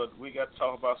today, but we got to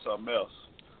talk about something else.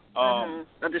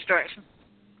 A distraction.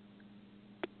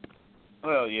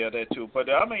 Well, yeah, that too. But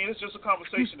I mean, it's just a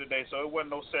conversation today, so it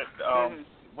wasn't no set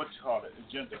what you call it,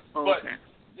 agenda. Oh, but okay.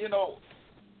 you know,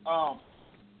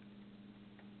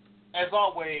 as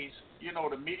always, you know,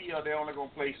 the media, they're only going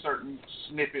to play certain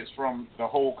snippets from the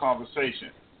whole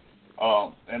conversation.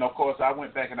 And, of course, I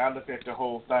went back and I looked at the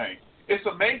whole thing. It's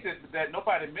amazing that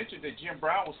nobody mentioned that Jim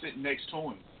Brown was sitting next to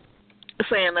him.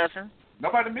 Saying nothing.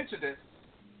 Nobody mentioned that.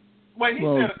 Well, he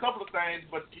said a couple of things,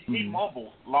 but he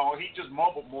mumbled long. He just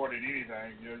mumbled more than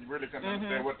anything. You know, you really couldn't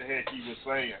understand what the heck he was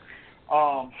saying.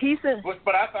 He said,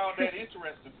 but I found that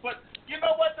interesting. But you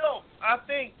know what, though? I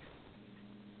think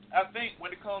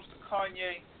when it comes to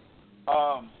Kanye,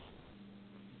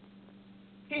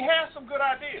 he has some good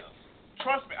ideas.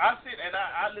 Trust me, I sit and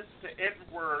I listen to every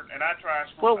word, and I try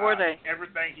and scrutinize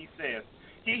everything he says.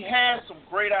 He has some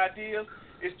great ideas.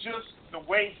 It's just the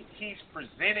way he's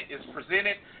presented is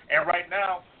presented. And right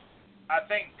now, I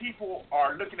think people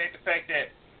are looking at the fact that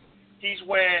he's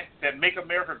wearing that Make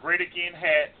America Great Again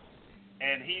hat,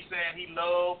 and he's saying he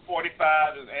loves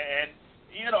 45 and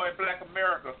you know, in Black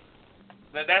America,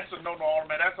 that's a no-no,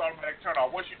 man. That's automatic turn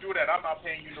off. Once you do that, I'm not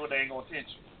paying you no dang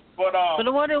attention. But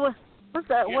what's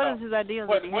that? What is his ideas?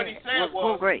 What he said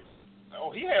was great. Oh,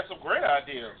 he had some great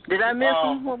ideas. Did I miss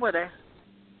them? What were they?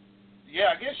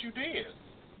 Yeah, I guess you did.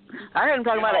 I heard him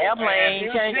talking about an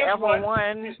airplane, change the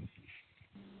F-1.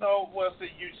 No, well, see,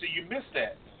 you missed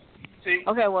that. See?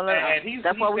 Okay, well,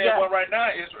 that's what we got. One right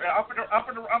now is I'm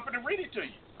gonna read it to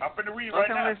you. I'm gonna read it right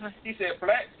now. Listen. He said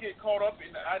blacks get caught up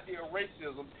in the idea of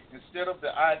racism instead of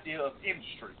the idea of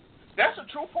industry. That's a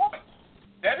true point.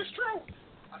 That is true.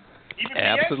 Even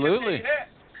absolutely.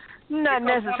 Not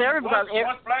necessarily because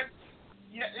black.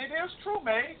 Yeah, it is true,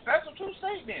 man. That's a true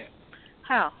statement.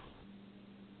 How?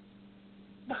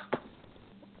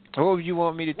 What would you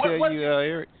want me to tell you,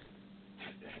 Eric?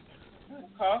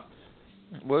 Huh?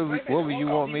 What would you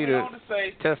want me to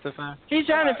testify? He's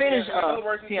trying to finish. In other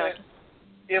words,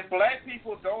 if black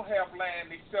people don't have land,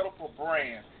 they settle for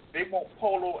brand. They want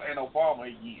Polo and Obama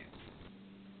again.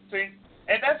 See,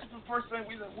 and that's the first thing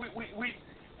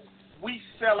we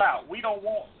sell out. We don't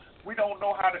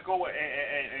know how to go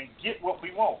and get what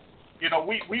we want. You know,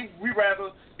 we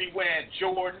rather be wearing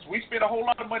Jordans. We spend a whole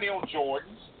lot of money on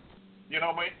Jordans. You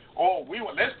know what I mean? Oh,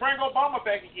 let's bring Obama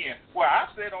back again. Well,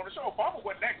 I said on the show, Obama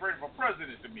wasn't that great of a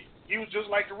president to me. He was just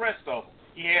like the rest of them.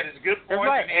 He had his good points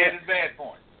and he had his bad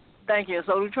points. Thank you.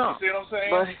 So do Trump. You see what I'm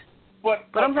saying? But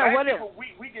I'm saying,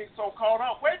 we get so caught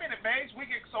up. Wait a minute, man. We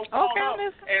get so caught up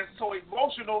and so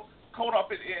emotional, caught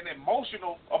up and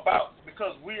emotional about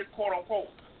because we're quote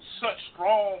unquote such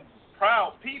strong,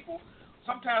 proud people.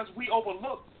 Sometimes we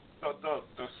overlook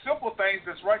the simple things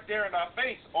that's right there in our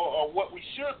face or what we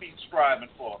should be striving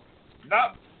for.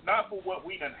 Not for what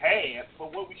we done had,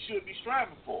 but what we should be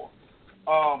striving for.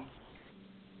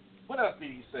 What else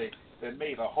did he say that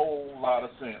made a whole lot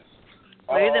of sense?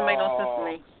 It didn't make no sense to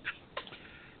me.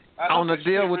 On the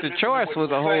deal with the choice was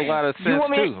a whole lot of sense,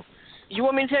 too. You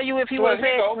want me to tell you if he was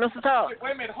there, Mr. Talk?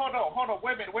 Wait a minute, hold on.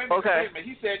 Wait a minute.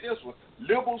 He said this one.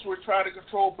 Liberals were trying to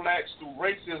control blacks through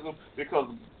racism because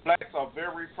blacks are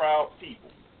very proud people.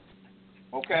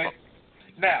 Okay?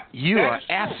 Now, you are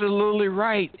absolutely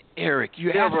right, Eric.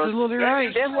 You're absolutely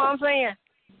right. That's what I'm saying,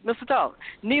 Mr. Talk.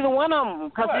 Neither one of them,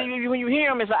 because when you hear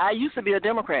them, it's like, I used to be a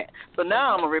Democrat, so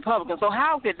now I'm a Republican. So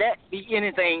how could that be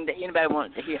anything that anybody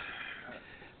wanted to hear?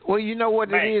 Well, you know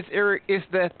what it is, Eric? It's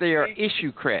that they are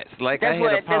issue-crats. Like I had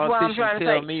a politician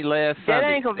tell me last Sunday.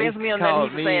 That ain't convinced me on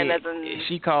nothing he's saying.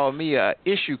 She called me a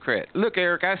issue-crat. Look,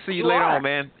 Eric, I see you later on,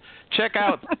 man. Check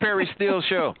out Perry Steele's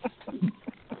show. Look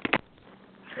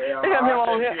at him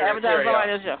on here advertising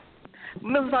somebody else's show.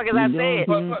 Mr. Talk, as I said.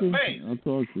 But I'll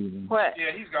talk to you then. What?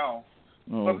 Yeah, he's gone.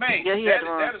 Oh, but, man, that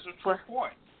is a true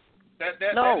point. That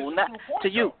is not a true point, to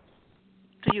you.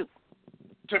 To you.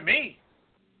 To me?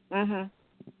 Mm-hmm.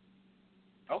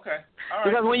 Okay. All right.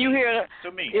 Because when you hear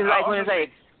to me, it's like when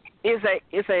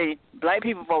it's a black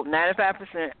people vote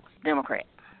 95% Democrat,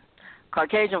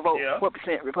 Caucasian vote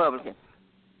 4% Republican.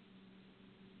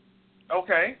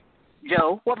 Okay.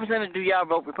 Joe, what percentage do y'all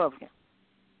vote Republican?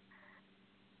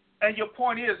 And your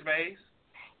point is, Maze?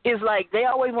 It's like they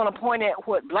always want to point at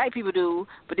what black people do,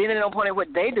 but then they don't point at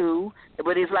what they do.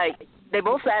 But it's like they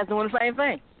both sides doing the same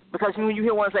thing. Because when you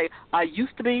hear one say, I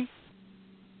used to be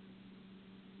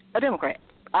a Democrat.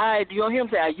 You don't hear them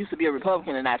say, I used to be a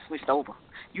Republican and I switched over.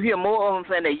 You hear more of them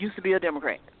saying they used to be a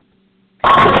Democrat.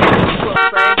 Well,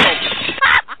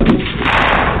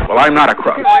 I'm not a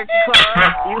crook. You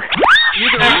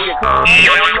can read your code,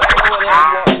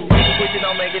 which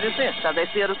don't make any sense because they're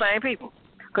still the same people.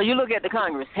 Because you look at the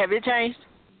Congress. Have it changed?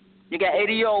 You got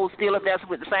 80-year-olds still up there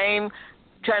with the same,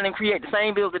 trying to create the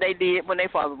same bills that they did when their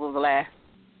father was alive.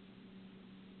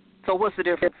 So what's the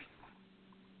difference?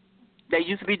 They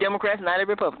used to be Democrats, now they're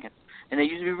Republicans. And they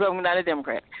used to be Republicans, now they're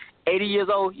Democrats. 80 years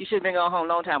old, you should have been gone home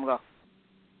a long time ago.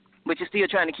 But you're still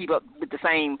trying to keep up with the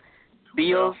same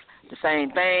bills, the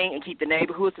same thing, and keep the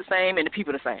neighborhoods the same and the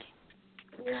people the same.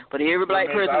 Yeah. But every black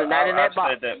person is not in that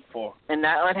box and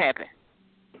not unhappy.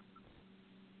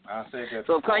 I said that.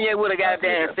 So if Kanye would have got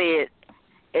there and said,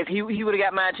 if he would have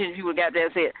got my attention, he would have got there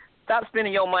and said, stop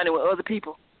spending your money with other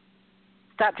people.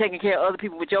 Stop taking care of other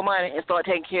people with your money and start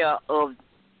taking care of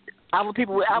our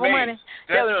people with our money.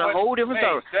 That was a whole different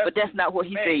story. But that's not what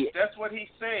he said. That's what he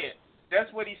said.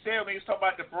 That's what he said when he was talking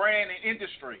about the brand and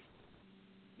industry.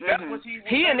 That's what he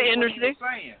in the industry. Was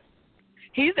saying.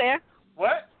 He's there.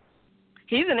 What?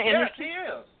 He's in the industry. Yes,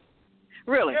 he is.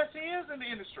 Really? Yes, he is in the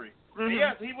industry.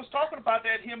 Yes, he was talking about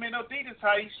that, him and Adidas,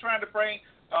 how he's trying to bring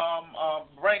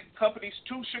companies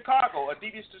to Chicago,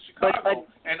 Adidas to Chicago,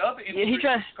 and other industries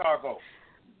to Chicago.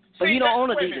 But you don't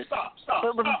own Adidas. Stop,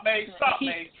 May. Stop,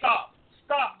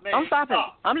 May. I'm stopping.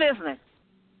 Stop. I'm listening.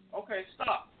 Okay,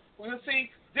 stop. Well,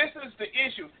 see, this is the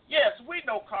issue. Yes, we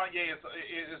know Kanye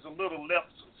is a little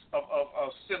left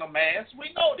of center mass.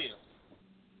 We know this.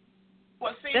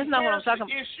 But see, that's not what I'm talking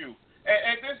about. Issue.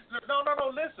 And this, no,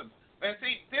 listen. And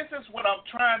see, this is what I'm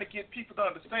trying to get people to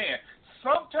understand.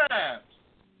 Sometimes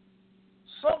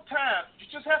you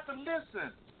just have to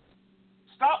listen.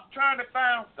 Stop trying to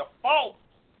find the fault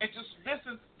and just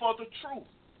listen for the truth.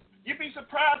 You'd be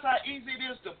surprised how easy it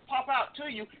is to pop out to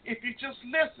you if you just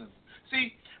listen.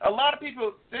 See, a lot of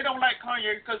people, they don't like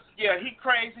Kanye because, yeah, he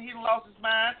crazy, he lost his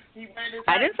mind, he made his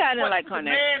I didn't say I didn't like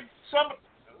Kanye.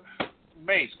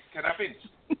 Mace, can I finish?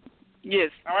 Yes.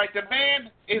 All right, the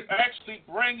man is actually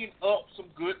bringing up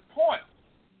some good points.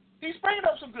 He's bringing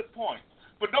up some good points.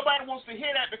 But nobody wants to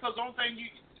hear that because the only thing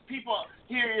people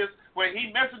hear is when he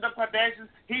messes up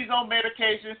Kardashians, he's on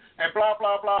medication, and blah,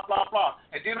 blah, blah, blah, blah.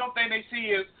 And then the only thing they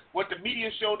see is what the media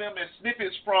show them is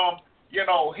snippets from, you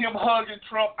know, him hugging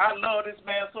Trump. I love this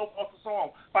man, so forth and so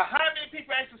on. But how many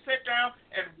people actually sat down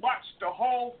and watched the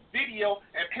whole video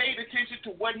and paid attention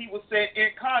to what he was saying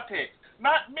in context?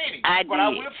 Not many. I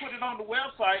will put it on the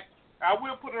website. So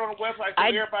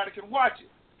everybody can watch it.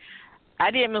 I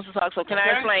did, Mr. Talk. So can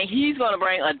I explain? He's going to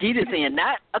bring Adidas in,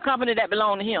 not a company that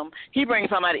belongs to him. He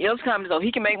brings somebody else's company so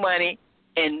he can make money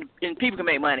and people can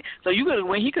make money. So he could have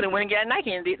went and got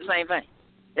Nike and did the same thing.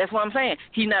 That's what I'm saying.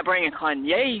 He's not bringing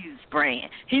Kanye's brand.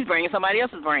 He's bringing somebody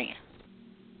else's brand.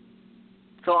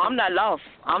 So I'm not lost.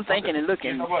 I'm thinking and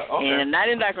looking and not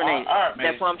indoctrinated.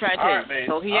 That's what I'm trying to tell you.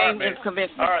 So he ain't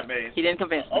convinced me. All right, May. He didn't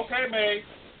convince me. Okay, May.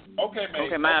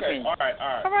 Okay, my opinion. All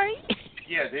right.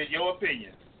 Yeah, they're your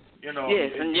opinion. You know.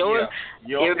 Yes, and your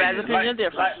everybody's opinion is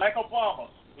different. Like Obama.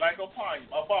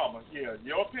 Yeah,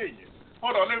 your opinion.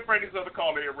 Hold on, let me bring this other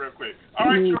caller here real quick. All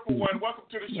right, 111, welcome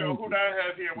to the show. Who do I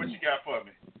have here? What you got for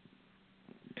me?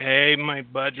 Hey, my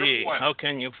buddy. How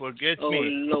can you forget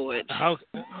me? Oh, Lord.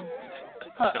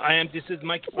 This is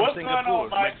Mike from Singapore,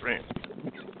 my friend.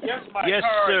 Yes, Mike. Yes,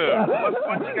 sir.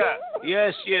 What you got?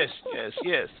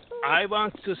 Yes. I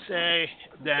want to say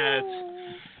that,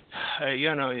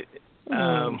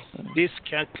 this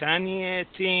Kanye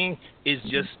thing is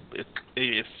just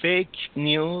fake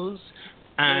news.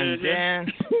 And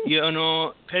then,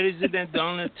 President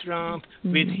Donald Trump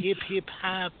with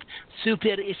hip-hop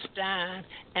superstar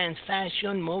and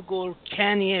fashion mogul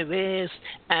Kanye West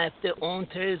on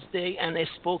Thursday and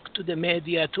spoke to the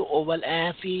media to Oval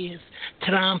Office.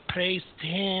 Trump praised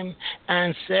him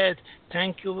and said,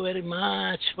 thank you very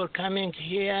much for coming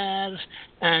here,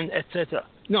 and etc.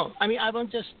 No, I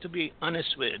want just to be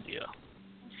honest with you.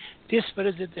 This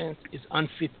president is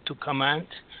unfit to command.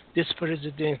 This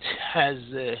president has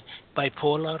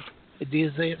bipolar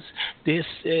disease. This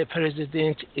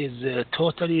president is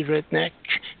totally redneck,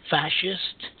 fascist,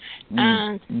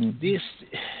 and this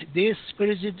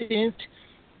president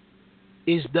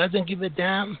doesn't give a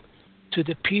damn to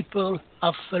the people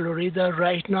of Florida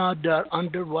right now. They're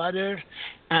underwater,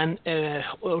 and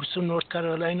also North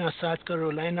Carolina, South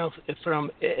Carolina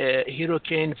from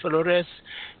Hurricane Flores,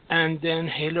 and then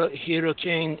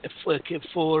Hurricane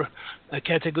for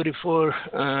Category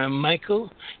 4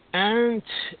 Michael, and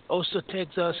also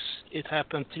Texas. It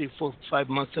happened 3, 4, 5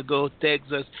 months ago,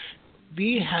 Texas.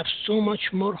 We have so much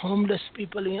more homeless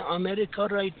people in America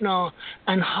right now,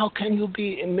 and how can you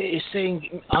be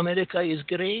saying America is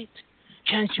great?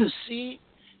 Can't you see?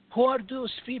 Who are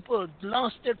those people?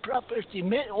 Lost their property.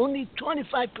 Only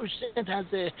 25% has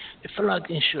a flood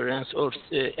insurance or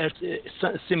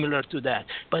similar to that.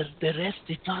 But the rest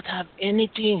did not have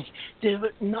anything. They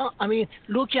were not.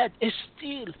 Look at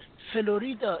Steel,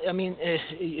 Florida.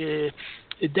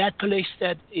 that place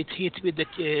that it hit with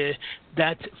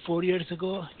that 4 years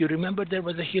ago. You remember there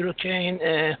was a hurricane.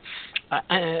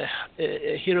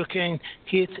 Hurricane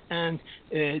hit, and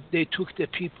they took the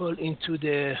people into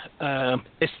the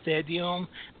stadium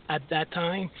at that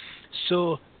time.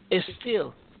 So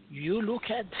still, you look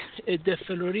at the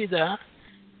Florida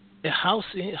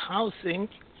housing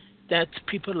that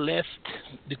people left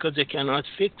because they cannot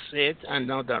fix it, and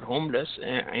now they're homeless,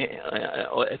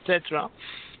 etc.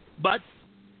 But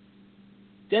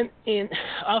then in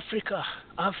Africa,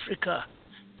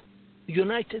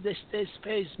 United States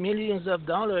pays millions of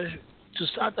dollars to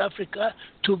South Africa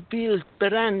to build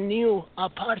brand new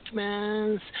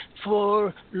apartments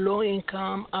for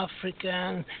low-income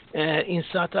African in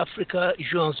South Africa,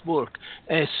 Johannesburg,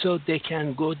 so they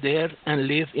can go there and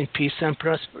live in peace and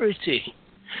prosperity.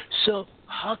 So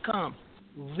how come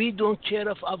we don't care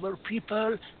of our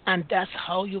people, and that's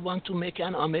how you want to make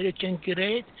an American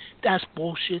great? That's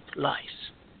bullshit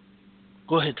lies.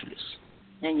 Go ahead, please.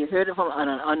 And you heard it from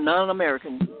a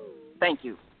non-American. Thank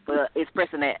you for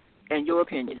expressing that and your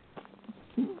opinion.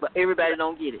 But everybody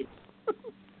don't get it.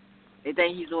 They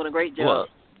think he's doing a great job. Well,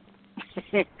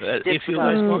 if you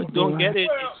guys don't get it,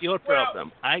 it's your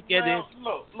problem. I get it.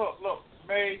 Look,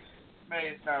 Maze,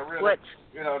 now really, what?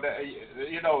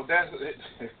 That's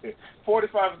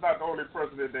 45 is not the only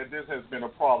president that this has been a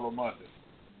problem under.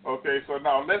 Okay, so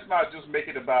now let's not just make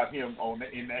it about him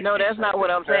in that. No, that's not what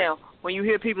I'm saying. When you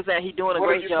hear people saying he's doing a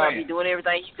great job, saying? he's doing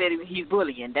everything, he said he's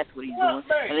bullying. That's what he's doing,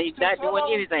 and he's not doing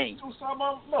anything. To some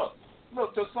of them,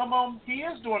 look, to some of them, he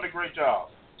is doing a great job.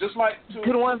 Just like to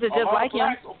the ones that just like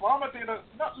him. Obama did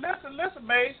listen,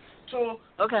 Maze.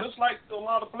 Just like a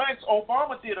lot of blacks,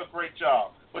 Obama did a great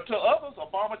job. But to others,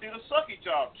 Obama did a sucky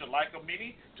job. To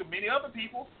many other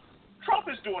people, Trump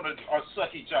is doing a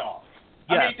sucky job.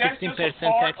 Yeah, I mean, that's 15% just a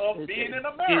part tax of being in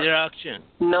America. deduction.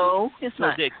 No, it's for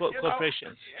not. the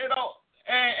corporations.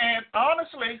 And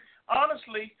honestly,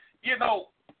 you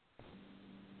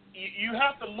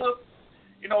have to look,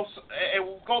 and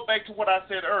we'll go back to what I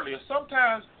said earlier.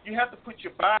 Sometimes you have to put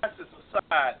your biases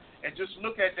aside and just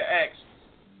look at the acts.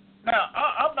 Now,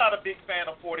 I'm not a big fan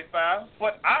of 45,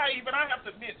 but I have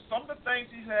to admit some of the things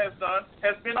he has done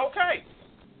has been okay.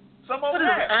 Some of them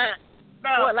have.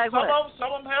 Now,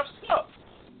 some of them have stuff.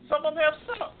 Some of them have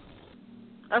stuff.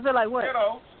 I feel like what?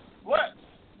 What?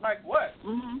 Like what?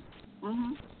 Mhm.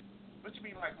 What you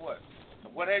mean like what?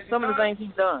 What has he Some done? of the things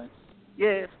he's done.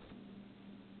 Yes.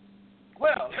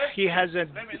 Well, he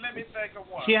hasn't. Let me think of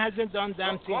one. He hasn't done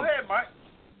damn thing. Go ahead, Mike.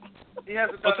 He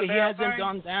hasn't done he hasn't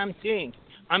done damn thing.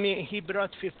 I mean, he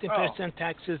brought 15%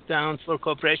 taxes down for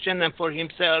corporation and for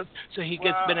himself, so he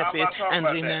gets benefits. And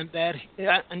remember,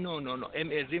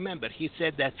 remember, he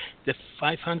said that the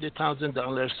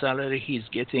 $500,000 salary he's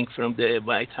getting from the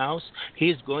White House,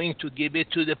 he's going to give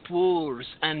it to the poor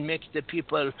and make the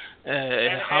people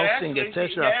housing,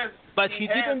 etc. But he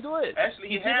didn't do it. Actually,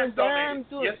 he didn't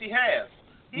do it. Yes, he has.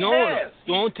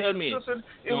 Don't tell me.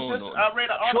 I read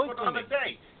an article the other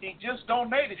day. He just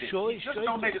donated it.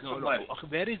 Donated some money.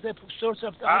 Where is the source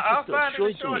of the I'll article? find it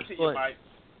and show it to you, Mike.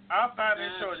 I'll find it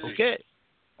and show it to you.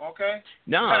 Okay?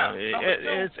 No,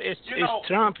 it's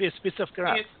Trump is a piece of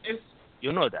crap.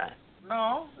 You know that.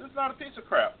 No, it's not a piece of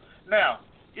crap. Now,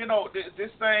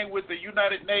 this thing with the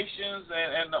United Nations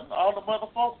and all the mother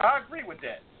folk, I agree with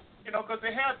that. Because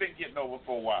they have been getting over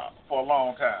for a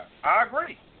long time. I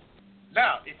agree.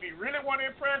 Now, if he really want to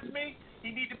impress me, he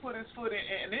need to put his foot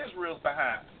in Israel's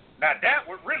behind. Now, that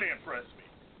would really impress me.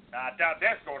 Now, I doubt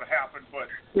that's going to happen, but...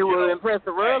 It would impress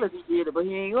the world if he did it, but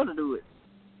he ain't going to do it.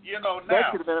 Now,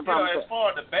 as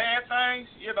far as the bad things,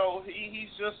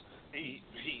 he's just...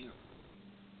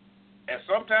 And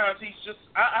sometimes he's just...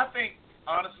 I think,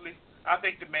 honestly,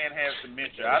 the man has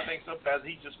dementia. I think sometimes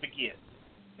he just forgets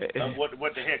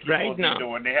what the heck he's supposed to be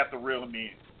doing. They have to reel him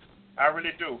in. I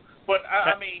really do. But,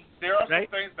 I mean, there are some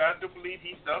things that I do believe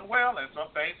he's done well and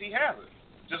some things he hasn't.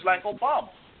 Just like Obama.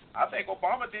 I think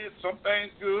Obama did some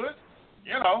things good,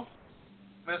 and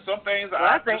some things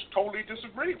I just totally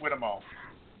disagreed with him on.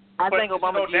 I think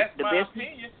Obama did that's the my best.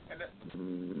 opinion.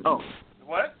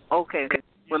 What? Okay.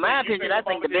 Well, my opinion, I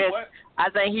think the best. I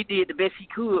think he did the best he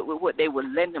could with what they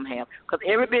would let him have. Because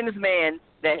every businessman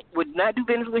that would not do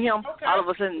business with him, all of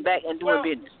a sudden back and doing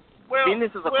business.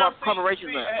 Business is a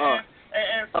corporation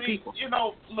of people.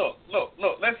 Look.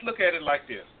 Let's look at it like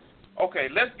this. Okay,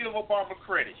 let's give Obama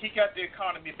credit. He got the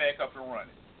economy back up and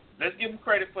running. Let's give him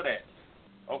credit for that.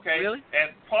 Okay? Really?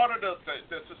 And part of the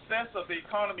success of the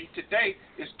economy today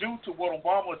is due to what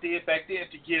Obama did back then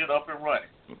to get it up and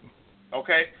running.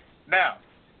 Okay? Now,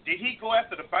 did he go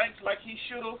after the banks like he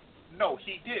should have? No,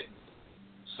 he didn't.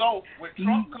 So when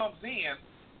Trump comes in,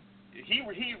 he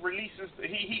releases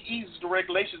he eases the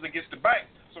regulations against the banks.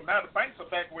 So now the banks are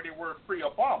back where they were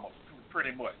pre-Obama,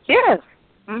 pretty much. Yes.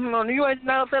 Mm-hmm. You ain't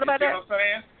not upset about that? You know what I'm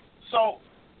saying? So,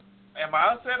 am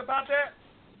I upset about that?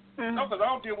 Mm-hmm. No, because I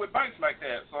don't deal with banks like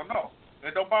that. So no,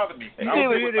 it don't bother me. You see,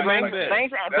 with banks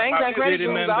and credit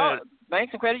unions,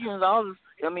 banks and credit unions, all.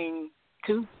 I mean,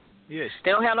 too. Yes.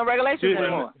 They don't have no regulations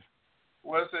anymore.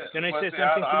 What's it? Can I say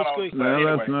something quick?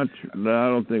 No, that's not true. No, I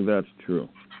don't think that's true.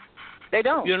 They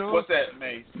don't. You know? What's that,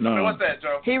 Maze? No. I mean, what's that,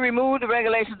 Joe? He removed the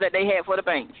regulations that they had for the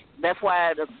banks. That's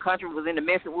why the country was in the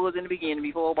mess it was in the beginning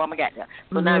before Obama got there.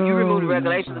 So now if you remove the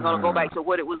regulations, it's going to go back to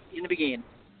what it was in the beginning.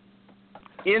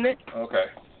 Isn't it? Okay.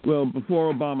 Well,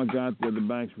 before Obama got there, the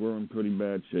banks were in pretty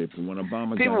bad shape. And when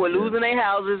Obama people got were there, losing their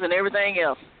houses and everything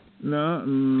else.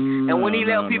 And when he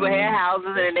left, people had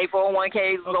houses and their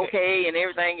 401ks was okay and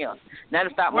everything else. Now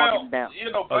the stock market's down.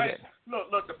 You know, banks,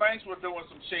 look, the banks were doing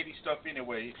some shady stuff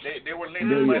anyway. They were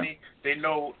lending money. They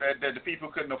know that the people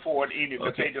couldn't afford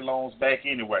to pay the loans back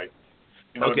anyway.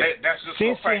 You know, that's just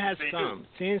since what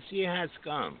Since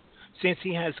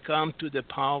he has come to the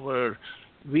power,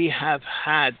 we have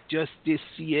had just this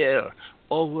year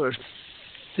over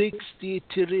 $60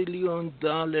 trillion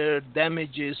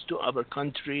damages to our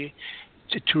country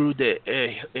through the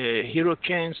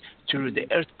hurricanes, through the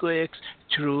earthquakes,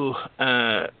 through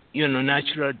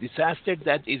natural disaster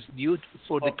that is due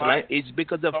for the climate. It's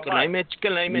because of climate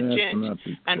change,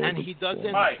 and he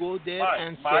doesn't go there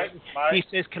and say he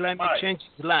says climate change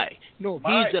is a lie. No,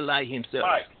 he's a lie himself.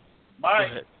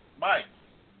 Mike,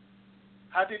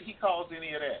 how did he cause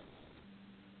any of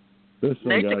that?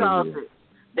 Nature caused it.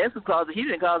 That's who caused it. He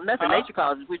didn't cause nothing. Nature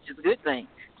caused it, which is a good thing.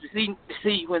 You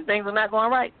see when things are not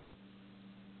going right.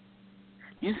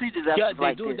 You see disasters like this. Yeah,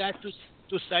 they do that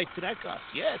to sidetrack us.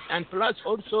 Yes, and plus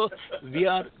also we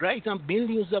are right now.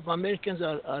 Millions of Americans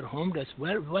are homeless.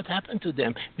 What happened to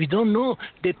them? We don't know.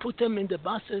 They put them in the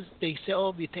buses. They say,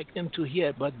 "Oh, we take them to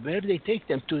here," but where they take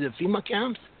them to the FEMA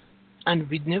camps? And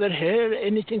we never heard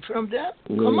anything from them.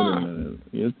 Come on.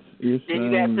 Then you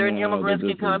got certain immigrants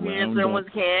can come here and some ones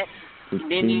can't. And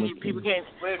then people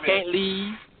can't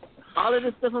leave. All of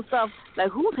this different stuff. Like,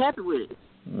 who's happy with it?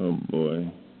 Oh, boy.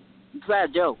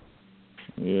 Besides Joe.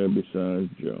 Yeah, besides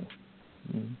Joe.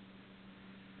 Mm-hmm.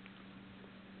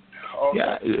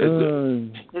 Yeah.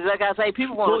 It's like I say,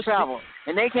 people want to travel.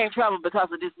 And they can't travel because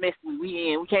of this mess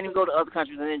we in. We can't even go to other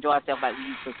countries and enjoy ourselves like we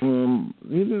used to.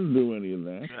 He didn't do any of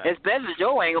that. Especially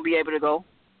Joe ain't going to be able to go.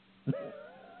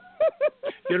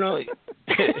 You know,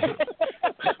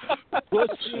 go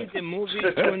see the movie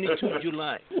 22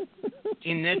 July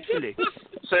in Netflix.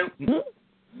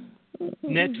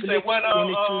 Netflix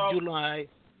 22 July.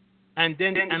 And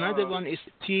then another one is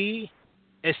T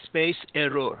space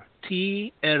error.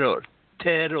 T error.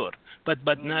 Terror.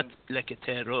 But not like a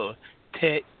terror.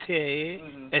 T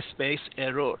space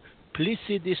error. Please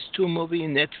see these two movies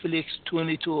in Netflix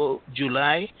 22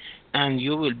 July and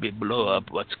you will be blow up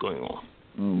what's going on.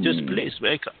 Just please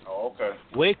wake up. Oh, okay.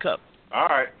 Wake up. All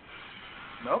right.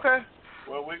 Okay.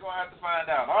 Well, we're going to have to find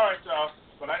out. All right, y'all.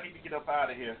 But I need to get up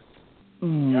out of here.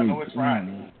 Y'all know it's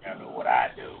Friday. Y'all know what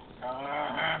I do.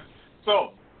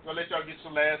 So, I'll let y'all get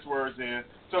some last words in.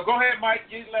 So, go ahead, Mike.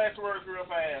 Get last words real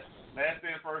fast. Last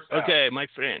in, first out. Okay, my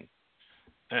friend.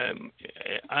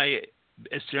 I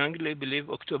strongly believe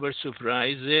October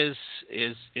Surprises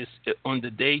is on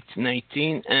the date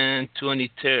 19th and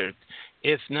 23rd.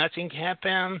 If nothing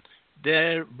happens,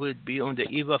 there would be on the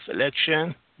eve of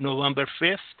election, November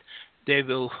 5th, they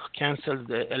will cancel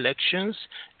the elections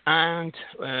and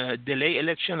delay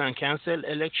election and cancel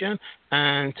election,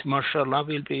 and martial law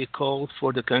will be called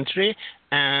for the country,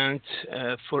 and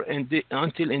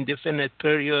until indefinite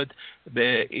period,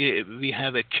 we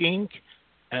have a king,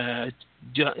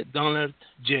 Donald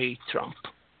J. Trump,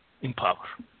 in power.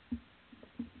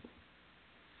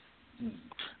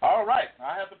 All right.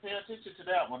 I have to pay attention to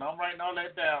that one. I'm writing all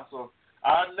that down, so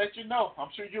I'll let you know. I'm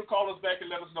sure you'll call us back and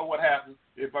let us know what happened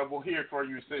if I will hear from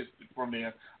you from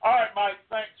then. All right, Mike.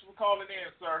 Thanks for calling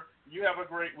in, sir. You have a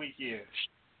great weekend.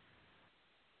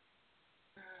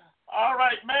 All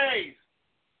right, Maze.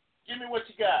 Give me what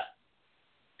you got.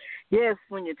 Yes,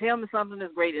 when you tell me something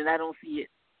is great and I don't see it,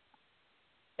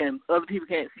 and other people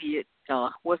can't see it,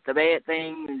 what's the bad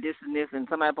thing and this, and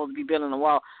somebody supposed to be building a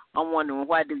wall, I'm wondering,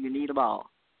 why do you need a ball?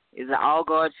 Is it all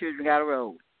God's children got a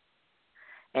road?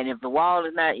 And if the wall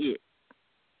is not it,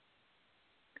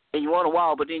 and you want a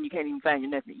wall, but then you can't even find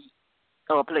your nothing to eat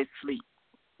or a place to sleep,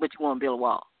 but you want to build a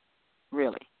wall,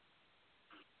 really?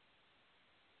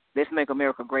 Let's make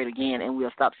America great again, and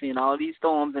we'll stop seeing all these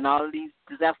storms and all of these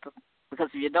disasters. Because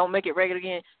if you don't make it regular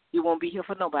again, you won't be here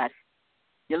for nobody.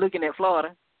 You're looking at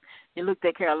Florida. You looked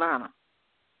at Carolina,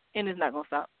 and it's not going to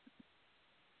stop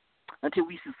until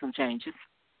we see some changes.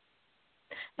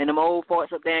 And them old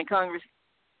farts up there in Congress,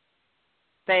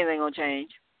 things ain't going to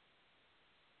change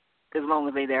as long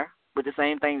as they there with the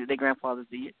same thing that their grandfathers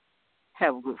did.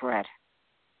 Have a good Friday.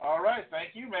 All right.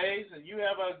 Thank you, Maze. And you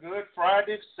have a good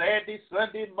Friday, Saturday,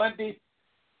 Sunday, Monday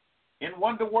in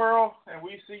Wonder World. And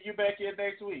we see you back here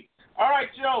next week. All right,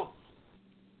 Joe.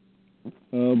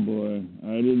 Oh boy,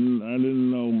 I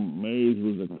didn't know Maze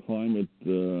was a climate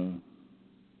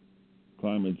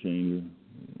changer.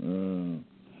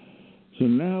 So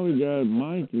now we got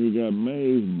Mike, we got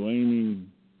Maze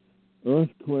blaming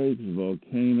earthquakes,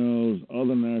 volcanoes,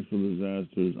 other natural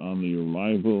disasters on the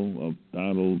arrival of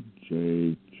Donald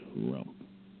J. Trump.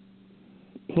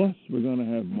 Plus, we're going to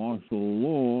have martial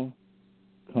law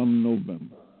come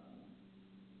November.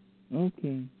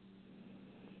 Okay.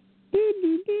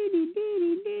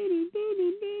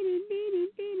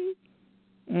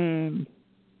 And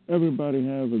everybody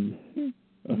have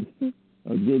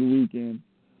a good weekend.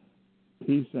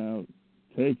 Peace out.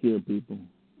 Take care, people.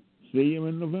 See you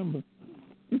in November.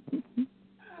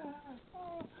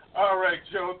 All right,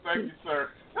 Joe. Thank you, sir.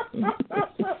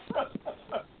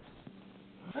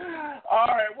 All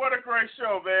right, what a great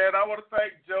show, man. I want to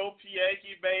thank Joe,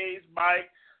 Pianki, Maze, Mike,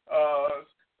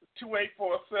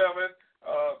 2847,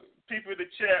 people in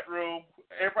the chat room,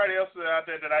 everybody else out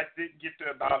there that I didn't get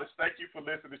to acknowledge. Thank you for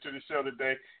listening to the show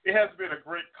today. It has been a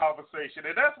great conversation,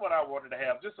 and that's what I wanted to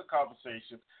have, just a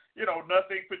conversation. You know,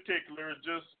 nothing particular,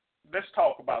 just let's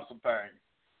talk about some things.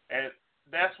 And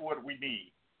that's what we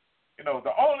need. You know,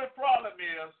 the only problem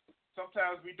is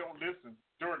sometimes we don't listen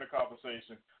during the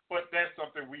conversation, but that's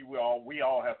something we all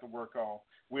have to work on.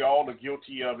 We all are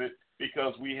guilty of it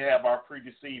because we have our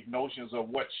preconceived notions of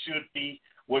what should be,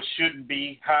 what shouldn't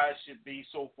be, how it should be,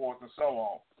 so forth and so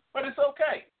on. But it's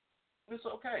okay. It's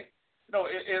okay. You know,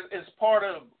 it's part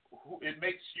of who, it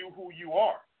makes you who you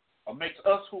are, or makes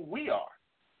us who we are.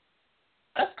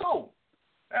 That's cool.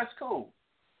 That's cool.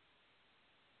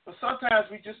 But sometimes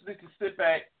we just need to sit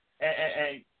back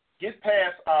and get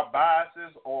past our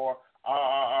biases or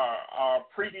our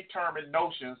predetermined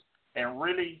notions and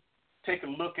really take a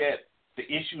look at the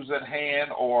issues at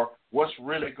hand or what's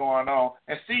really going on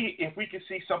and see if we can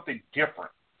see something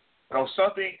different. You know,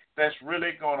 something that's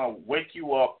really going to wake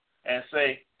you up and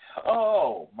say,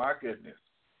 oh, my goodness,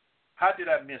 how did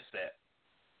I miss that?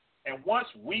 And once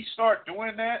we start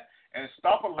doing that and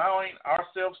stop allowing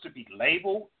ourselves to be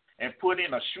labeled and put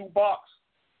in a shoebox,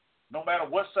 no matter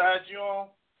what side you're on,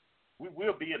 we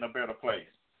will be in a better place.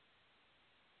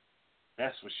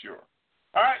 That's for sure.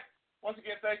 All right. Once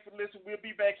again, thanks for listening. We'll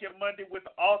be back here Monday with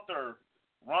author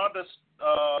Rhonda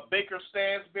Baker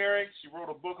Stansberry. She wrote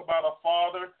a book about her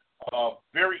father, a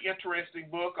very interesting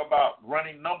book about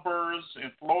running numbers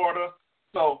in Florida.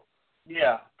 So,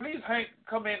 yeah, please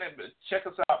come in and check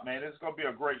us out, man. It's going to be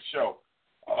a great show.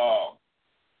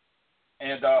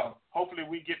 And hopefully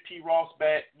we get P. Ross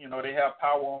back. You know, they have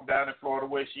power on down in Florida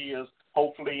where she is,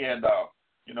 hopefully, and,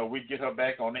 you know, we get her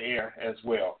back on the air as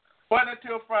well. But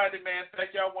until Friday, man,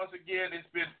 thank y'all once again. It's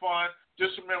been fun.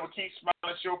 Just remember, keep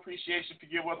smiling, show appreciation,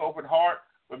 forgive with open heart,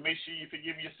 but make sure you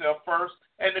forgive yourself first.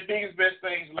 And the biggest, best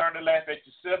thing is learn to laugh at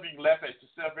yourself. You can laugh at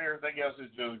yourself. Everything else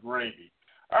is just gravy.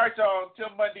 All right, y'all.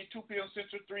 Until Monday, 2 p.m.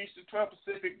 Central, 3 to 12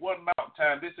 Pacific, 1 Mountain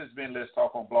Time. This has been Let's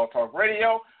Talk on Blog Talk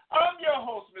Radio. I'm your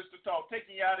host, Mr. Talk,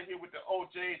 taking you out of here with the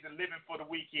OJs and living for the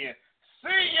weekend.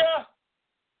 See ya!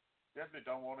 Definitely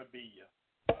don't want to be ya.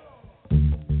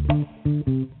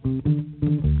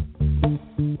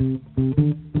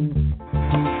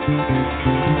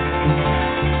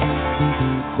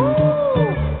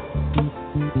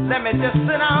 Let me just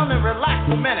sit down and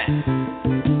relax a minute.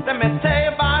 Let me tell you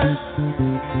about it.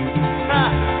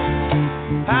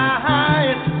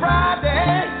 It's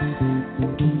Friday.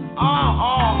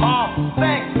 Oh,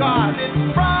 thank God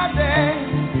it's Friday.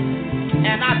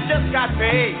 And I just got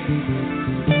paid.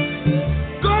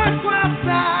 Going to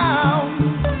uptown.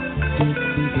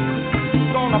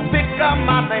 Gonna pick up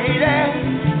my lady.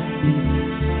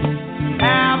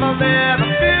 Have a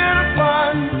little bit of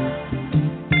fun.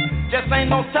 Just ain't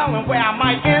no telling where I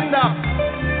might end up.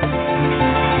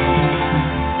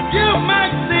 You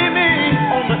might see me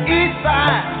on the east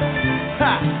side,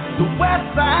 the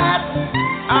west side.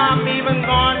 I'm even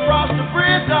going across the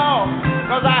bridge, dog.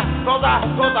 Cause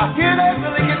I hear they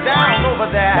really get down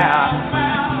over there.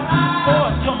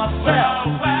 Thought to myself,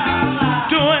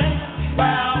 doing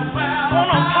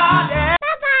on a party.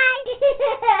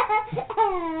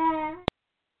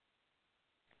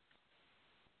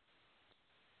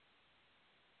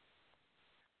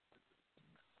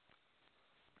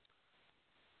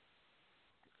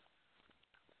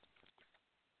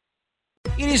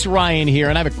 It is Ryan here,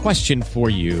 and I have a question for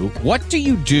you. What do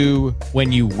you do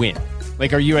when you win?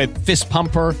 Like, are you a fist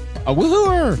pumper, a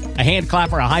woohooer, a hand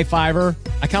clapper, a high fiver?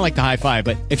 I kind of like the high five,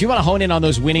 but if you want to hone in on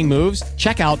those winning moves,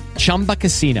 check out Chumba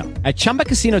Casino. At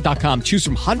ChumbaCasino.com, choose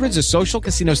from hundreds of social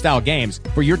casino-style games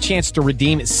for your chance to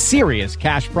redeem serious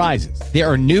cash prizes. There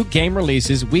are new game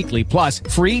releases weekly, plus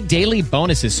free daily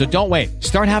bonuses. So don't wait.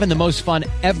 Start having the most fun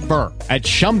ever at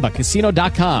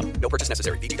ChumbaCasino.com. No purchase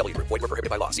necessary. VGW Group. Void where prohibited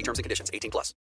by law. See terms and conditions. 18+.